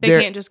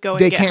 they can't just go. And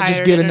they get can't just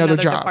hired get in another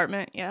job.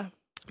 Department. Yeah.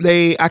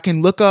 I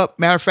can look up.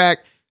 Matter of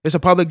fact, it's a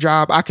public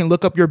job. I can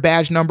look up your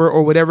badge number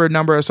or whatever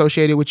number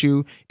associated with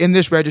you in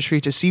this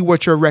registry to see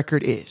what your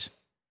record is.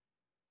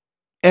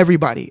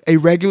 Everybody, a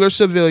regular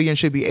civilian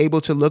should be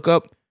able to look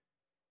up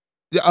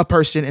a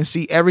person and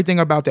see everything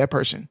about that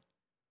person.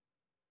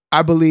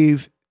 I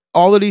believe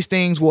all of these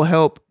things will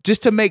help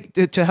just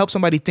to help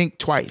somebody think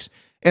twice.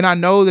 And I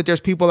know that there's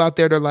people out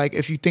there that are like,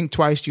 if you think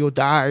twice, you'll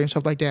die and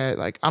stuff like that.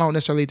 Like, I don't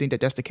necessarily think that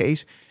that's the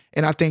case.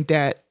 And I think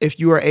that if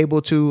you are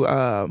able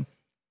to,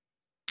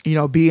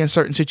 be in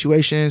certain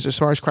situations as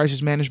far as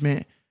crisis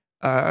management,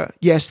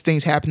 yes,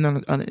 things happen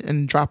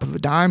in the drop of a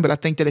dime. But I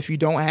think that if you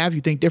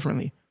you think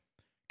differently.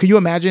 Can you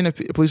imagine if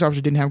a police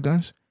officer didn't have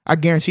guns? I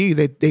guarantee you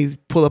that they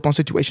pull up on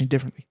situations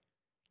differently.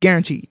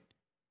 Guaranteed.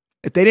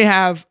 If they didn't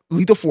have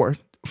lethal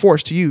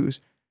force to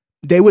use,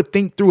 they would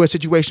think through a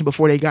situation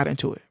before they got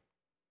into it.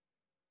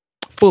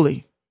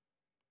 Fully.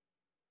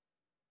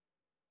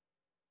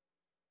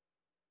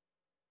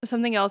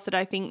 Something else that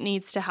I think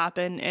needs to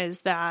happen is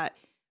that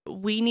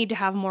we need to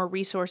have more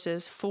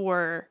resources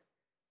for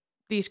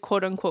these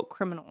quote unquote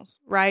criminals,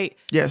 right?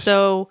 Yes.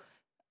 So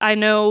I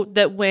know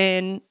that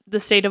when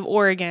the state of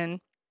Oregon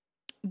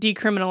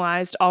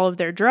decriminalized all of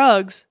their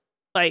drugs,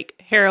 like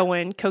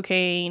heroin,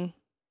 cocaine,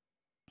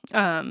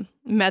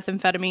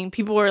 methamphetamine,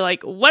 people were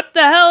like, what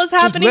the hell is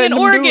happening in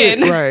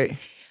Oregon? Right.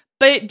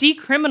 But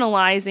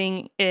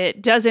decriminalizing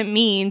it doesn't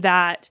mean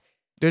that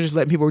they're just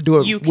letting people do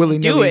it you willy-nilly.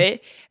 do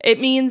it. It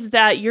means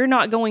that you're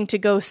not going to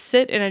go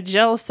sit in a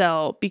jail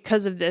cell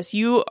because of this.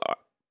 You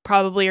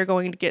probably are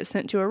going to get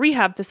sent to a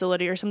rehab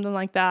facility or something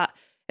like that.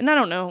 And I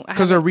don't know.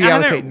 Because they're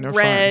reallocating their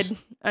read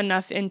funds.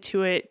 Enough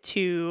into it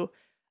to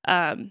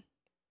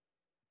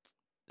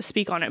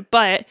speak on it.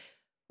 But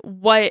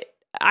what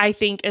I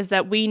think is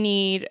that we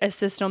need a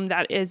system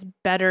that is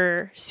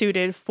better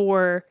suited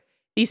for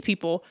these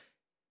people.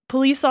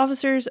 Police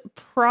officers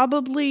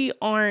probably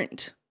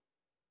aren't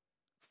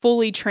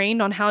fully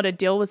trained on how to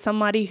deal with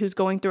somebody who's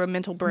going through a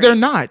mental break. They're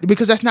not,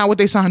 because that's not what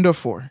they signed up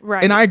for.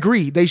 Right. And I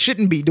agree. They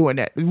shouldn't be doing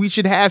that. We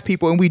should have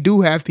people, and we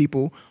do have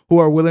people who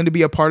are willing to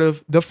be a part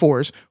of the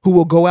force, who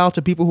will go out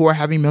to people who are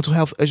having mental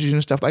health issues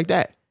and stuff like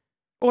that.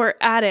 Or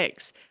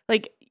addicts.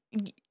 Like,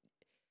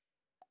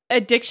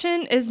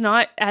 addiction is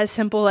not as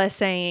simple as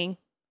saying,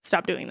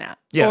 stop doing that.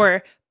 Yeah.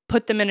 Or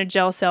put them in a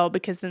jail cell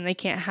because then they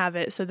can't have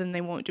it, so then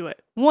they won't do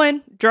it.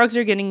 1, drugs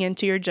are getting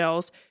into your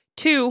jails.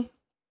 2,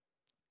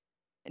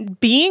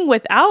 being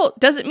without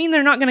doesn't mean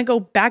they're not going to go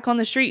back on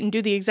the street and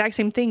do the exact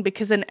same thing,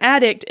 because an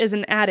addict is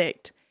an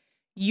addict.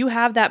 You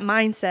have that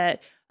mindset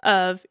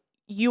of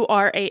you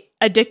are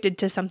addicted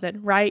to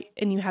something, right?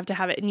 And you have to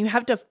have it, and you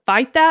have to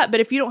fight that. But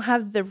if you don't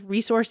have the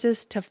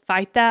resources to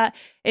fight that,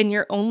 and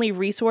your only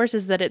resource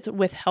is that it's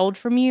withheld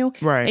from you,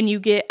 right, and you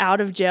get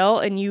out of jail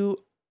and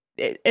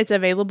it's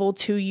available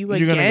to you again,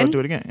 you're going to go do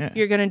it again. Yeah.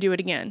 You're going to do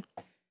it again.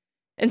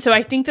 And so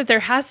I think that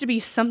there has to be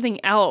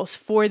something else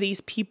for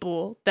these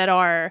people that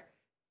are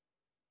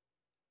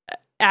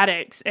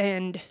addicts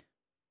and,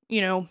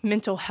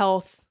 mental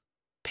health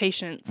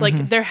patients.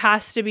 Like, there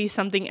has to be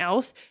something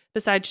else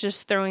besides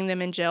just throwing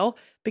them in jail,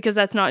 because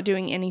that's not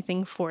doing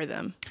anything for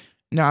them.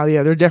 No,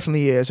 yeah, there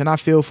definitely is. And I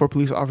feel for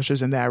police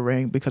officers in that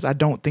ring, because I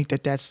don't think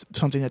that that's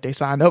something that they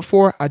signed up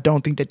for. I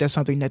don't think that that's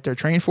something that they're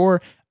trained for.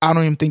 I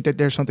don't even think that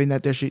there's something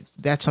that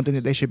that's something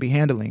that they should be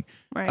handling.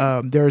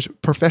 Right. There's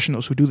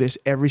professionals who do this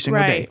every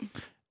single right.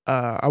 day.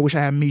 I wish I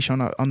had Mish on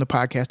the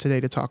podcast today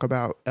to talk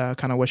about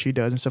kind of what she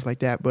does and stuff like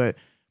that. But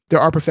there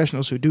are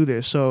professionals who do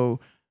this. So,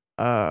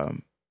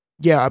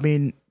 yeah, I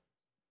mean,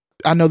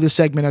 I know this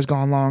segment has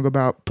gone long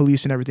about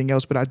police and everything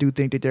else, but I do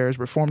think that there is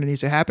reform that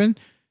needs to happen.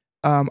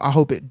 I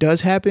hope it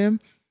does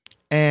happen.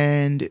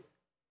 And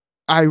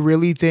I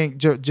really think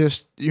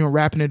just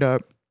wrapping it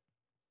up,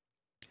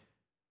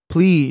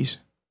 please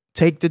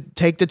take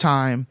the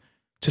time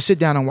to sit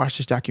down and watch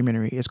this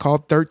documentary. It's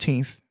called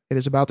 13th. It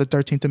is about the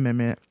 13th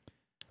Amendment,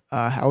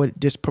 how it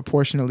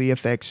disproportionately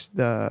affects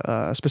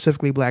the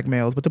specifically Black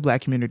males, but the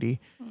Black community.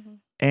 Mm-hmm.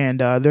 And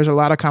there's a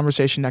lot of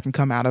conversation that can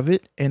come out of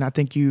it. And I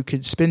think you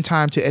could spend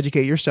time to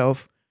educate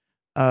yourself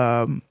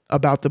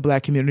about the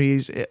Black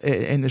communities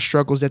and the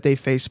struggles that they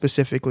face,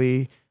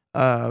 specifically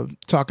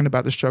talking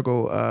about the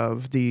struggle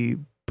of the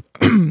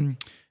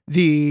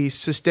the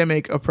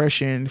systemic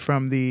oppression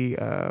from the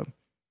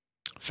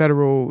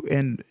federal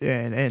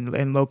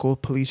and local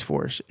police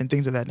force and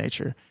things of that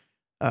nature.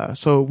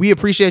 So we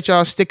appreciate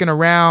y'all sticking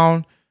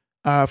around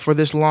for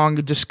this long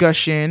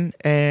discussion,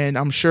 and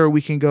I'm sure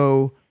we can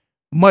go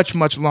much,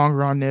 much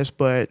longer on this,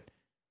 but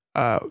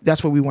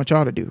that's what we want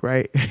y'all to do,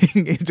 right?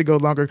 To go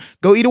longer.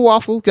 Go eat a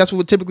waffle. That's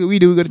what typically we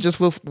do. We're going to just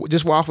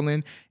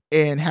waffling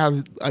and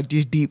have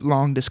these deep,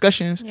 long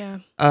discussions. Yeah.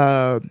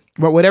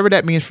 But whatever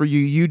that means for you,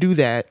 you do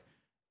that.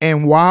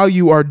 And while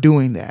you are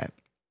doing that,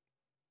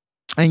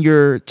 and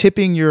you're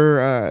tipping your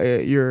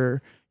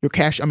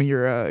cash,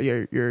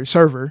 your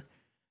server,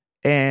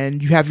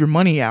 and you have your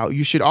money out,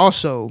 you should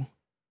also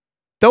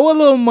throw a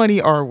little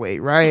money our way,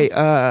 right?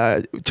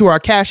 To our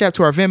Cash App,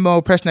 to our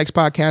Venmo, Press Next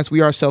Podcast.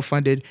 We are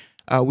self-funded.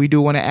 We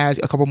do want to add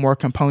a couple more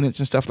components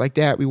and stuff like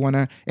that. We want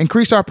to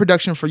increase our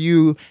production for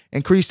you,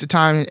 increase the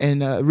time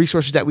and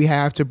resources that we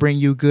have to bring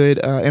you good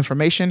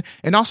information,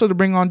 and also to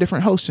bring on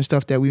different hosts and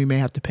stuff that we may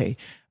have to pay.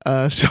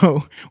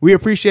 So we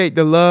appreciate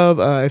the love.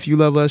 If you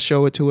love us,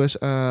 show it to us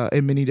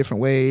in many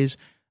different ways.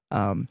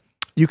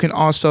 You can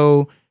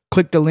also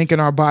click the link in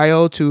our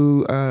bio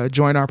to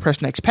join our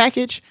Press Next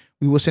package.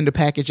 We will send a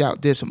package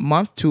out this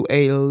month to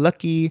a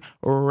lucky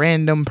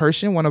random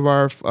person, one of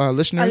our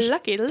listeners. A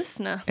lucky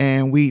listener.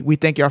 And we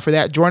thank y'all for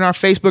that. Join our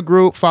Facebook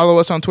group. Follow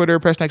us on Twitter,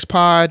 Press Next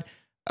Pod.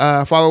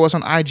 Follow us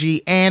on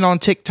IG and on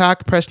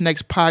TikTok, Press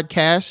Next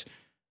Podcast.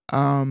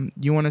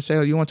 You want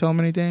to tell them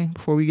anything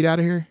before we get out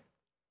of here?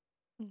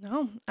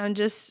 No, and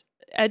just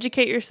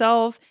educate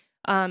yourself.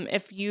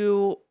 If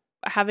you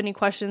have any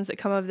questions that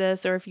come of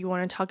this, or if you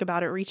want to talk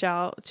about it, reach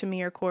out to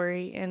me or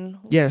Corey, and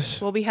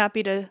yes, we'll be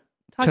happy to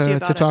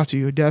talk to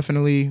you.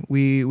 Definitely.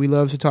 We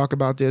love to talk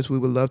about this. We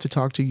would love to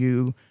talk to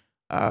you.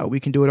 We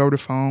can do it over the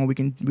phone. We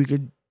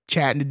could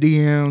chat in the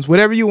DMs,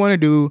 whatever you want to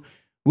do,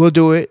 we'll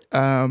do it.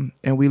 And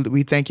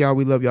we thank y'all.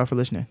 We love y'all for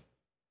listening.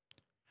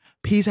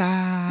 Peace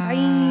out.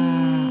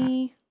 Bye.